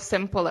making it real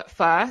simple at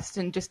first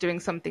and just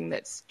doing something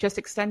that's just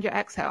extend your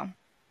exhale.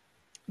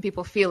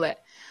 People feel it.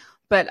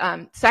 But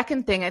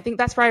second thing, I think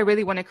that's where I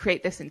really want to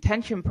create this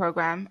intention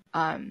program.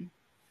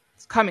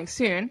 It's coming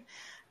soon.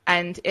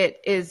 And it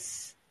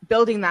is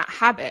building that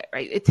habit,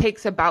 right? It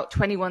takes about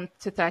 21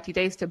 to 30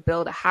 days to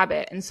build a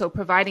habit. And so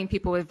providing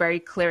people with very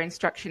clear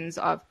instructions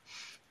of,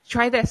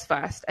 try this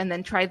first, and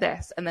then try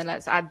this, and then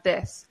let's add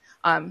this.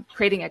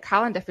 Creating a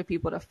calendar for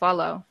people to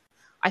follow,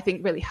 I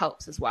think really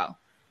helps as well.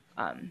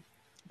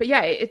 But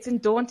yeah, it's a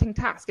daunting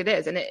task. It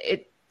is. And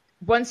it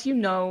once you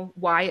know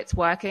why it's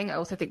working, I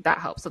also think that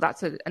helps. So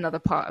that's another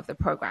part of the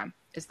program,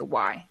 is the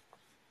why.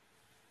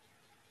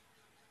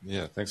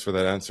 Yeah, thanks for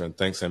that answer. And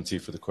thanks, MT,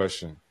 for the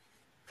question.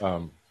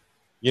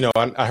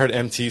 I heard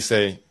MT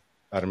say,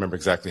 I don't remember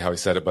exactly how he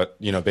said it, but,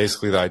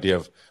 basically the idea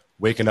of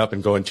waking up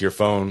and going to your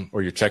phone,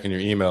 or you're checking your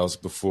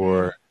emails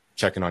before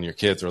checking on your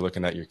kids or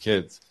looking at your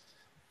kids.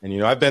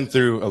 And, I've been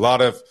through a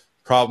lot of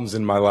problems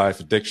in my life,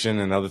 addiction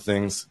and other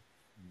things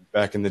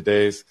back in the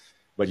days.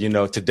 But,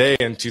 today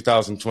in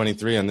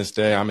 2023, on this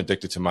day, I'm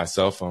addicted to my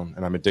cell phone,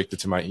 and I'm addicted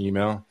to my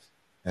email.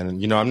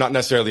 And, I'm not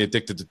necessarily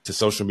addicted to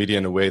social media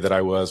in a way that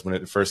I was when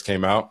it first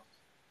came out.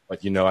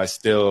 But, I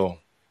still,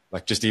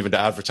 just even to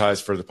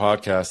advertise for the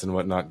podcast and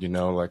whatnot,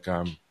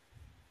 I'm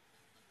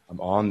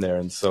on there.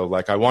 And so,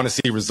 I want to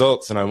see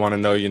results, and I want to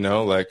know,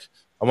 I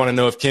want to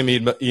know if Kim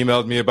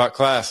emailed me about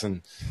class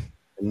and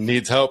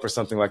needs help or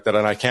something like that.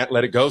 And I can't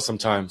let it go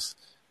sometimes.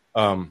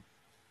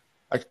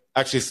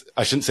 I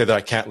shouldn't say that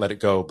I can't let it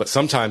go, but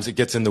sometimes it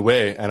gets in the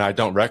way and I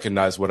don't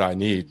recognize what I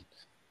need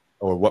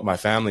or what my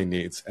family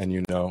needs.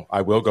 And,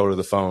 I will go to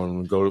the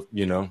phone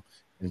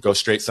and go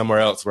straight somewhere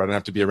else where I don't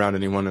have to be around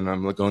anyone, and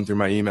I'm going through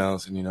my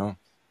emails and,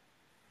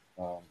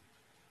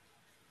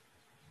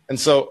 and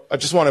so I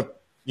just want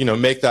to,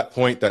 make that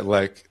point that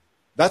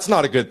that's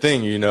not a good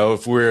thing,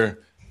 if we're,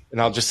 and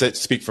I'll just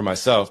speak for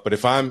myself, but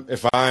if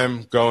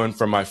I'm going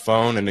from my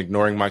phone and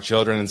ignoring my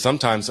children, and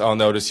sometimes I'll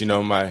notice,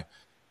 my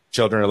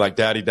children are like,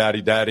 daddy,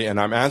 daddy, daddy, and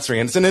I'm answering,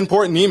 and it's an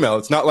important email.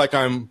 It's not like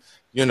I'm,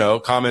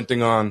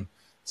 commenting on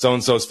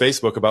so-and-so's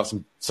Facebook about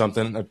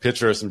something, a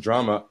picture or some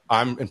drama.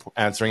 I'm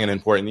answering an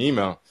important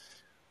email,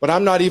 but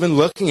I'm not even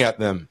looking at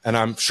them, and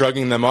I'm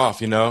shrugging them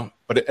off, and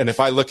if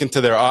I look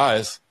into their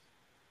eyes,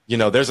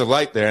 there's a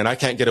light there, and I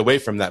can't get away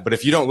from that. But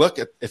if you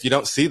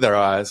don't see their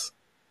eyes,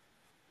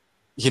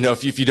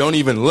 if you don't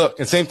even look,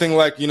 and same thing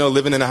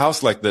living in a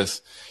house like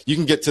this, you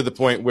can get to the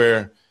point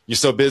where you're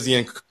so busy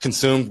and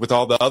consumed with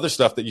all the other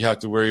stuff that you have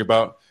to worry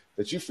about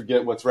that you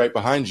forget what's right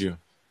behind you.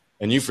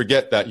 And you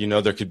forget that,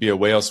 there could be a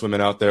whale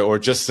swimming out there, or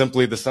just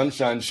simply the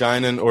sunshine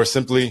shining, or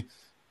simply,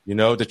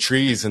 the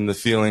trees and the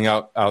feeling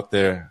out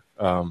there.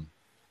 And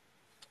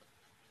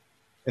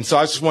so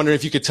I was just wondering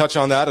if you could touch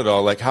on that at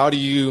all. How do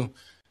you,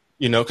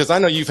 because I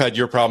know you've had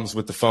your problems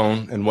with the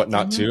phone and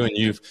whatnot too, and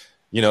you've,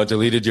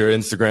 deleted your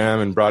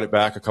Instagram and brought it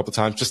back a couple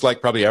times, just like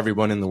probably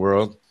everyone in the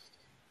world.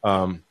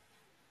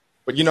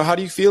 But how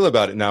do you feel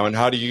about it now, and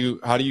how do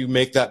you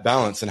make that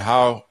balance, and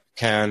how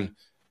can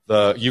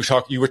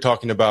you were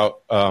talking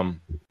about what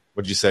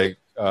did you say,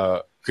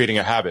 creating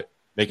a habit,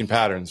 making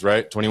patterns,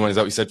 right? 21, is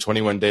that what you said?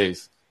 21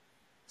 days.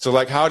 So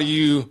like, how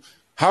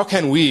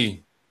can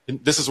we,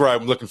 this is where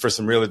I'm looking for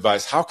some real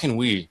advice. How can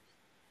we,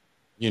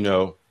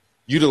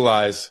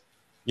 utilize,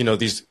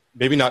 these,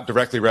 maybe not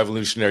directly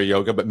revolutionary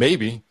yoga, but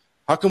maybe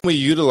how can we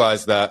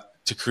utilize that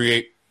to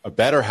create a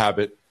better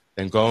habit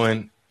than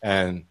going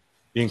and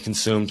being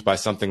consumed by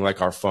something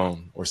like our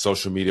phone or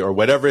social media or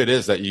whatever it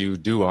is that you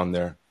do on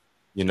there?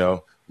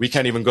 We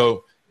can't even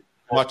go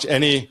watch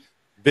any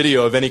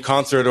video of any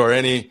concert or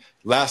any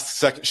last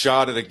second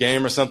shot at a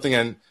game or something,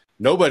 and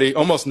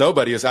almost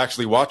nobody is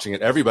actually watching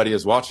it. Everybody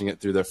is watching it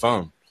through their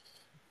phone.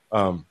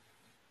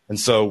 And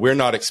so we're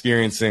not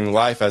experiencing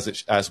life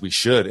as we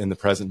should in the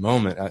present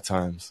moment at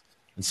times.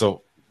 And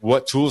so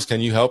what tools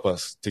can you help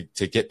us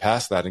to get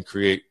past that and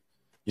create,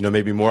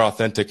 maybe more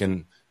authentic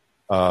and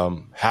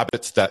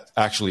habits that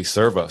actually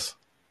serve us?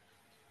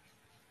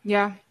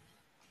 Yeah.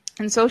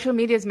 And social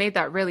media has made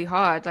that really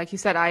hard. Like you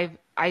said,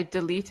 I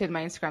deleted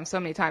my Instagram so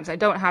many times. I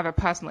don't have a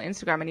personal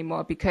Instagram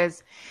anymore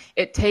because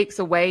it takes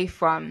away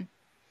from,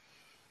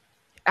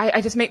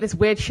 I just make this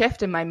weird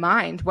shift in my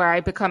mind where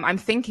I'm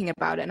thinking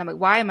about it. And I'm like,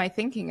 why am I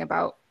thinking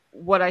about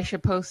what I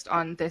should post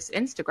on this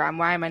Instagram?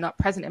 Why am I not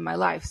present in my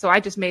life? So I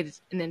just made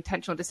an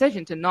intentional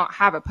decision to not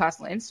have a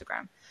personal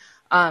Instagram.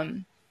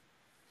 And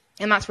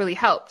that's really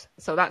helped.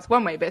 So that's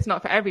one way, but it's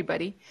not for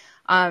everybody.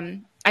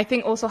 I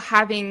think also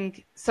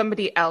having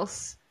somebody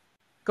else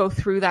go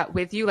through that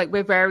with you, like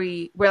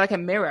we're like a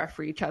mirror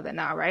for each other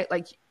now, right?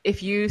 Like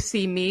if you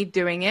see me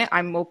doing it,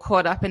 I'm more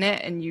caught up in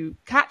it and you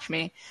catch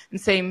me. And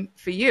same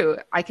for you.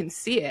 I can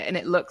see it and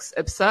it looks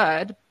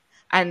absurd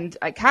and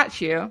I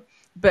catch you.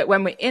 But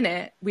when we're in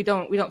it, we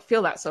don't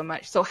feel that so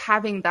much. So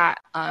having that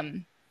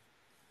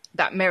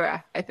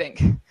mirror, I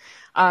think,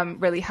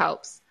 really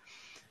helps.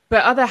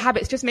 But other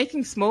habits, just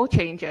making small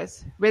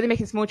changes, really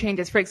making small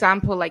changes. For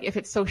example, like if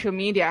it's social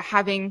media,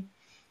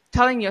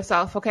 telling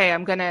yourself, okay,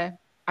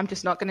 I'm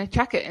just not going to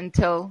check it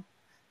until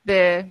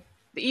the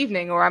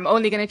evening, or I'm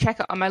only going to check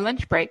it on my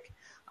lunch break.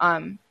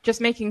 Just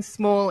making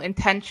small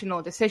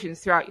intentional decisions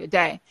throughout your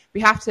day.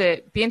 We have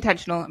to be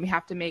intentional and we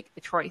have to make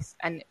a choice,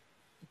 and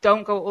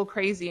don't go all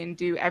crazy and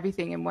do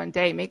everything in one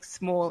day. Make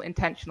small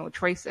intentional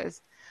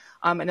choices,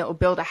 and it will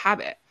build a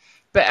habit.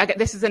 But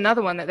this is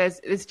another one that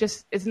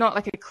it's not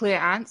like a clear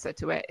answer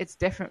to it. It's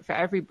different for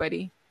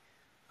everybody.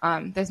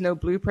 There's no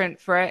blueprint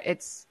for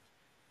it.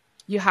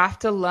 You have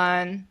to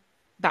learn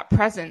that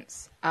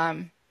presence.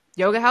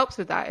 Yoga helps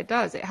with that. It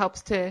does. It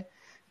helps to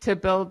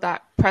build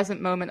that present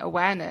moment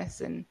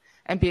awareness and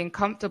being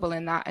comfortable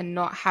in that and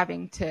not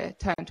having to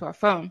turn to our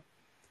phone.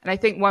 And I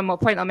think one more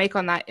point I'll make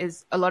on that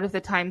is a lot of the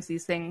times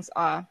these things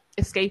are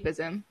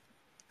escapism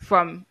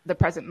from the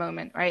present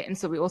moment, right? And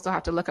so we also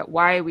have to look at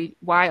why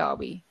are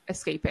we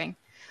escaping?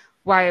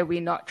 Why are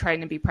we not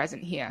trying to be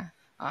present here?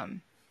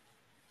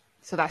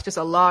 So that's just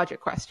a larger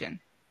question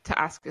to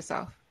ask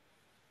yourself.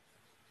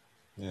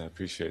 Yeah, I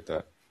appreciate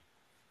that.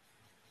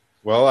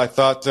 Well, I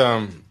thought,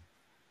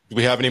 do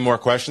we have any more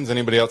questions?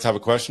 Anybody else have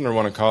a question or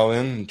want to call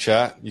in and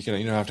chat? You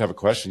don't have to have a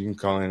question. You can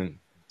call in and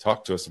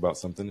talk to us about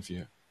something if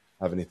you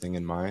have anything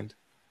in mind.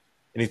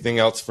 Anything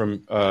else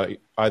from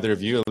either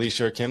of you,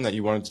 Alicia or Kim, that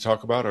you wanted to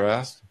talk about or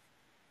ask?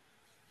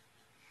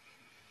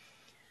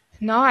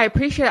 No, I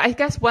appreciate it. I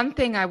guess one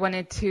thing I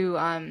wanted to,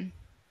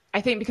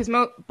 I think because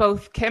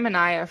both Kim and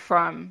I are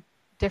from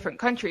different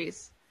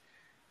countries,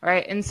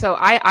 right? And so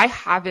I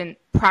haven't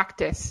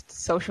practiced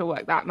social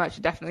work that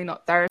much, definitely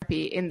not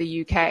therapy in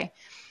the UK.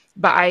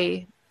 But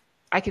I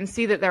can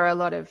see that there are a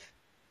lot of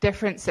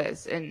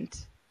differences. And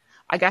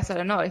I guess, I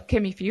don't know,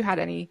 Kim, if you had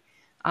any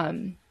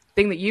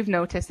thing that you've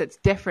noticed that's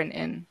different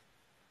in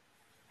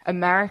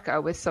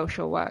America with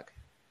social work.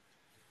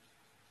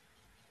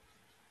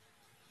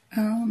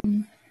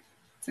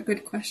 It's a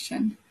good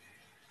question.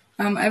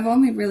 I've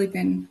only really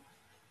been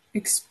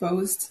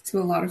exposed to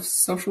a lot of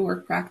social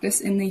work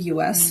practice in the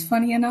US,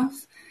 funny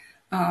enough.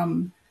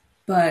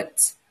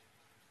 But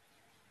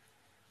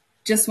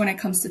just when it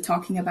comes to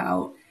talking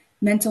about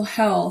mental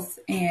health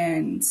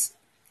and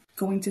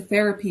going to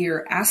therapy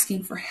or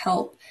asking for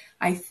help,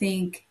 I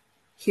think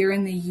here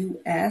in the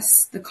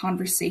US, the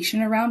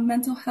conversation around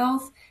mental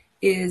health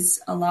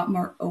is a lot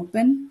more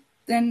open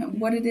than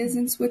what it is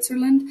in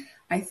Switzerland.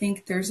 I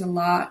think there's a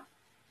lot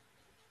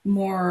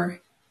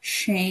more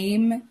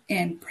shame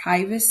and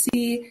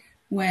privacy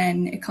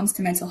when it comes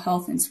to mental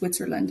health in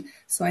Switzerland.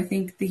 So I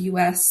think the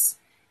US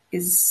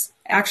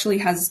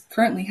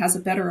currently has a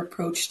better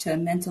approach to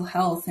mental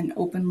health and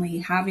openly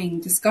having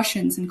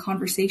discussions and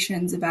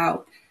conversations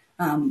about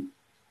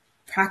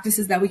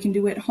practices that we can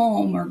do at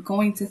home or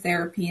going to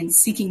therapy and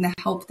seeking the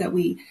help that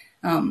we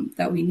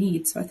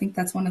need. So I think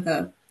that's one of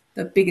the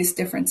biggest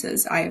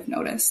differences I have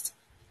noticed.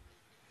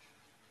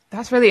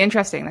 That's really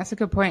interesting. That's a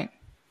good point.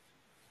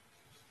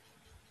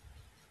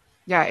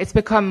 Yeah, it's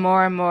become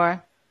more and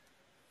more.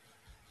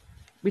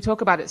 We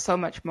talk about it so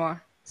much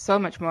more.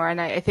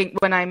 And I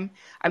think when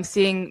I'm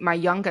seeing my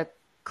younger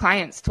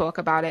clients talk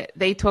about it,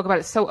 they talk about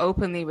it so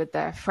openly with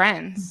their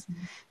friends.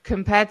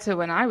 Compared to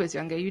when I was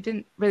younger, you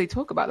didn't really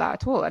talk about that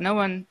at all. And no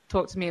one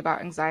talked to me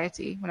about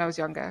anxiety when I was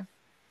younger.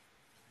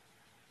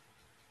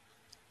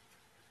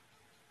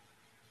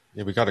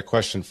 Yeah, we got a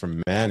question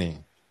from Manny.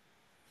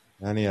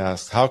 Manny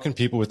asks, how can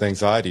people with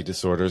anxiety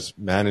disorders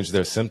manage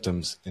their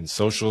symptoms in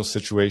social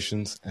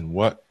situations, and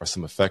what are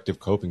some effective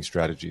coping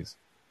strategies?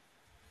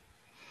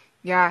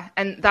 Yeah,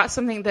 and that's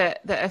something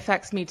that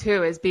affects me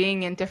too, is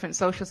being in different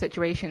social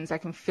situations. I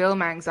can feel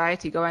my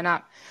anxiety going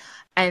up.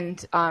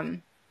 And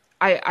I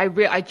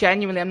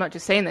genuinely, I'm not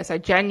just saying this, I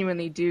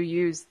genuinely do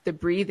use the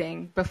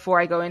breathing before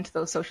I go into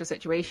those social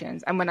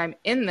situations. And when I'm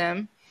in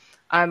them,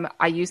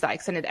 I use that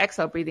extended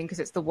exhale breathing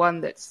because it's the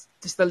one that's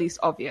just the least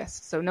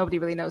obvious. So nobody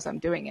really knows I'm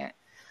doing it.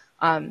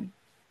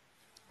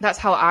 That's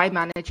how I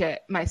manage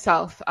it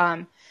myself.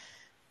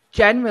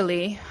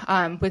 Generally,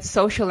 with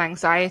social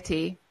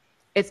anxiety,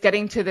 it's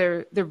getting to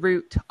the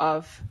root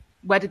of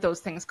where did those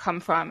things come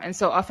from. And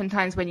so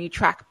oftentimes when you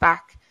track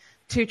back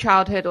to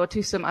childhood or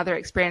to some other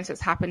experience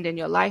that's happened in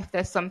your life,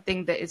 there's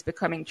something that is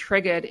becoming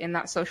triggered in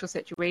that social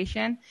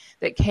situation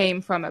that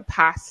came from a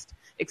past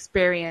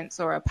experience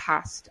or a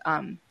past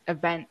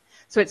event.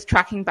 So it's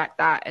tracking back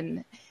that,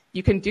 and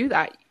you can do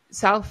that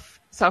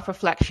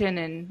self-reflection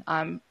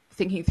and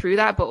thinking through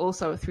that, but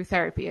also through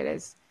therapy. It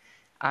is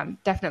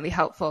definitely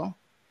helpful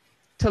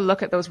to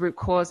look at those root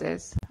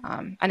causes.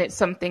 And it's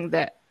something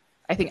that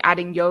I think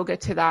adding yoga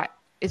to that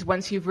is,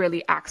 once you've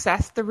really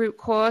accessed the root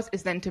cause,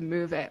 is then to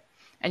move it.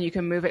 And you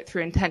can move it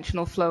through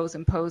intentional flows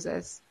and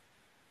poses.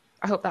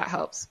 I hope that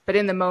helps. But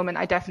in the moment,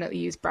 I definitely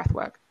use breath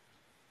work.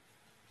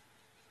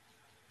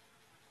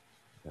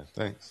 Yeah,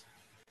 thanks.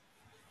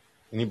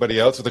 Anybody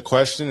else with a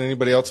question?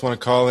 Anybody else want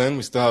to call in?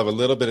 We still have a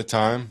little bit of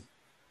time.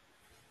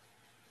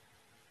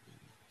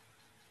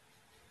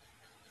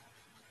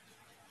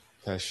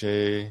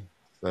 Cache.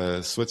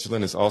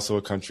 Switzerland is also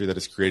a country that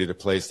has created a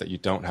place that you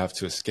don't have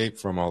to escape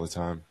from all the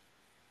time.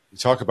 We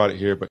talk about it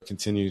here, but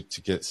continue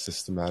to get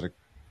systemically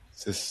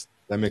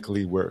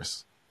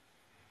worse.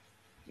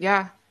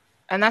 Yeah,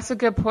 and that's a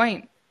good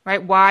point,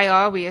 right? Why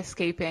are we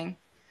escaping?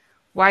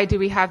 Why do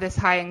we have this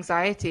high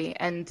anxiety?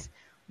 And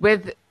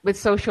with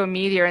social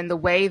media and the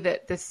way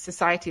that this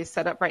society is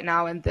set up right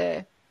now, and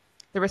the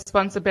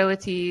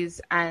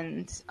responsibilities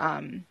and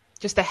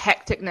just the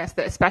hecticness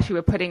that especially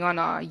we're putting on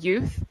our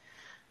youth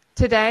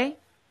today,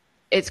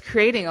 it's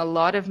creating a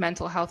lot of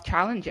mental health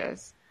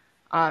challenges.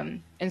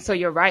 And so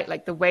you're right,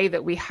 like the way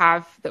that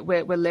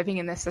we're living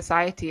in this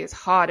society is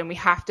hard, and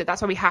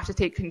that's why we have to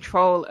take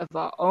control of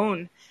our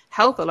own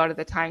health. A lot of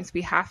the times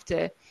we have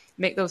to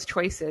make those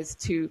choices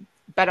to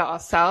better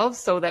ourselves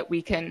so that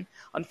we can,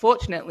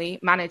 unfortunately,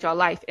 manage our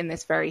life in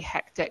this very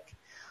hectic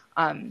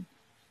and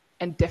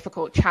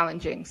difficult,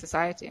 challenging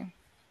society.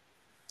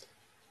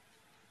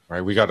 All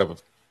right, we got a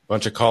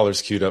bunch of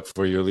callers queued up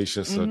for you,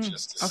 Alicia, so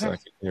just a second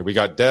here. We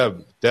got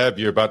Deb. Deb,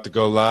 you're about to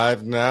go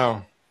live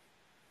now.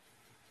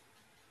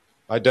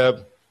 Hi,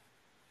 Deb.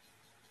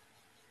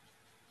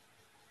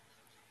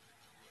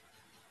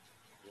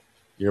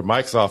 Your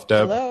mic's off,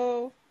 Deb.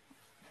 Hello.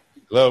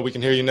 Hello, we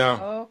can hear you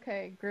now.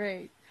 Okay,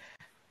 great.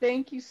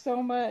 Thank you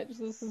so much.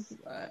 This is,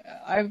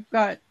 I've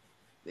got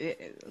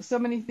so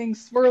many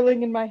things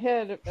swirling in my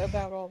head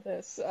about all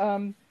this.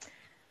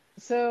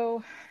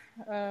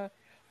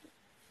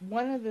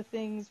 One of the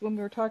things when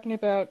we were talking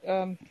about,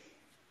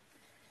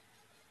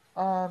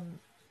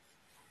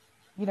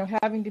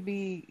 having to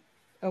be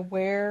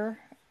aware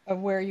of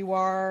where you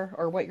are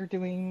or what you're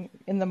doing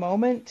in the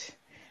moment.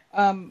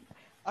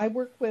 I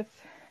work with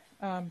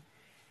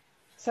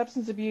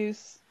substance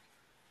abuse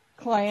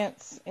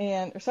clients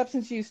or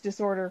substance use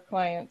disorder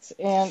clients,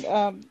 and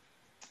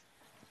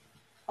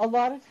a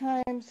lot of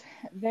times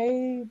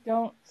they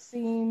don't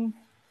seem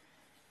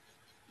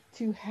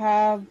to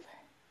have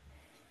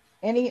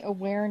any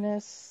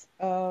awareness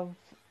of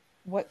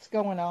what's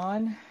going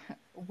on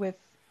with,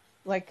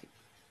 like,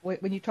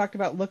 when you talked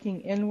about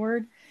looking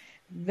inward,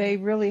 they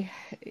really,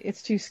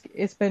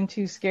 it's been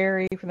too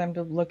scary for them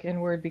to look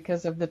inward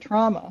because of the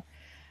trauma.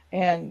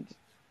 And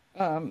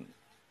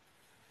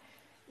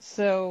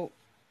so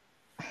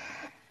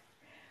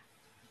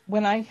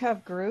when I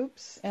have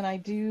groups and I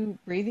do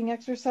breathing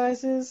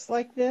exercises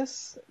like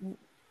this,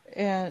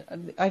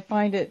 and I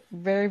find it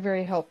very,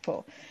 very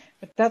helpful.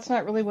 But that's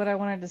not really what I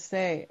wanted to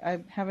say.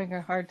 I'm having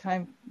a hard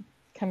time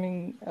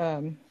coming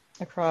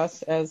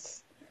across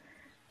as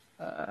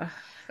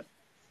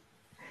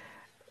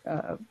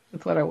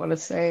with what I want to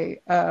say.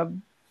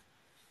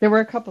 There were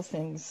a couple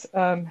things.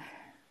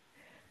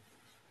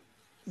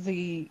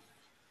 The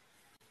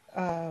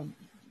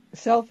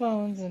cell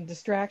phones and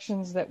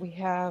distractions that we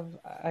have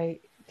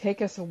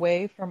take us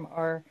away from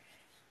our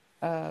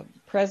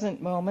present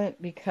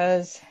moment,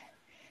 because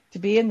to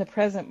be in the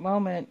present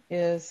moment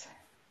is,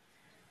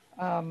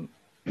 I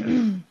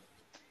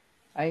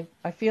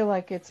feel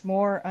like it's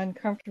more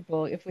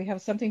uncomfortable. If we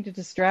have something to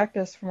distract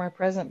us from our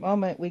present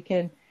moment, we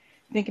can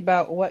think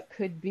about what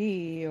could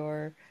be,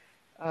 or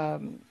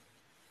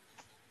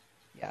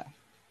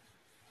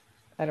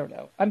I don't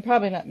know. I'm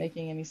probably not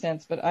making any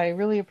sense, but I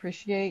really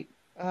appreciate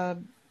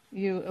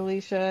you,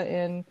 Alicia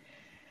and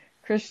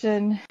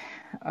Christian.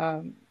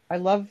 I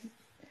love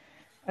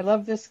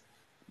this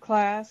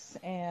class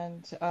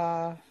and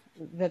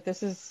that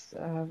this is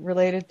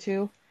related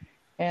to.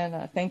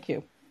 And thank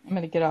you. I'm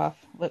going to get off.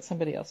 Let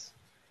somebody else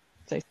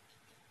say.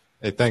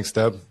 Hey, thanks,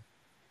 Deb.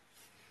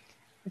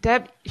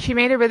 Deb, she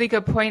made a really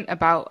good point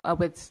about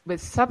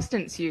with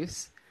substance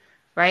use,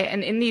 right?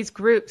 And in these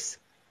groups,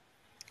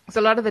 so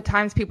a lot of the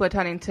times people are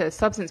turning to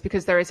substance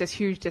because there is this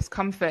huge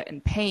discomfort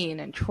and pain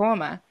and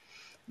trauma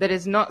that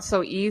is not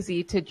so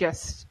easy to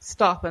just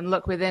stop and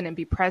look within and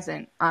be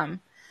present. And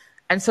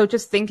so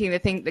just thinking, the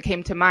thing that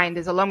came to mind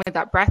is, along with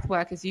that breath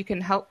work, is you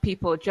can help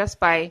people just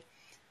by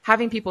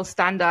having people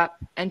stand up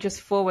and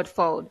just forward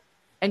fold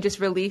and just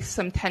release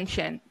some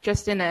tension.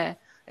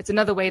 It's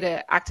another way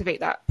to activate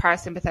that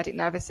parasympathetic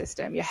nervous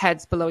system. Your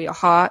head's below your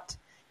heart.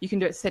 You can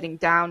do it sitting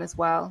down as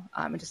well,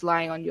 and just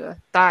lying on your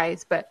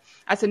thighs. But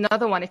that's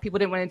another one, if people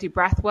didn't want to do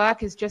breath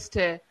work, is just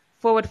to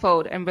forward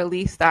fold and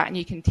release that. And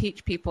you can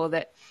teach people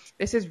that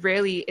this is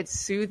really, it's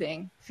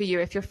soothing for you.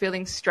 If you're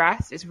feeling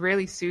stressed, it's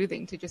really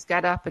soothing to just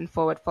get up and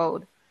forward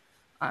fold.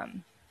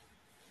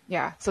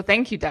 Yeah, so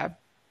thank you, Deb.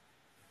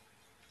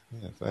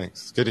 Yeah,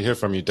 thanks. Good to hear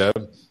from you,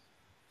 Deb.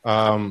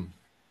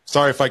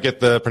 Sorry if I get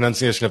the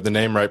pronunciation of the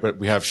name right, but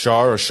we have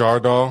Shar or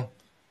Shardal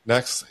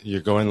next. You're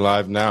going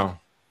live now.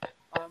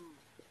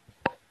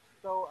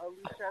 So,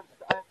 Alicia,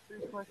 I have 3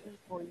 questions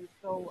for you.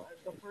 So,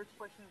 the first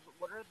question is,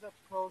 what are the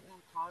pros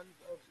and cons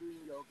of doing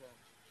yoga?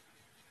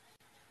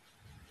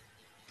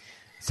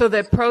 So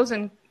the pros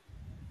and...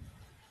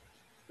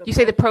 You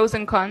say the pros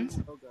and cons?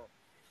 Yoga.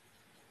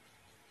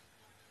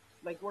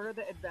 Like, what are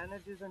the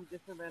advantages and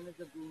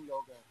disadvantages of doing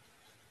yoga?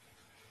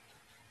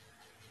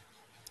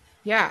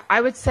 Yeah, I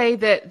would say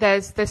that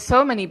there's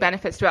so many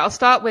benefits to it. I'll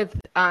start with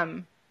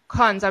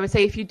cons. I would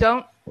say if you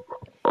don't,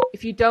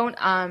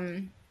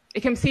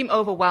 it can seem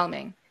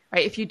overwhelming,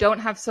 right? If you don't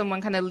have someone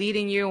kind of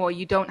leading you, or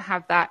you don't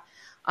have that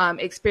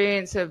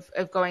experience of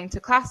going to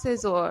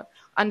classes or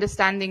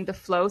understanding the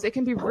flows, it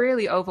can be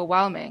really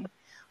overwhelming.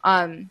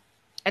 And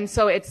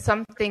so it's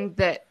something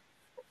that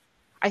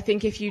I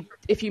think if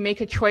you make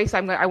a choice,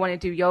 I want to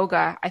do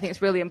yoga, I think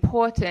it's really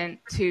important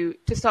to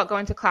start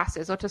going to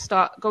classes, or to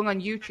start going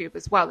on YouTube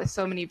as well. There's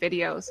so many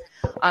videos.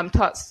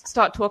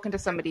 Start talking to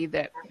somebody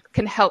that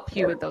can help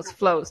you with those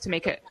flows to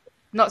make it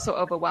not so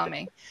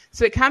overwhelming.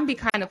 So it can be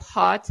kind of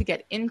hard to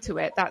get into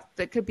it.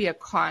 That could be a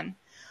con.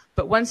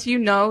 But once you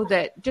know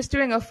that just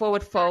doing a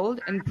forward fold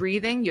and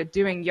breathing, you're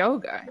doing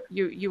yoga.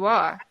 You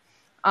are.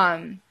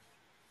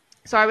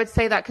 So I would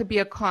say that could be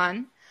a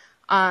con.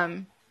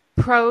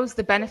 Pros,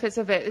 the benefits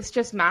of it, it's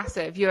just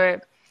massive. You're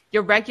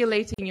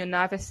regulating your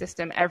nervous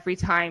system every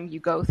time you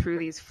go through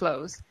these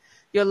flows.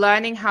 You're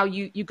learning how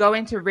you go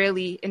into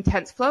really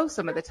intense flows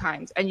some of the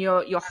times, and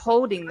you're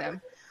holding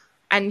them.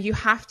 And you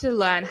have to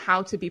learn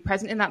how to be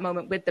present in that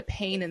moment with the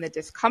pain and the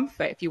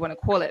discomfort, if you want to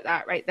call it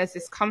that, right? There's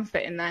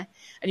discomfort in there.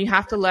 And you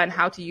have to learn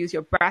how to use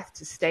your breath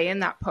to stay in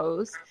that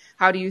pose,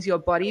 how to use your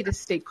body to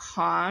stay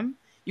calm.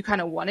 You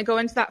kind of want to go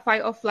into that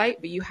fight or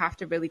flight, but you have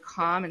to really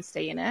calm and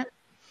stay in it.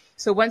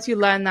 So once you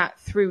learn that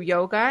through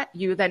yoga,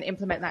 you then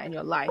implement that in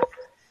your life.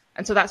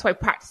 And so that's why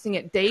practicing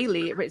it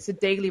daily, it's a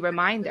daily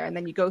reminder. And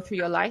then you go through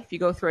your life, you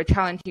go through a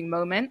challenging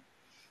moment.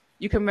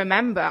 You can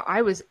remember,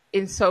 I was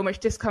in so much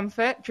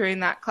discomfort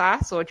during that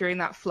class or during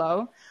that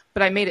flow,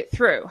 but I made it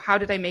through. How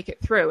did I make it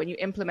through? And you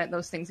implement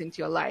those things into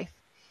your life.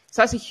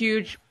 So that's a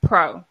huge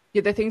pro.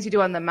 The things you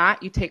do on the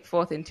mat, you take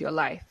forth into your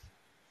life.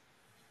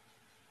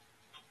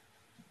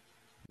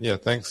 Yeah,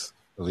 thanks,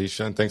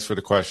 Alicia, and thanks for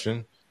the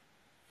question.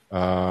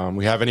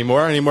 We have any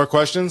more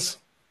questions?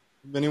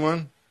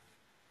 Anyone?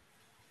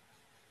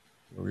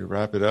 Before we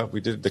wrap it up,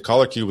 the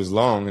caller queue was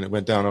long and it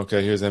went down.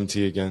 Okay, here's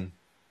MT again.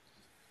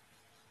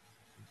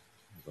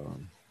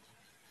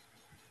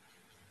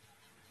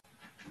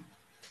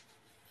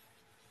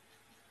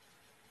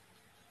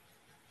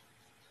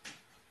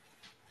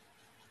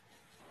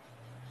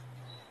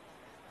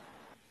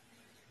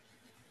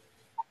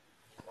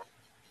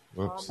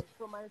 Whoops.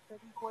 So my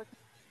second question.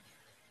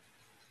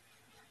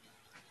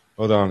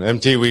 Hold on,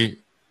 MT.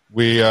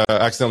 We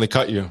accidentally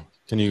cut you.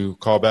 Can you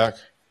call back?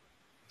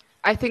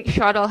 I think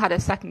Shardal had a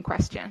second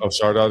question. Oh,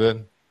 Shardal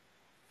did?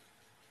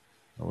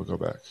 Oh, we'll go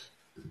back.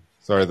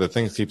 Sorry, the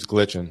thing keeps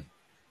glitching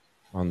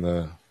on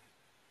the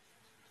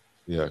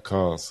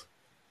calls.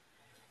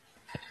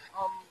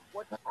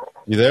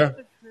 You there?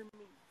 What's the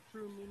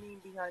true meaning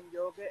behind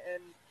yoga,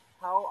 and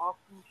how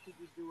often should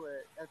you do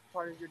it as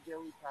part of your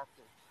daily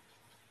practice?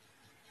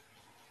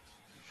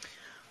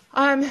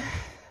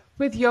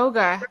 With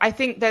yoga, I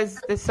think there's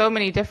so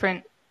many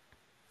different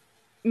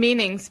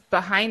meanings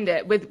behind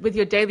it. With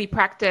your daily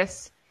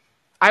practice,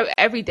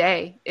 every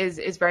day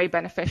is very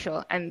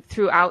beneficial, and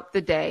throughout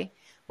the day.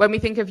 When we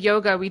think of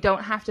yoga, we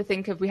don't have to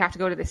think of we have to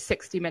go to this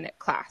 60-minute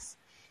class.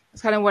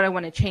 That's kind of what I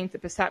want to change the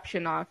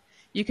perception of.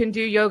 You can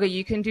do yoga.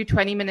 You can do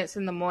 20 minutes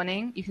in the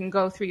morning. You can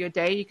go through your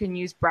day. You can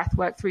use breath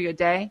work through your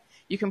day.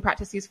 You can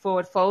practice these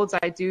forward folds.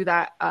 I do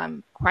that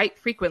quite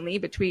frequently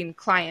between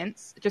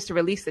clients just to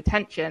release the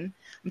tension.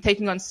 I'm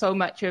taking on so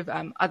much of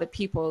other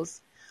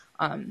people's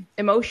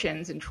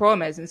emotions and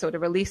traumas. And so to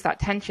release that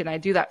tension, I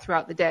do that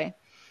throughout the day.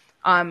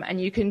 And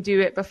you can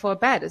do it before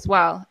bed as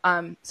well.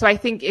 So I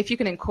think if you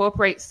can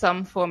incorporate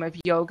some form of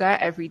yoga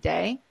every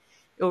day,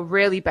 it'll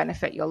really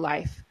benefit your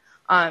life.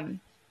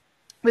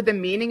 With the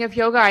meaning of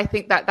yoga, I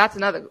think that's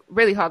another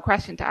really hard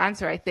question to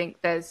answer. I think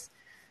there's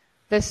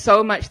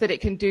so much that it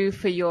can do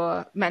for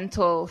your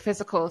mental,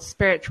 physical,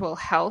 spiritual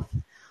health.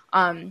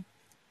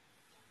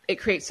 It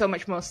creates so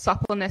much more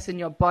suppleness in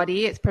your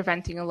body. It's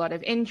preventing a lot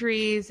of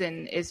injuries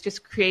and is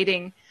just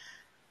creating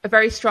a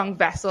very strong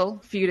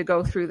vessel for you to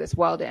go through this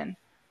world in.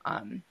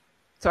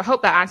 So I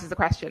hope that answers the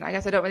question. I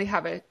guess I don't really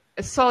have a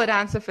solid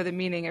answer for the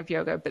meaning of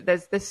yoga, but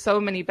there's so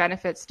many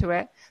benefits to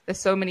it. There's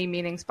so many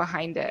meanings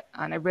behind it.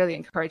 And I really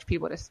encourage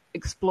people to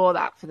explore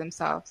that for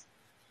themselves.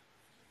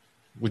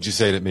 Would you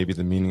say that maybe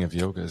the meaning of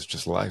yoga is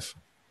just life?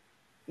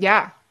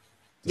 Yeah.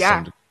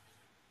 Yeah.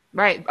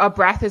 Right. Our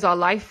breath is our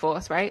life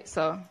force, right?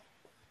 So.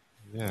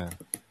 Yeah.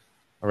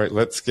 All right.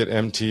 Let's get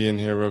MT in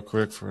here real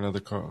quick for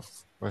another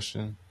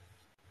question.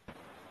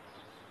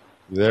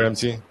 You there,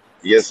 MT?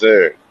 Yes,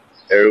 sir.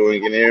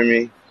 Everyone can hear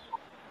me?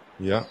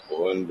 Yeah.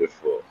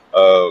 Wonderful.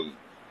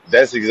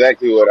 That's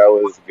exactly what I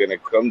was gonna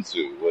come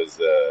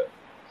to.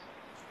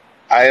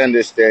 I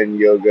understand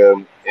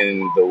yoga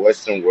in the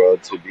Western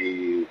world to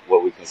be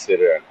what we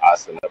consider an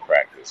asana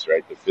practice,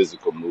 right? The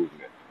physical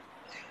movement.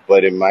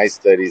 But in my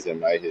studies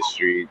and my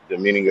history, the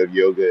meaning of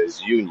yoga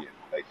is union.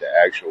 Like the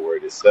actual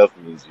word itself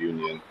means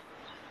union.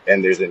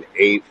 And there's an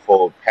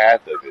eightfold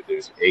path of it.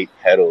 There's 8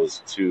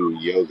 petals to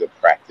yoga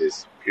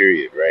practice,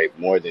 period, right?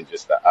 More than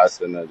just the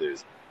asana.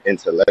 There's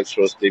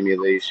intellectual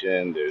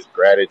stimulation. There's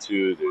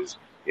gratitude. There's,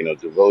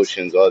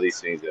 devotions, all these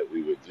things that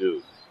we would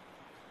do.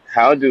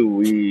 How do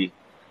we,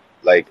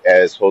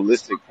 as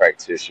holistic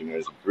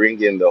practitioners,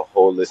 bring in the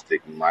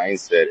holistic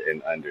mindset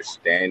and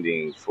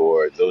understanding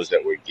for those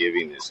that we're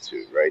giving this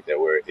to, right? That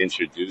we're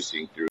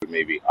introducing through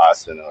maybe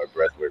asana or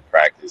breathwork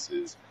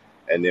practices.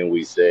 And then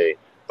we say,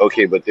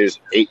 okay, but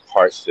there's 8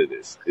 parts to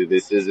this.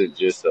 This isn't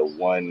just a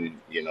one,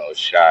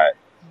 shot,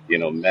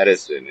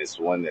 medicine. It's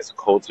one that's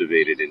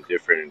cultivated in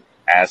different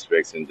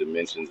aspects and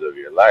dimensions of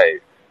your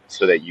life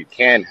so that you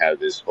can have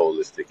this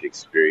holistic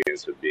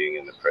experience of being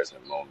in the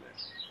present moment.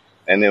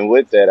 And then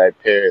with that, I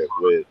pair it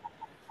with,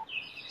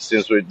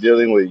 since we're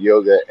dealing with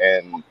yoga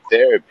and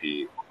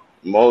therapy,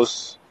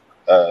 most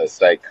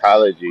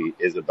psychology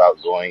is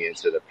about going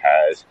into the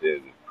past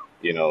and,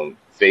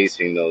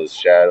 facing those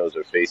shadows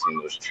or facing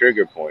those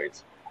trigger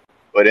points.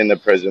 But in the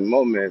present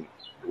moment,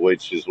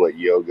 which is what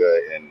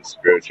yoga and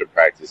spiritual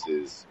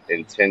practices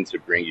intend to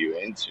bring you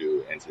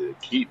into and to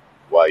keep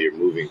while you're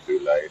moving through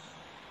life,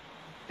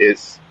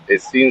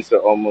 it seems to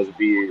almost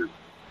be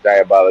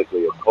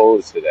diabolically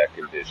opposed to that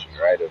condition,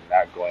 right? Of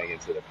not going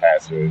into the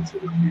past or into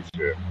the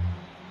future.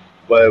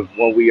 But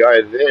when we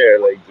are there,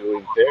 like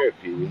doing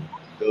therapy,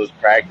 those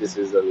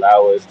practices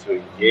allow us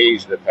to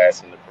engage the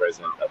past and the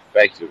present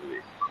effectively.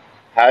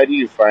 How do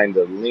you find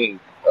the link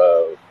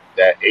of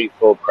that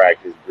eightfold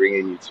practice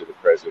bringing you to the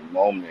present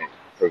moment,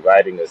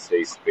 providing a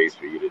safe space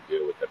for you to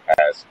deal with the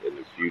past and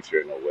the future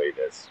in a way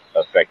that's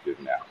effective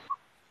now?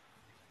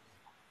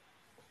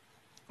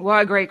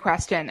 What a great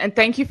question. And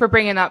thank you for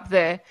bringing up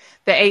the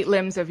 8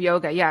 limbs of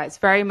yoga. Yeah, it's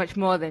very much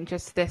more than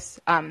just this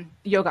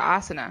yoga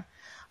asana.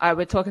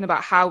 We're talking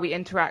about how we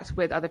interact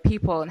with other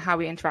people and how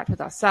we interact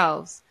with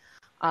ourselves,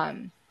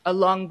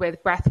 along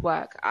with breath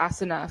work,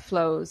 asana,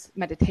 flows,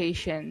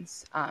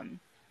 meditations.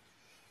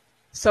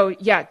 So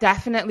yeah,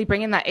 definitely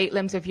bringing that 8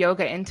 limbs of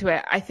yoga into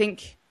it. I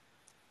think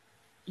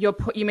you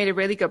made a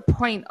really good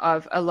point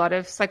of a lot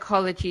of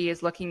psychology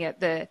is looking at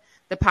the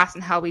past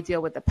and how we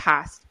deal with the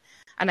past.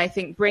 And I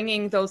think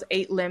bringing those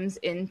 8 limbs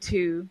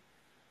into,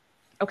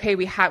 okay,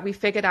 we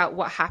figured out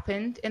what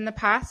happened in the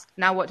past.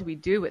 Now what do we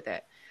do with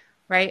it,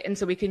 right? And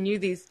so we can use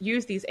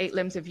these 8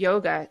 limbs of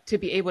yoga to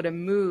be able to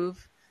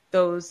move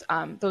those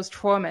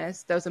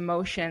traumas, those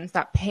emotions,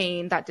 that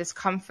pain, that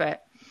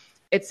discomfort.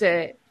 It's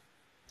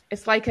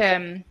like how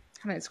do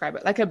I describe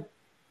it?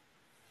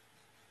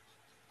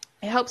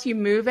 It helps you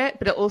move it,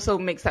 but it also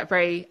makes that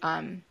very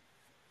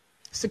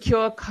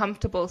secure,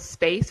 comfortable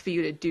space for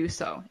you to do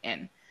so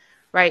in.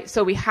 Right.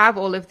 So we have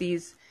all of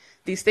these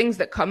things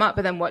that come up,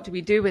 but then what do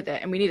we do with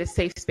it? And we need a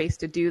safe space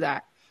to do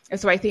that. And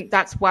so I think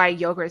that's why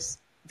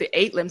the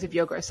 8 limbs of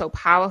yoga are so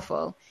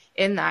powerful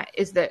in that,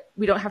 is that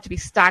we don't have to be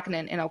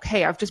stagnant in,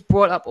 okay, I've just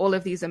brought up all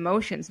of these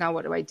emotions. Now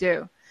what do I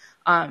do?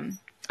 I'll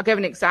give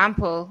an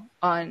example.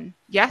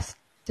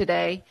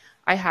 Yesterday,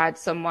 I had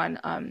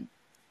someone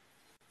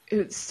who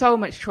had so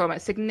much trauma,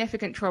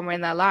 significant trauma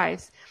in their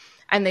lives,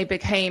 and they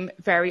became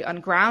very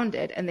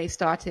ungrounded and they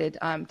started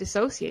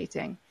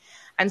dissociating.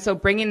 And so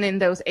bringing in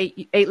those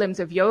 8 limbs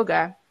of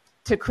yoga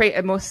to create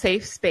a more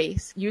safe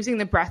space, using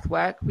the breath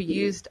work, we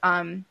used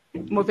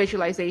more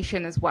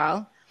visualization as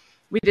well.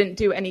 We didn't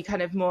do any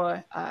kind of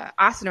more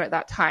asana at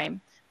that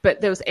time,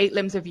 But those 8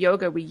 limbs of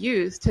yoga we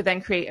use to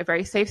then create a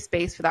very safe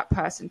space for that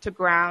person to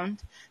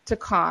ground, to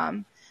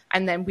calm.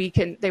 And then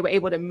they were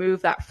able to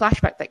move that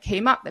flashback that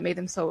came up that made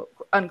them so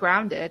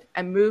ungrounded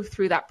and move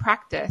through that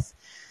practice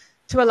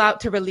to allow it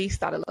to release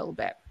that a little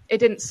bit. It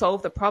didn't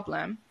solve the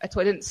problem at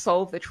all. It didn't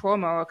solve the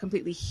trauma or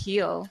completely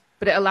heal,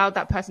 but it allowed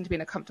that person to be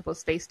in a comfortable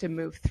space to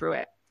move through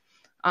it.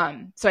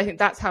 So I think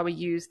that's how we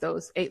use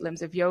those 8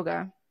 limbs of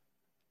yoga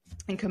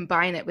and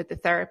combine it with the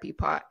therapy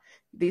part.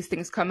 These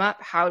things come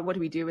up. What do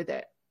we do with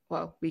it?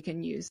 Well, we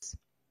can use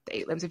the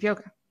 8 limbs of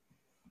yoga.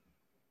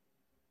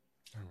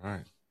 All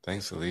right.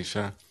 Thanks,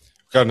 Alicia.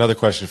 We've got another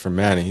question from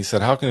Manny. He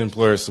said, how can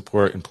employers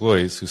support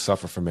employees who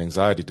suffer from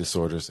anxiety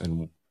disorders,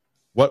 and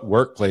what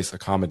workplace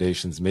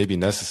accommodations may be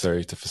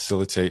necessary to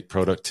facilitate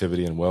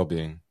productivity and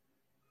well-being?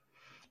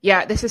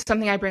 Yeah, this is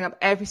something I bring up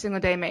every single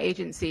day in my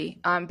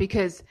agency,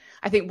 because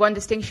I think one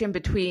distinction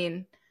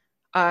between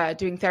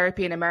doing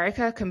therapy in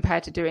America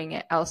compared to doing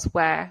it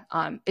elsewhere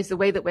is the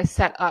way that we're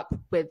set up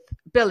with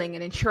billing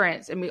and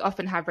insurance. And we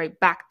often have very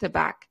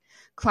back-to-back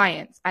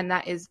clients. And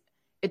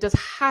it does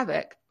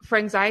havoc for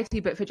anxiety,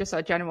 but for just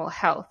our general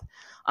health.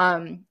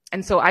 And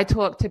so I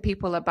talk to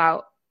people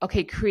about,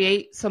 okay,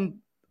 create some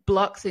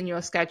blocks in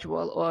your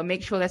schedule, or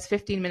make sure there's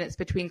 15 minutes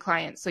between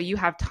clients so you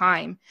have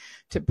time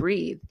to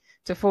breathe,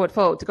 to forward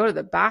fold, to go to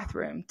the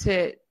bathroom,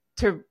 to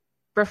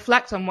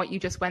reflect on what you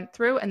just went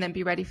through, and then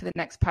be ready for the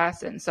next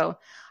person. So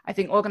I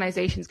think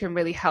organizations can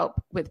really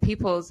help with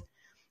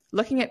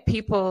looking at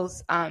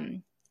people's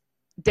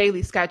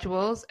daily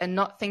schedules and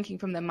not thinking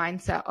from the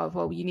mindset of,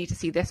 well, you need to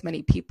see this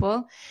many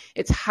people.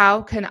 It's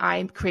how can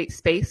I create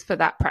space for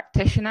that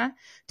practitioner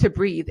to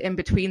breathe in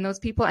between those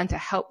people and to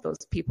help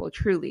those people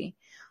truly.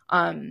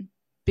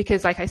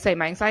 Because like I say,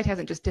 my anxiety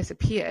hasn't just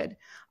disappeared.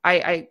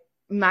 I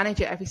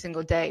manage it every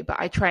single day, but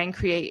I try and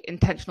create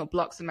intentional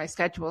blocks in my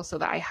schedule so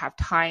that I have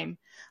time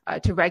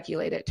to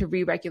regulate it, to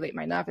re-regulate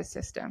my nervous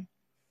system.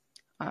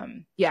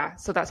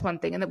 So that's one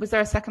thing. And was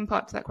there a second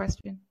part to that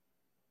question?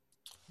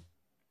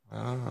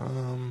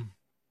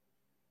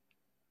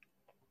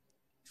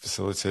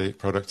 Facilitate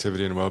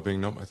productivity and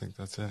well-being. Nope, I think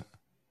that's it.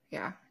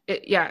 Yeah.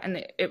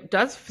 It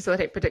does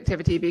facilitate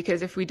productivity,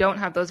 because if we don't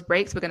have those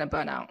breaks, we're going to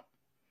burn out.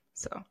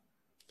 So.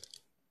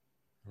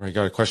 We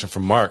got a question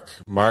from Mark.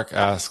 Mark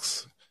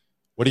asks,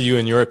 what do you,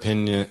 in your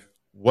opinion,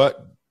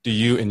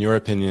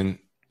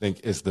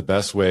 think is the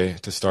best way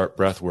to start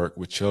breath work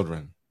with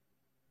children?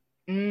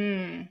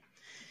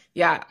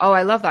 Yeah. Oh,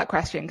 I love that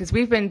question, because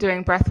we've been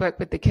doing breath work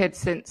with the kids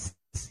since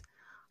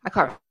I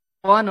can't remember,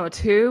 1 or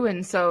 2.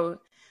 And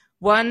so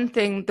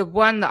the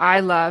one that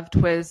I loved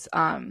was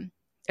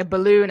a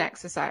balloon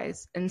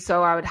exercise. And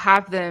so I would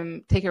have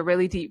them take a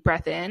really deep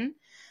breath in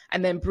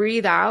and then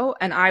breathe out.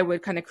 And I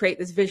would kind of create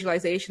this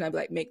visualization. I'd be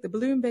like, make the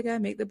balloon bigger,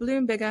 make the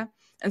balloon bigger.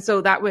 And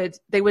so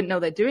they wouldn't know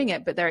they're doing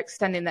it, but they're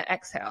extending their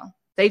exhale.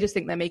 They just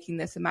think they're making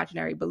this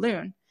imaginary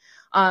balloon.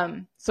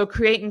 So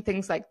creating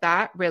things like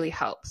that really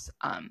helps.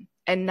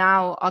 And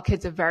now our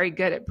kids are very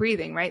good at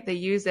breathing, right? They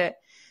use it.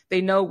 They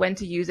know when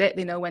to use it.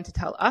 They know when to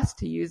tell us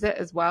to use it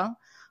as well.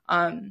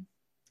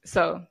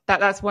 So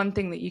that's one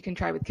thing that you can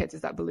try with kids,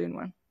 is that balloon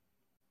one.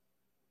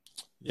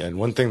 Yeah, and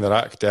one thing that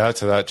I could add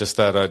to that, just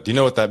that, do you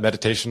know what that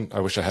meditation, I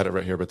wish I had it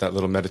right here, but that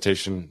little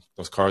meditation,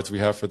 those cards we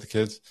have for the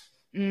kids?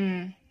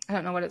 I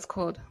don't know what it's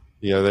called.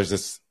 Yeah, there's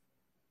this,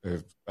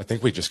 I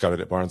think we just got it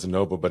at Barnes &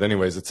 Noble, but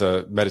anyways, it's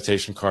a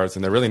meditation cards,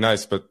 and they're really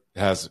nice, but it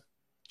has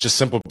just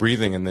simple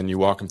breathing, and then you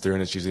walk them through,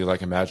 and it's usually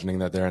like imagining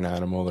that they're an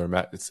animal, or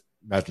it's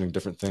imagining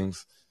different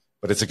things.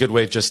 But it's a good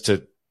way just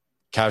to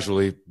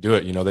casually do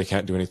it. You know, they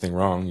can't do anything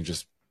wrong. You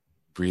just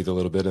breathe a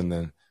little bit and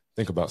then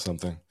think about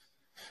something.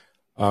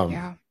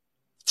 Yeah.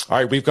 All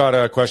right, we've got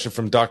a question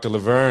from Dr.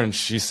 Laverne.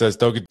 She says,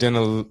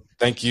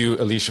 thank you,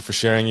 Alicia, for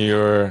sharing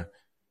your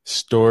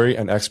story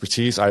and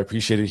expertise. I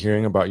appreciated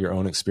hearing about your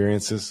own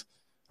experiences.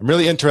 I'm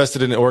really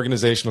interested in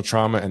organizational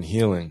trauma and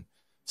healing.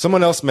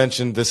 Someone else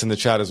mentioned this in the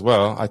chat as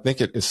well. I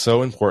think it is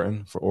so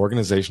important for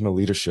organizational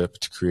leadership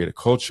to create a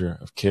culture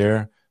of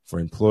care for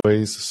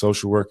employees,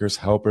 social workers,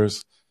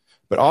 helpers,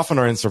 but often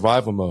are in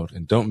survival mode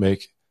and don't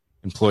make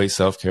employee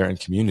self-care and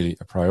community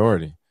a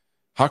priority.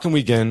 How can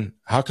we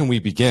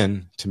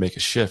begin to make a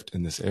shift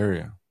in this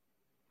area?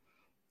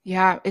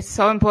 Yeah, it's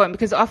so important,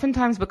 because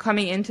oftentimes we're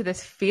coming into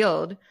this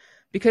field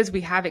because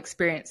we have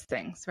experienced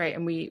things, right?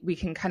 And we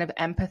can kind of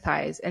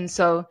empathize. And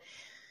so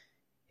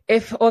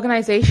if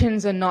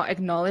organizations are not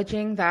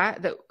acknowledging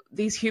that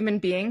these human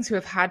beings who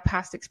have had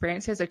past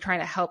experiences are trying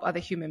to help other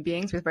human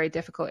beings with very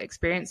difficult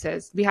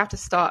experiences, we have to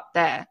start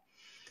there.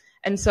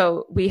 And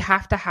so we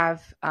have to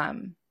have,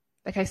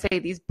 like I say,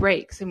 these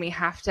breaks, and we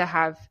have to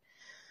have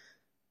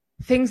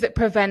things that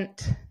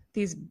prevent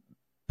these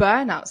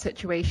burnout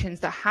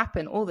situations that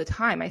happen all the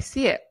time. I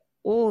see it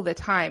all the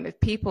time of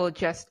people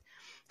just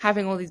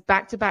having all these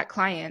back-to-back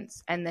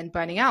clients and then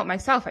burning out.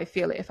 Myself, I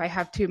feel it if I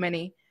have too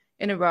many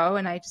in a row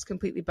and I just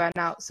completely burn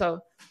out. So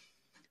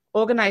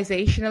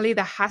organizationally,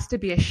 there has to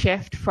be a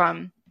shift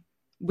from,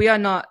 we are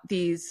not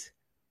these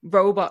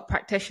robot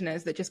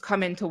practitioners that just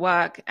come into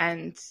work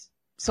and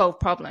solve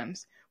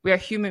problems. We are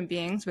human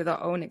beings with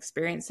our own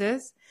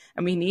experiences,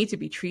 and we need to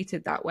be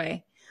treated that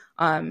way.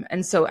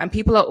 And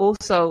people are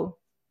also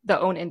their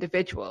own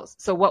individuals.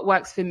 So what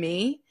works for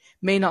me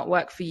may not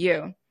work for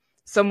you.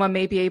 Someone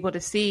may be able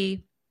to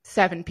see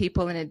 7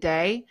 people in a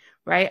day,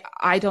 right?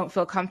 I don't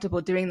feel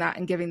comfortable doing that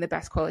and giving the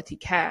best quality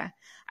care.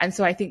 And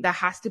so I think there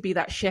has to be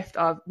that shift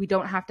of, we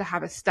don't have to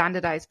have a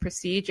standardized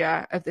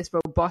procedure of this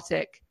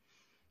robotic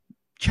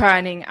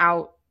churning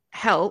out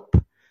help.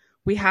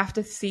 We have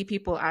to see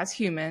people as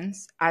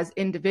humans, as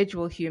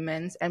individual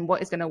humans, and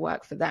what is going to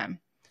work for them.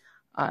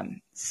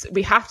 So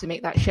we have to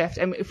make that shift.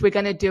 And if we're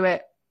going to do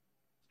it,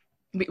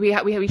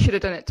 we should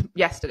have done it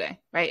yesterday,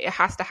 right? It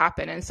has to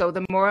happen. And so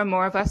the more and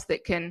more of us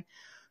that can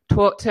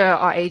talk to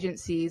our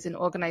agencies and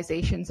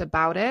organizations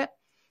about it,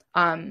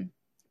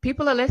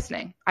 people are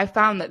listening. I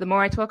found that the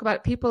more I talk about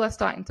it, people are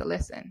starting to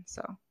listen.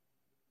 So.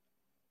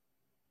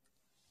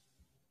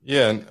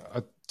 Yeah, and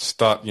I just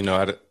thought,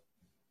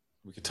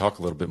 we could talk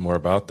a little bit more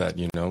about that,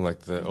 like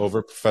the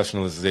over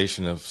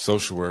professionalization of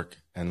social work,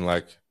 and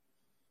like,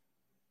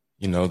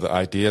 the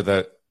idea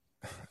that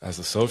as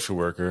a social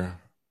worker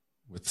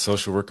with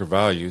social worker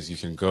values, you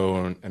can go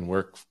and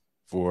work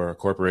for a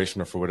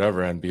corporation or for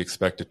whatever and be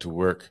expected to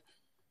work.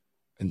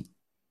 And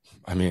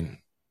I mean,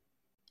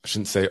 I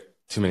shouldn't say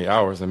too many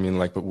hours. I mean,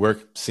 but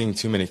seeing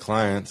too many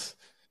clients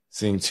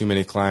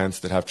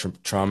that have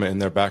trauma in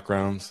their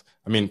backgrounds.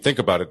 I mean, think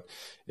about it.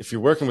 If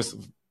you're working with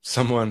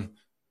someone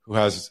who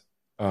has,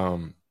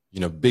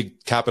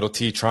 big capital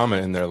T trauma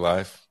in their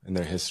life, in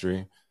their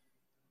history,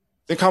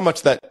 think how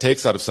much that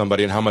takes out of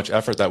somebody and how much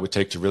effort that would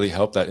take to really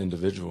help that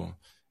individual.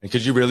 And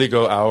could you really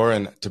go hour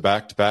and to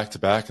back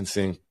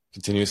and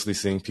continuously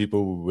seeing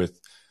people with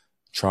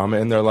trauma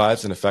in their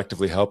lives and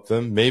effectively help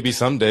them? Maybe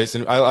some days.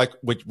 And I like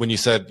when you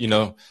said,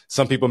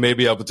 some people may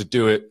be able to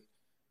do it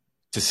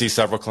to see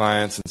several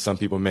clients and some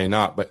people may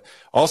not. But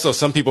also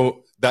some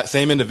people, that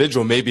same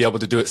individual may be able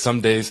to do it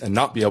some days and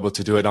not be able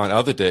to do it on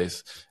other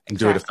days and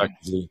do it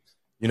effectively.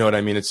 You know what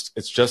I mean? It's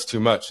just too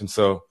much. And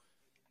so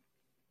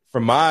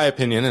from my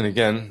opinion, and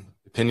again,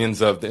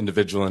 opinions of the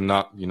individual and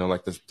not,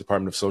 like the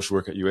Department of Social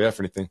Work at UAF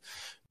or anything,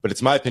 but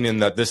it's my opinion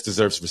that this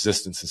deserves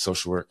resistance in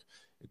social work.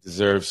 It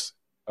deserves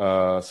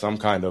some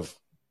kind of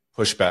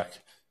pushback.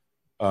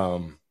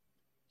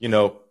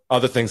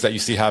 Other things that you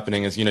see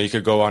happening is, you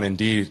could go on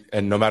Indeed,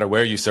 and no matter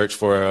where you search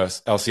for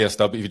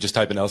LCSW, if you just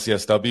type in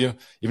LCSW,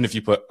 even if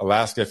you put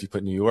Alaska, if you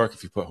put New York,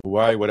 if you put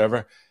Hawaii,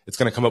 whatever, it's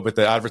going to come up with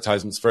the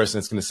advertisements first, and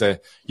it's going to say,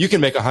 you can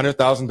make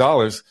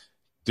 $100,000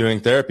 doing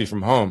therapy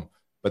from home.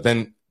 But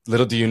then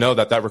little do you know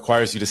that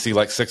requires you to see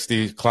like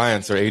 60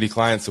 clients or 80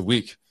 clients a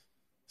week,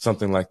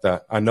 something like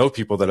that. I know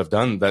people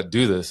that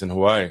do this in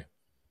Hawaii.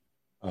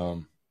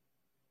 And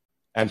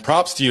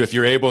props to you if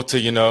you're able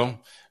to,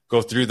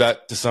 go through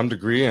that to some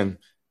degree. And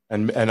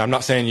I'm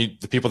not saying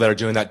the people that are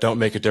doing that don't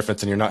make a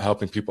difference and you're not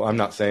helping people. I'm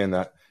not saying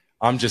that.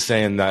 I'm just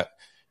saying that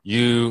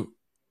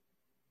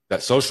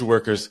that social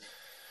workers,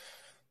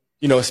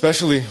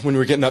 especially when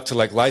we're getting up to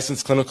like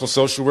licensed clinical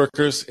social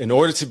workers, in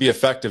order to be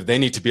effective, they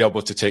need to be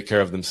able to take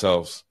care of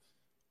themselves.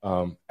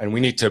 And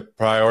we need to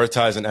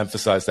prioritize and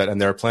emphasize that.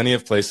 And there are plenty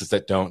of places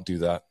that don't do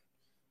that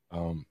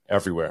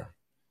everywhere.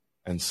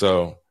 And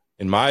so,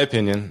 in my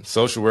opinion,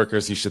 social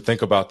workers, you should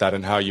think about that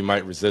and how you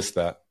might resist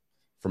that,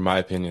 from my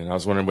opinion. I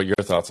was wondering what your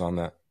thoughts on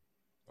that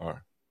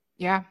are.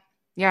 Yeah.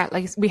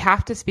 Like, we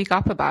have to speak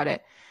up about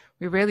it.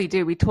 We really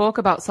do. We talk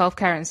about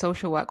self-care and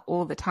social work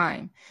all the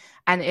time.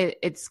 And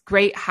it's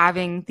great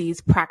having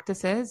these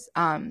practices,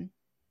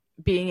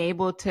 being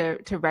able to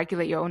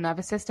regulate your own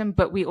nervous system.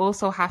 But we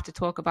also have to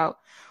talk about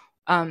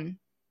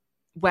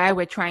where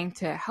we're trying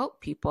to help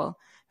people.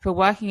 If we're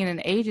working in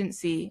an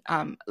agency,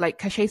 like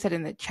Cachet said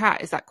in the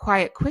chat, is that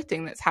quiet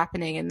quitting that's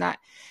happening, and that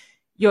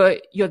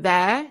you're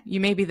there, you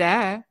may be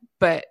there,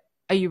 but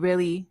are you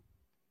really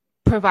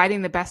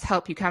providing the best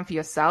help you can for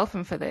yourself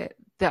and for the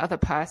other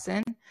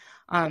person?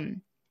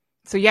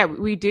 So yeah,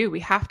 we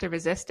have to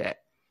resist it.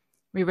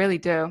 We really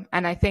do.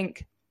 And I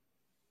think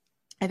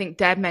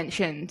Deb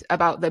mentioned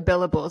about the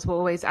billables. We'll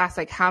always ask,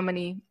 like, how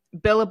many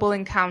billable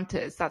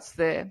encounters? That's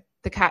the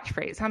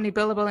catchphrase. How many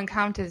billable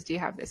encounters do you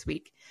have this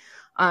week?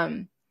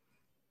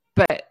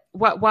 But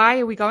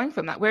why are we going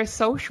from that? We're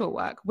social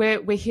work.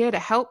 We're here to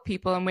help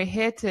people, and we're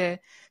here to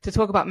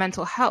talk about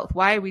mental health.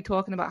 Why are we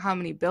talking about how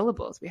many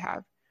billables we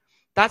have?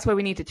 That's where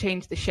we need to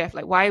change the shift.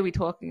 Like, why are we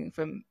talking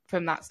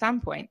from that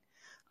standpoint?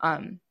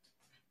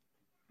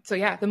 So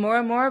yeah, the more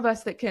and more of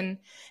us that can,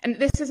 and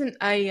this isn't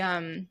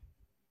a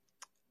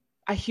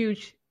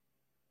huge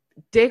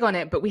dig on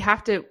it, but we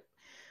have to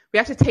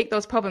take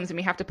those problems and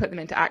we have to put them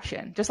into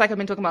action. Just like I've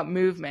been talking about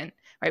movement,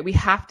 right? We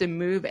have to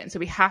move it. And so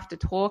we have to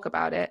talk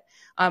about it,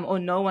 or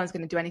no one's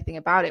going to do anything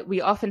about it.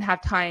 We often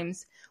have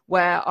times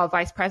where our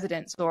vice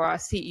presidents or our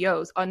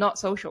CEOs are not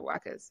social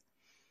workers.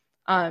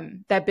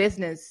 They're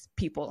business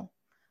people.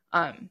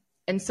 And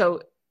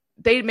so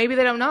maybe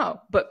they don't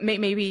know, but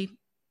maybe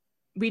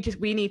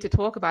we need to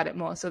talk about it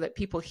more so that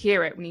people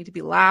hear it. We need to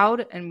be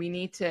loud, and we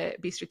need to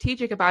be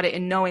strategic about it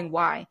and knowing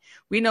why.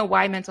 We know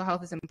why mental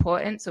health is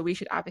important, so we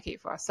should advocate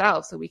for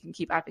ourselves so we can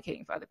keep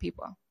advocating for other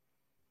people.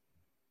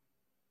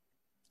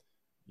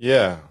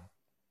 Yeah.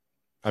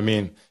 I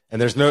mean,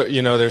 and there's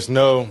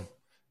no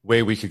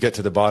way we could get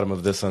to the bottom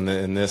of this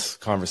in this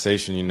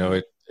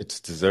conversation. It's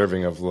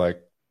deserving of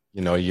like,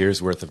 a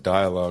year's worth of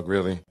dialogue,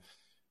 really.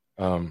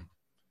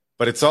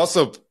 But it's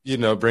also,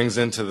 brings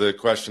into the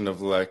question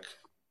of like,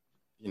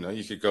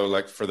 you could go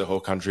like for the whole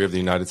country of the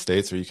United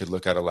States, or you could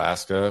look at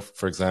Alaska,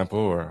 for example,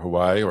 or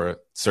Hawaii, or a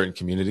certain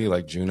community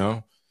like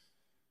Juneau.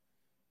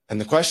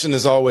 And the question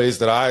is always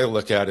that I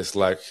look at is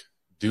like,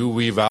 do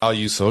we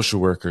value social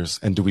workers,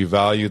 and do we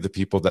value the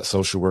people that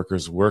social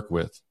workers work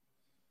with?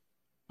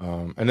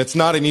 And it's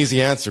not an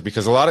easy answer,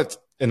 because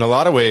in a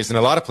lot of ways, in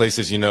a lot of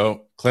places,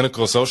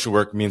 clinical social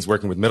work means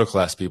working with middle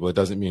class people. It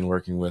doesn't mean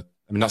working with,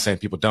 I'm not saying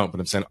people don't,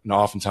 but I'm saying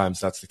oftentimes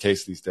that's the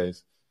case these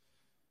days.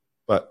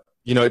 But,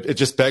 it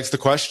just begs the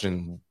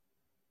question,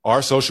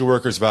 are social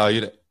workers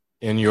valued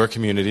in your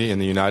community, in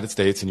the United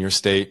States, in your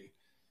state?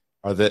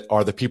 Are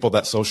the people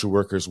that social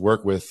workers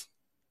work with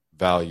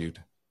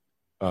valued?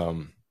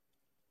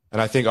 And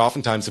I think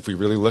oftentimes if we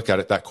really look at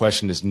it, that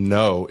question is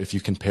no, if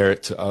you compare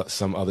it to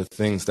some other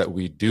things that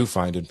we do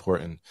find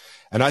important.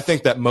 And I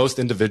think that most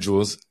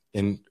individuals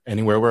in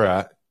anywhere we're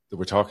at that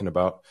we're talking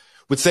about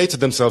would say to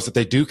themselves that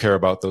they do care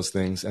about those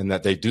things and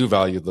that they do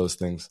value those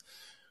things.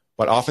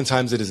 But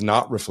oftentimes it is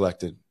not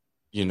reflected,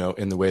 in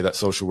the way that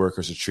social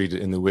workers are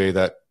treated, in the way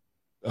that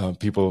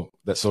people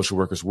that social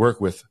workers work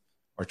with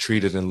are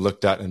treated and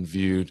looked at and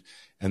viewed.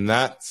 And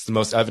that's the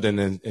most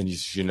evident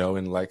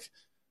in like,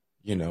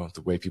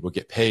 the way people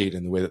get paid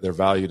and the way that they're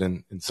valued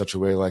in such a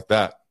way like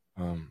that,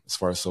 as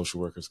far as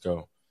social workers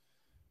go.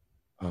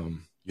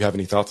 You have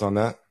any thoughts on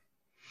that?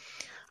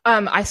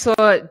 I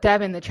saw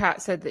Deb in the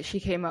chat said that she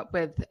came up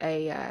with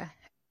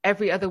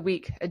every other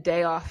week, a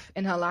day off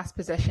in her last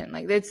position.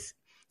 Like it's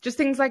just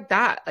things like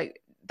that.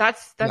 Like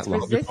that's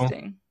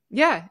resisting.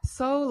 Yeah.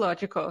 So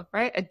logical,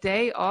 right? A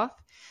day off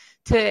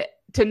to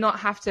not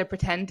have to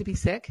pretend to be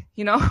sick,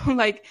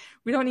 like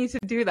we don't need to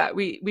do that.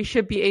 We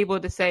should be able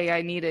to say,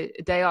 I need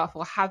a day off,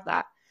 or have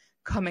that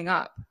coming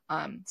up,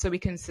 so we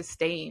can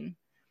sustain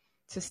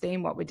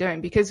what we're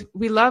doing, because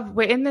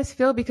we're in this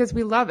field because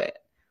we love it.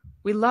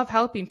 We love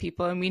helping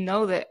people, and we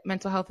know that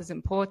mental health is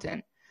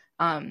important.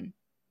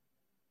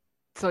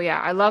 So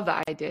yeah, I love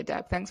that idea,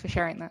 Deb. Thanks for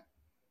sharing that.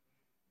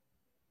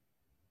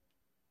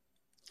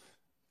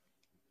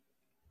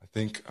 I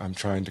think I'm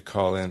trying to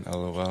call in.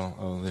 LOL.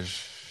 Oh, there's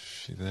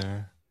she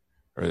there?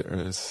 Or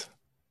is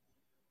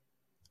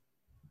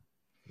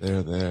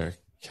there,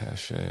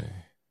 Cache?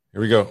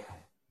 Here we go.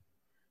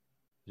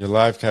 You're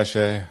live,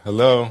 Cache.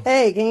 Hello.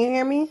 Hey, can you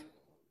hear me?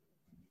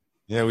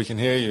 Yeah, we can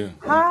hear you.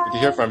 Hi. Good to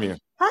hear from you.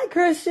 Hi,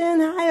 Christian.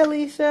 Hi,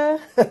 Alicia.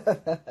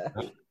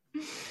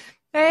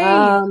 Hey.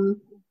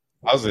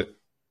 How's it?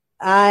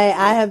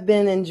 I have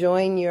been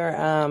enjoying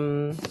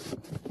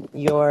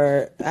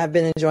I've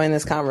been enjoying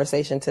this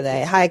conversation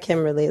today. Hi,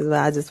 Kimberly, as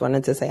well. I just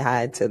wanted to say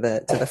hi to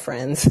the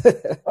friends.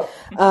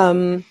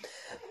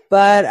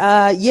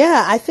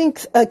 Yeah, I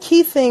think a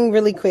key thing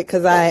really quick,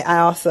 because I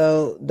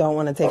also don't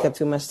want to take up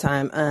too much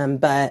time.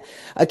 But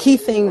a key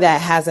thing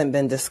that hasn't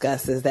been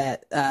discussed is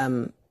that,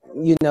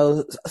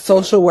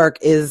 social work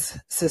is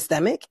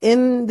systemic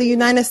in the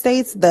United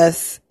States.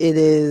 Thus, it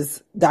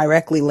is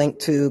directly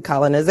linked to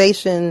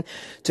colonization,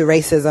 to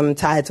racism,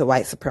 tied to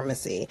white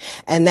supremacy.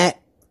 And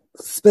that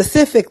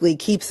specifically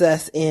keeps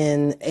us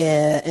in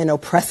an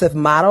oppressive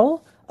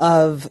model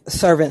of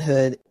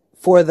servanthood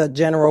for the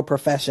general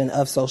profession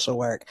of social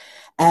work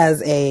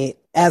as a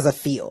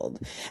field.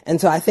 And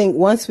so I think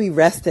once we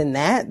rest in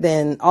that,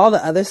 then all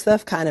the other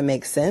stuff kind of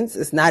makes sense.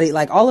 It's not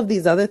like all of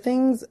these other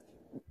things,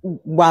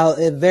 while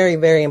it's very,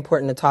 very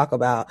important to talk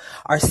about,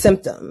 are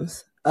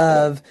symptoms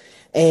of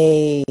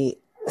a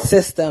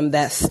system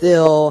that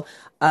still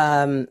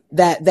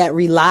that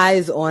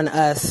relies on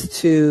us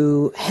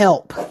to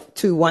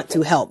want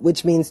to help,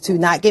 which means to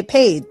not get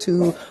paid,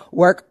 to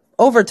work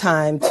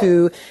overtime,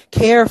 to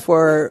care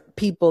for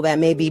people that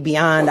may be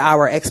beyond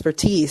our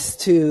expertise,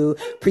 to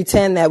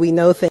pretend that we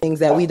know things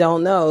that we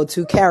don't know,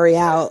 to carry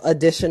out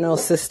additional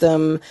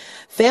system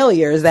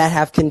failures that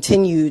have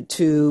continued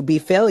to be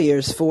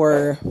failures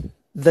for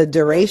the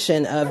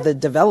duration of the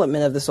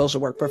development of the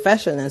social work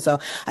profession. And so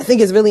I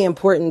think it's really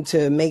important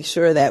to make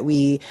sure that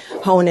we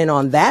hone in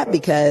on that,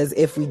 because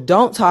if we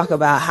don't talk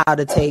about how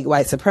to take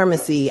white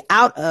supremacy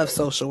out of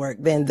social work,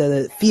 then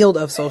the field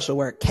of social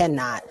work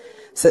cannot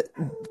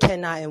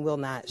and will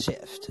not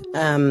shift.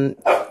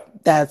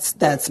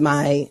 That's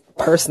my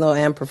personal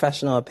and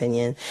professional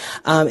opinion.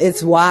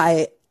 It's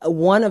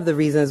one of the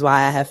reasons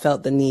why I have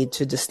felt the need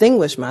to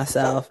distinguish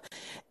myself.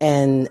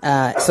 And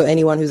so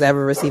anyone who's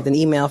ever received an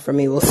email from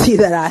me will see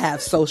that I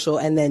have social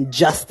and then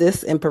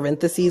justice in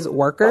parentheses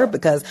worker,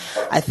 because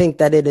I think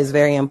that it is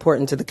very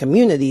important to the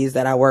communities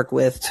that I work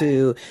with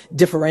to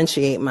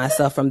differentiate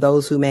myself from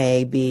those who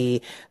may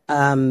be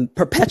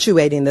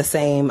perpetuating the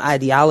same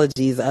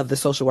ideologies of the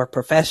social work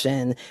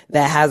profession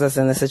that has us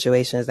in the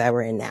situations that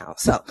we're in now.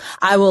 So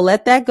I will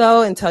let that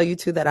go and tell you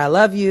two that I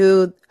love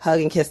you. Hug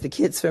and kiss the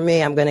kids for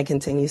me. I'm going to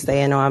continue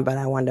staying on, but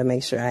I wanted to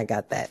make sure I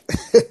got that.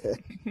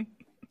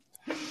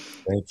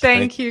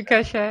 Thank you,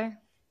 Kasha.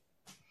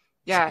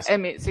 Yeah, I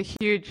mean, it's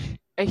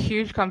a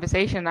huge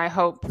conversation. I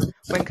hope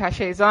when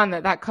Cachet's on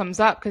that comes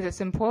up because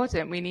it's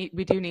important. We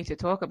do need to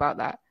talk about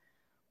that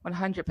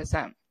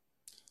 100%.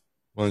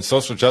 Well, and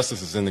social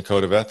justice is in the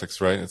code of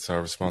ethics, right? It's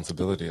our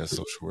responsibility as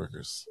social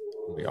workers.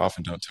 We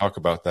often don't talk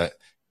about that.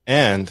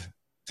 And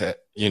to,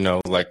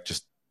 like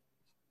just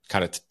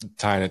kind of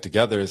tying it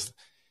together is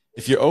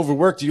if you're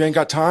overworked, you ain't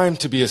got time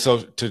to be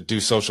to do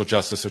social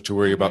justice or to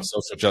worry about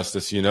social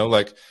justice,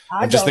 like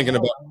I'm just thinking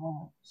about.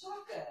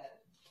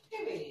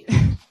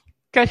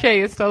 Cachet,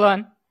 you're still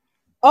on.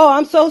 Oh,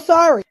 I'm so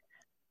sorry.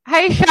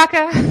 Hey,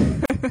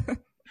 Shaka.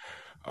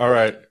 All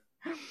right.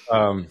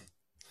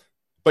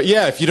 But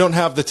yeah, if you don't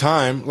have the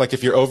time, like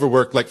if you're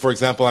overworked, like for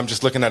example, I'm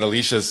just looking at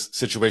Alicia's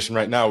situation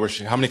right now where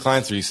how many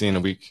clients are you seeing a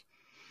week?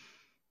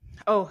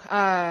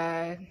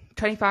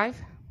 25.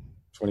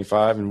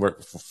 25 and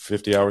work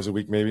 50 hours a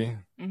week, maybe.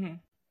 Mm-hmm.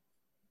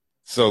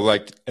 So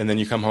and then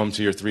you come home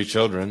to your 3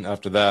 children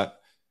after that.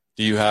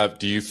 Do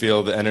you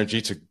feel the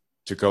energy to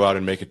go out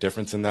and make a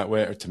difference in that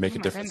way or to make a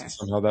difference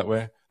somehow that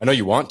way? I know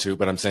you want to,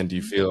 but I'm saying, do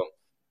you feel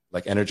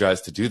like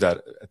energized to do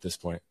that at this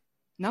point?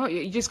 No,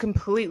 you're just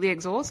completely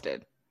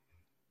exhausted.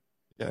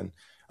 Yeah. And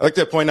I like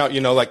to point out,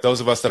 like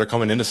those of us that are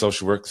coming into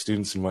social work,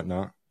 students and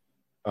whatnot,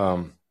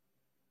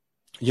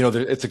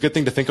 it's a good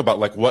thing to think about,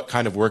 like, what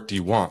kind of work do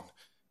you want?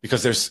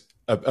 Because there's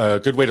a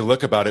good way to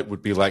look about it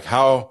would be like,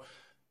 how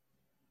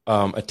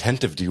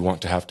attentive do you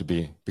want to have to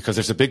be? Because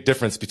there's a big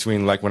difference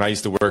between like when I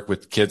used to work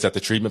with kids at the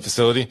treatment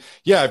facility.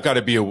 Yeah, I've got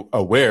to be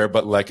aware,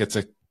 but like it's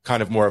a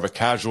kind of more of a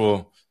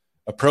casual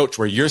approach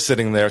where you're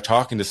sitting there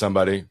talking to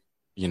somebody,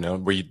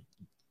 where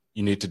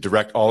you need to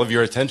direct all of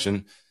your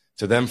attention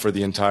to them for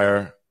the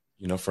entire,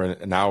 for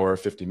an hour or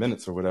 50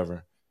 minutes or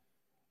whatever.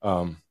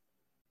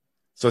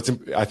 So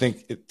I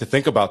think to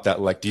think about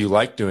that, like, do you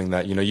like doing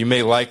that? You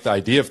may like the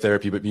idea of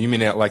therapy, but you may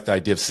not like the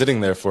idea of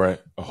sitting there for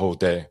a whole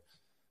day.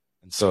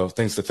 And so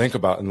things to think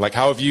about. And like,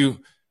 how have you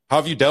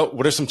dealt?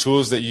 What are some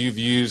tools that you've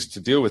used to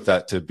deal with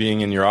that, to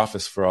being in your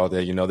office for all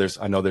day? I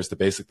know there's the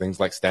basic things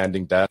like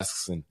standing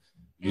desks and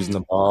using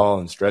the ball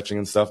and stretching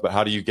and stuff, but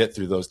how do you get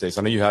through those days?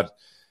 I know you had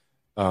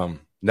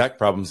neck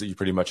problems that you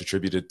pretty much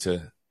attributed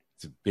to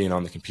being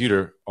on the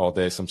computer all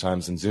day,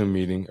 sometimes in Zoom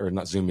meeting, or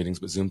not Zoom meetings,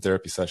 but Zoom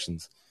therapy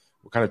sessions.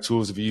 What kind of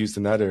tools have you used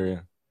in that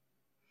area?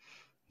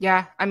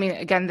 Yeah, I mean,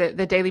 again,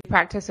 the daily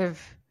practice of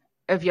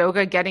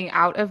yoga, getting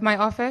out of my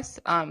office,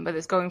 whether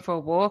it's going for a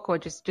walk or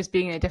just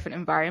being in a different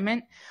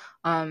environment,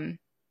 trying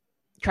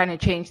to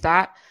change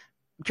that.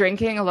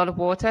 Drinking a lot of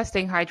water,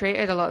 staying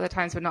hydrated. A lot of the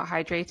times we're not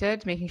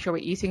hydrated, making sure we're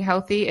eating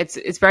healthy.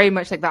 It's very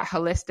much like that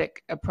holistic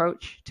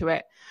approach to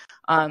it.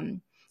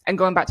 And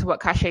going back to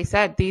what Cachet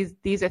said,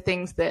 these are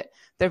things that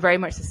they're very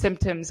much the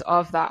symptoms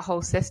of that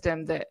whole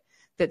system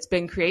that's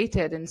been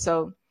created. And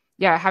so,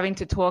 yeah, having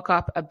to talk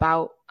up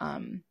about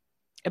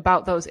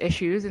those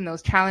issues and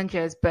those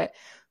challenges, but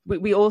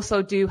we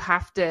also do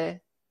have to,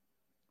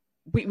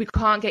 we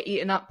can't get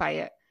eaten up by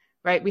it,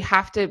 right? We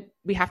have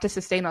to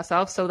sustain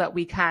ourselves so that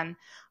we can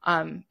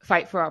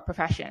fight for our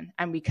profession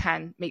and we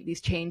can make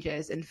these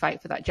changes and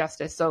fight for that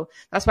justice. So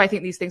that's why I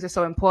think these things are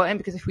so important,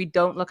 because if we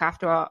don't look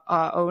after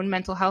our own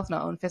mental health and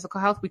our own physical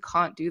health, we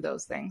can't do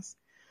those things.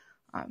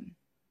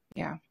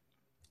 Yeah.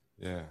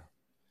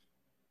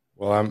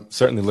 Well, I'm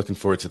certainly looking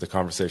forward to the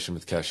conversation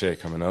with Cachet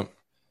coming up.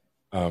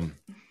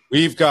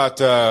 We've got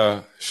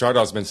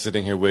Shardal's been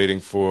sitting here waiting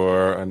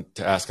to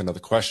ask another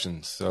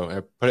question. So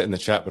I put it in the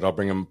chat, but I'll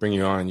bring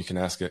you on and you can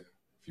ask it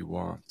if you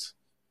want.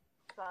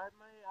 So I have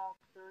my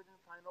third and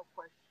final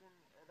question.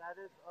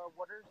 That is,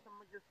 what are some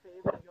of your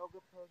favorite yoga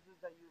poses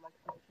that you like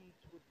to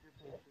teach with your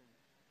patients?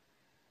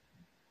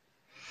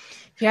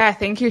 Yeah,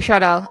 thank you,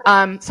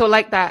 Shardal. So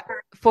like that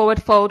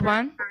forward fold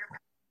one.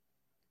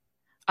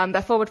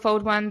 The forward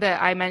fold one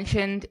that I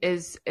mentioned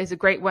is a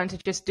great one to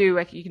just do.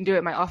 Like, you can do it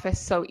in my office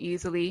so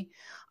easily.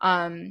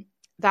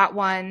 That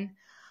one,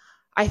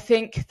 I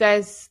think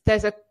there's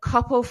a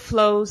couple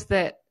flows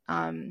that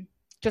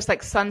just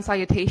like sun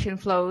salutation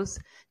flows,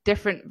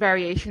 different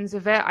variations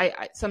of it.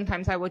 I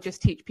sometimes I will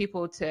just teach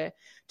people to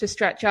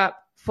stretch up,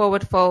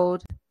 forward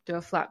fold, do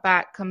a flat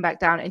back, come back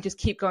down, and just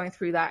keep going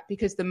through that,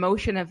 because the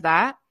motion of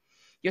that,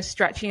 you're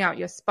stretching out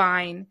your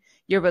spine,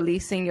 you're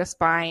releasing your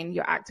spine,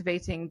 you're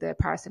activating the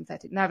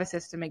parasympathetic nervous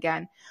system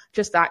again.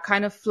 Just that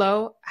kind of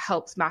flow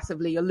helps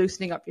massively. You're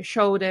loosening up your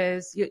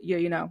shoulders.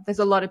 There's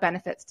a lot of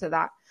benefits to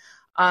that.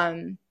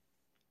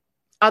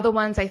 Other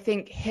ones, I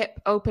think hip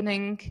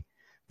opening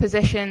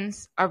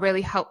positions are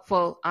really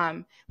helpful.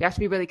 We have to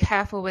be really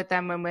careful with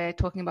them when we're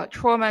talking about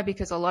trauma,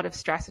 because a lot of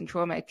stress and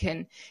trauma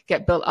can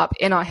get built up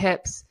in our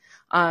hips.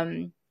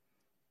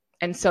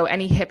 And so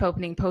any hip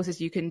opening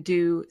poses you can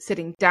do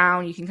sitting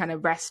down, you can kind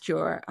of rest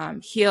your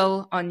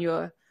heel on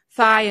your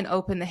thigh and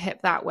open the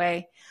hip that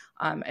way,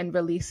 and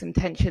release some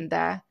tension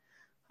there.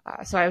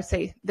 So I would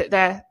say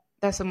that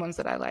they're some ones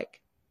that I like.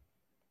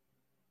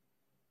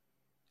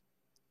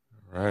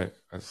 All right.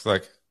 It's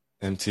like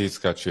MT's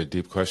got you a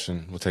deep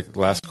question. We'll take the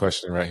last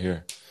question right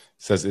here. It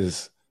says,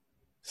 is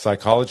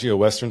psychology a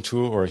Western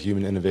tool or a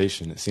human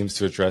innovation? It seems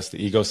to address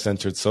the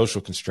ego-centered social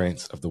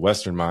constraints of the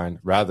Western mind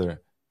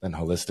rather than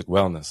holistic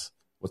wellness?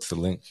 What's the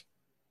link?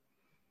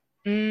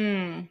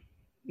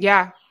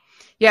 Yeah.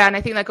 Yeah. And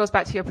I think that goes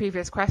back to your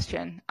previous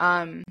question.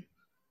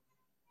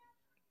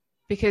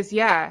 Because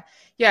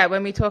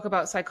when we talk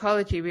about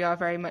psychology, we are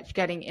very much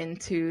getting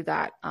into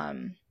that,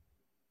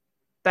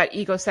 that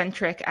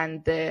egocentric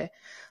and the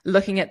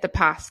looking at the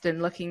past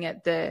and looking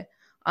at the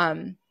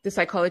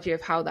psychology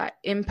of how that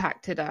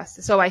impacted us.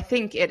 So I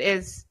think it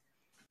is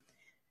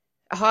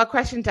a hard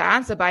question to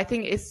answer, but I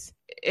think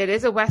it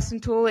is a Western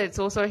tool. It's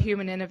also a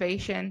human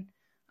innovation.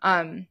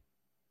 And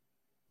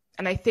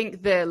I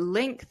think the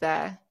link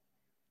there,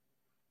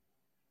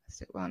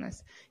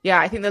 wellness. Yeah,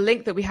 I think the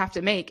link that we have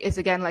to make is,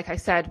 again, like I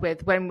said,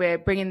 with when we're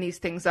bringing these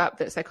things up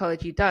that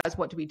psychology does,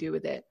 what do we do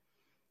with it?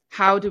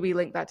 How do we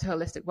link that to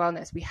holistic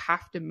wellness? We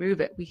have to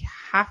move it. We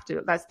have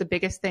to. That's the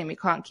biggest thing. We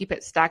can't keep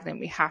it stagnant.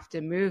 We have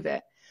to move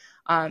it.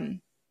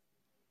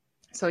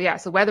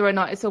 So whether or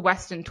not it's a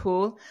Western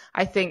tool,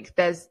 I think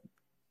there's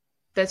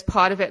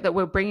part of it that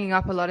we're bringing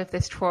up a lot of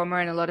this trauma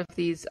and a lot of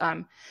these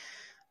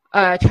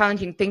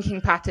challenging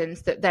thinking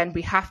patterns that then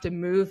we have to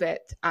move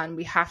it, and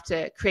we have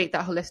to create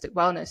that holistic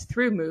wellness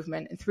through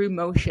movement and through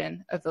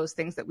motion of those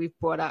things that we've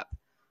brought up.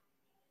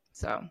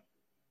 So.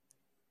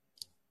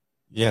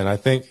 Yeah. And I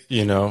think,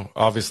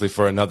 obviously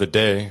for another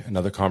day,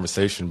 another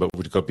conversation, but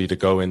would be to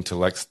go into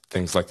like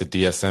things like the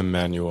DSM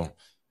manual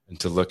and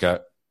to look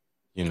at,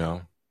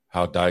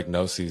 how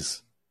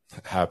diagnoses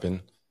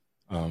happen.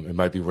 It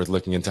might be worth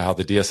looking into how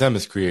the DSM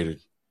is created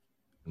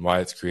and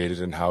why it's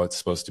created and how it's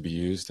supposed to be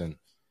used. And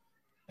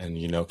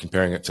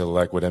comparing it to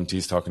like what MT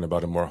is talking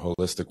about, a more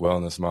holistic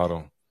wellness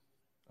model,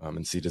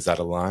 and see, does that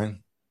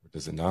align or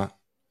does it not?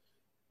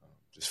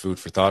 Just food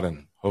for thought,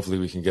 and hopefully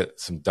we can get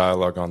some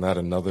dialogue on that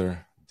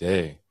another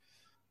day.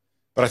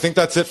 But I think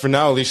that's it for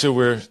now,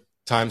 Alicia.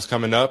 Time's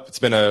coming up. It's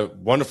been a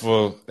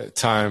wonderful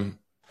time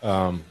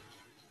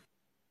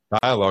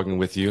dialoguing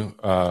with you.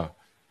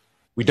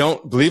 We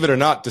don't, believe it or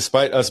not,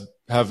 despite us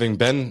having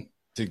been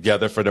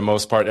together for the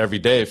most part every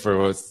day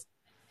for,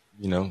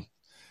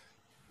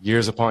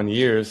 years upon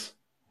years,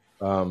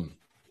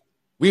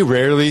 we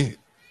rarely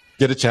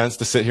get a chance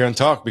to sit here and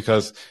talk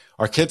because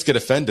our kids get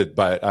offended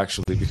by it,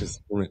 actually, because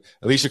when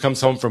Alicia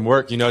comes home from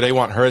work, they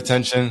want her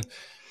attention,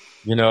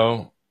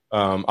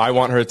 I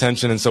want her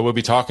attention. And so we'll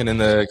be talking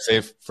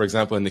for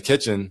example, in the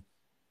kitchen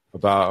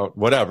about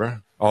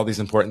whatever, all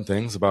these important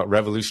things about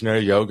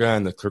revolutionary yoga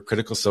and the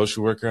critical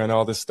social worker and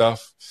all this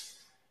stuff.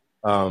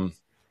 And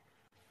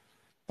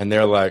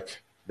they're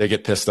like, they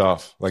get pissed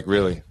off, like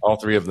really, all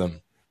three of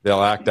them.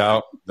 They'll act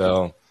out.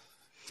 They'll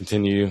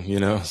continue,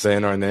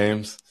 saying our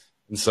names.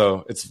 And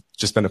so it's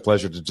just been a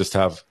pleasure to just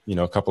have,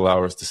 a couple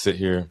hours to sit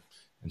here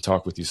and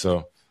talk with you.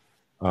 So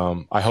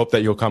I hope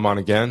that you'll come on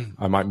again.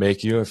 I might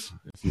make you if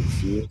you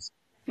refuse.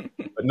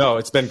 But no,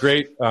 it's been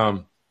great.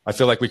 I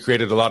feel like we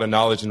created a lot of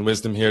knowledge and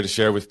wisdom here to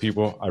share with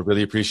people. I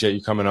really appreciate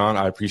you coming on.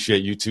 I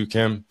appreciate you too,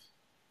 Kim.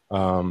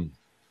 Any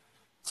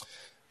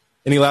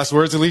last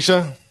words,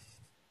 Alicia?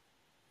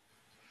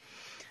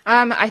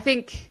 I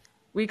think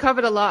we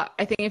covered a lot.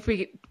 I think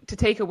to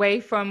take away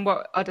from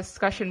what our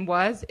discussion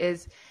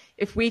is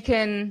if we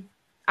can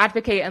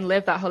advocate and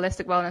live that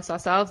holistic wellness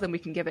ourselves, then we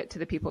can give it to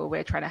the people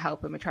we're trying to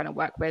help and we're trying to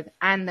work with.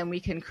 And then we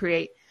can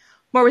create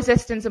more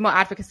resistance and more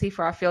advocacy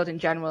for our field in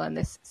general and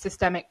this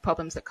systemic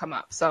problems that come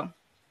up. So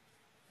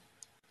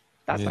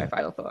that's my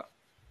final thought.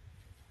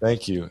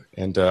 Thank you.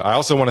 And I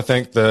also want to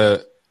thank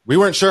we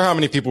weren't sure how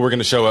many people were going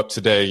to show up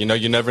today.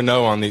 You never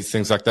know on these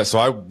things like that. So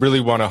I really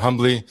want to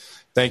humbly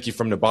thank you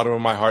from the bottom of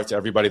my heart to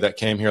everybody that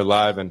came here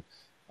live and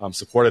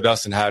supported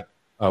us and had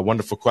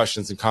wonderful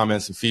questions and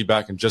comments and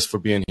feedback, and just for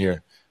being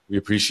here. We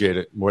appreciate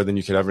it more than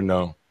you could ever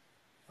know.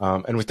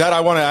 And with that,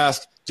 I want to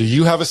ask, do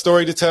you have a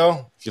story to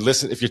tell?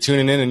 If you're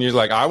tuning in and you're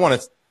like, I want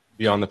to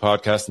be on the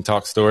podcast and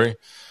talk story,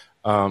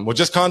 well,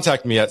 just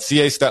contact me at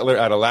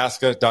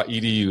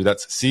castetler@alaska.edu.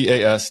 That's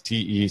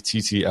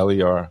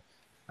CASTETTLER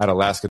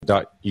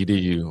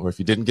 @alaska.edu. Or if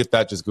you didn't get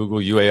that, just Google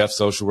UAF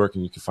social work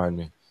and you can find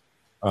me.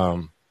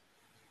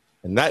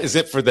 And that is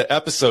it for the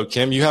episode.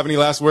 Kim, you have any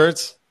last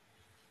words?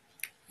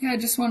 Yeah, I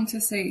just wanted to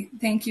say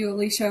thank you,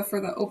 Alicia, for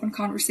the open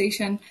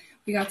conversation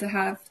we got to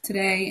have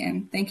today.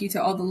 And thank you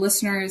to all the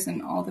listeners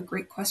and all the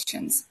great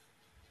questions.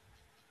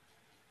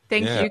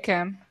 Thank you,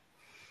 Kim.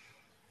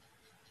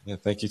 Yeah,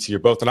 thank you to you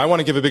both. And I want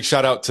to give a big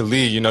shout out to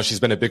Lee.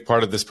 She's been a big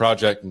part of this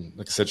project. And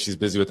like I said, she's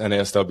busy with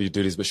NASW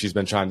duties, but she's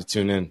been trying to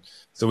tune in.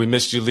 So we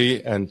missed you,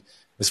 Lee. And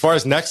as far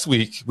as next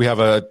week, we have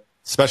a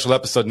special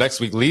episode next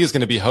week. Lee is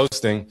going to be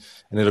hosting,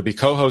 and it'll be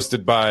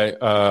co-hosted by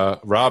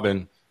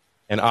Robin.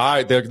 And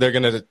they're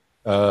going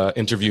to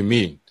interview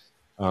me.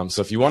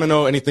 So if you want to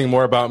know anything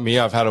more about me,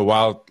 I've had a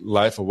wild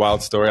life, a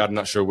wild story. I'm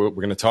not sure what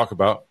we're going to talk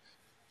about,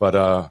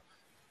 but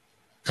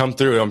come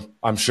through.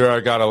 I'm sure I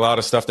got a lot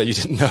of stuff that you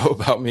didn't know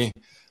about me.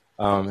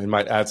 It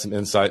might add some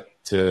insight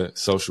to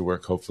social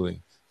work,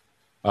 hopefully.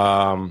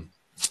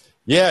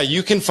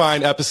 You can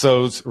find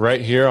episodes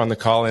right here on the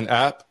Call-In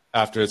app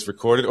after it's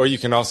recorded, or you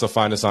can also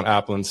find us on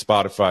Apple and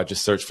Spotify.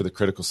 Just search for The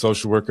Critical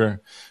Social Worker.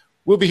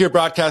 We'll be here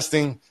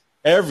broadcasting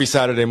every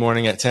Saturday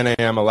morning at 10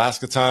 a.m.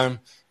 Alaska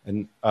time.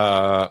 And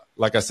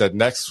like I said,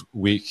 next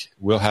week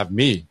we'll have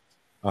me.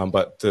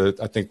 But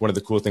I think one of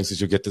the cool things is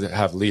you'll get to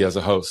have Lee as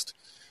a host.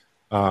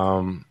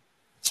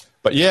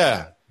 But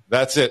yeah,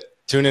 that's it.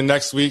 Tune in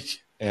next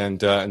week.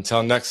 And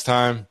until next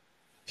time,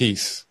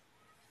 peace.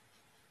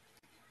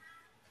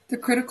 The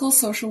Critical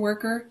Social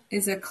Worker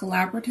is a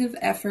collaborative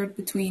effort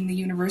between the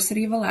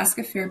University of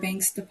Alaska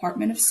Fairbanks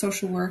Department of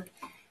Social Work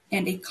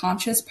and A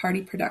Conscious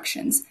Party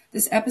Productions.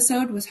 This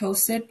episode was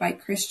hosted by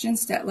Christian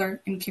Stetler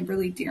and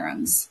Kimberly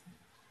Deerums.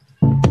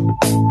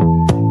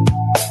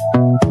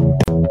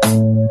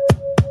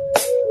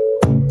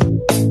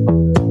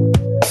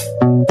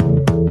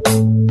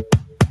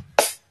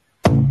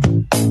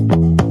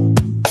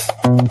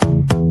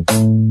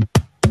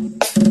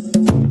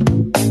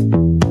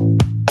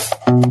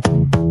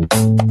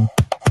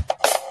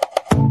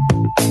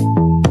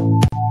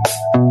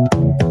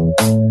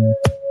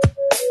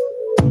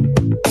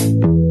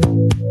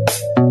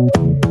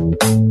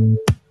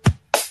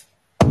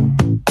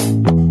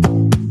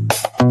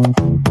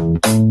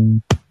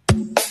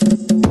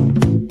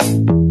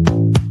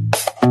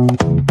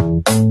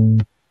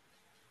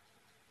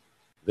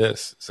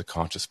 This is a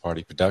Conscious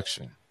Party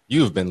production.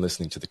 You have been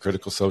listening to The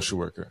Critical Social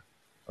Worker,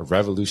 a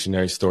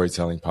revolutionary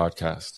storytelling podcast.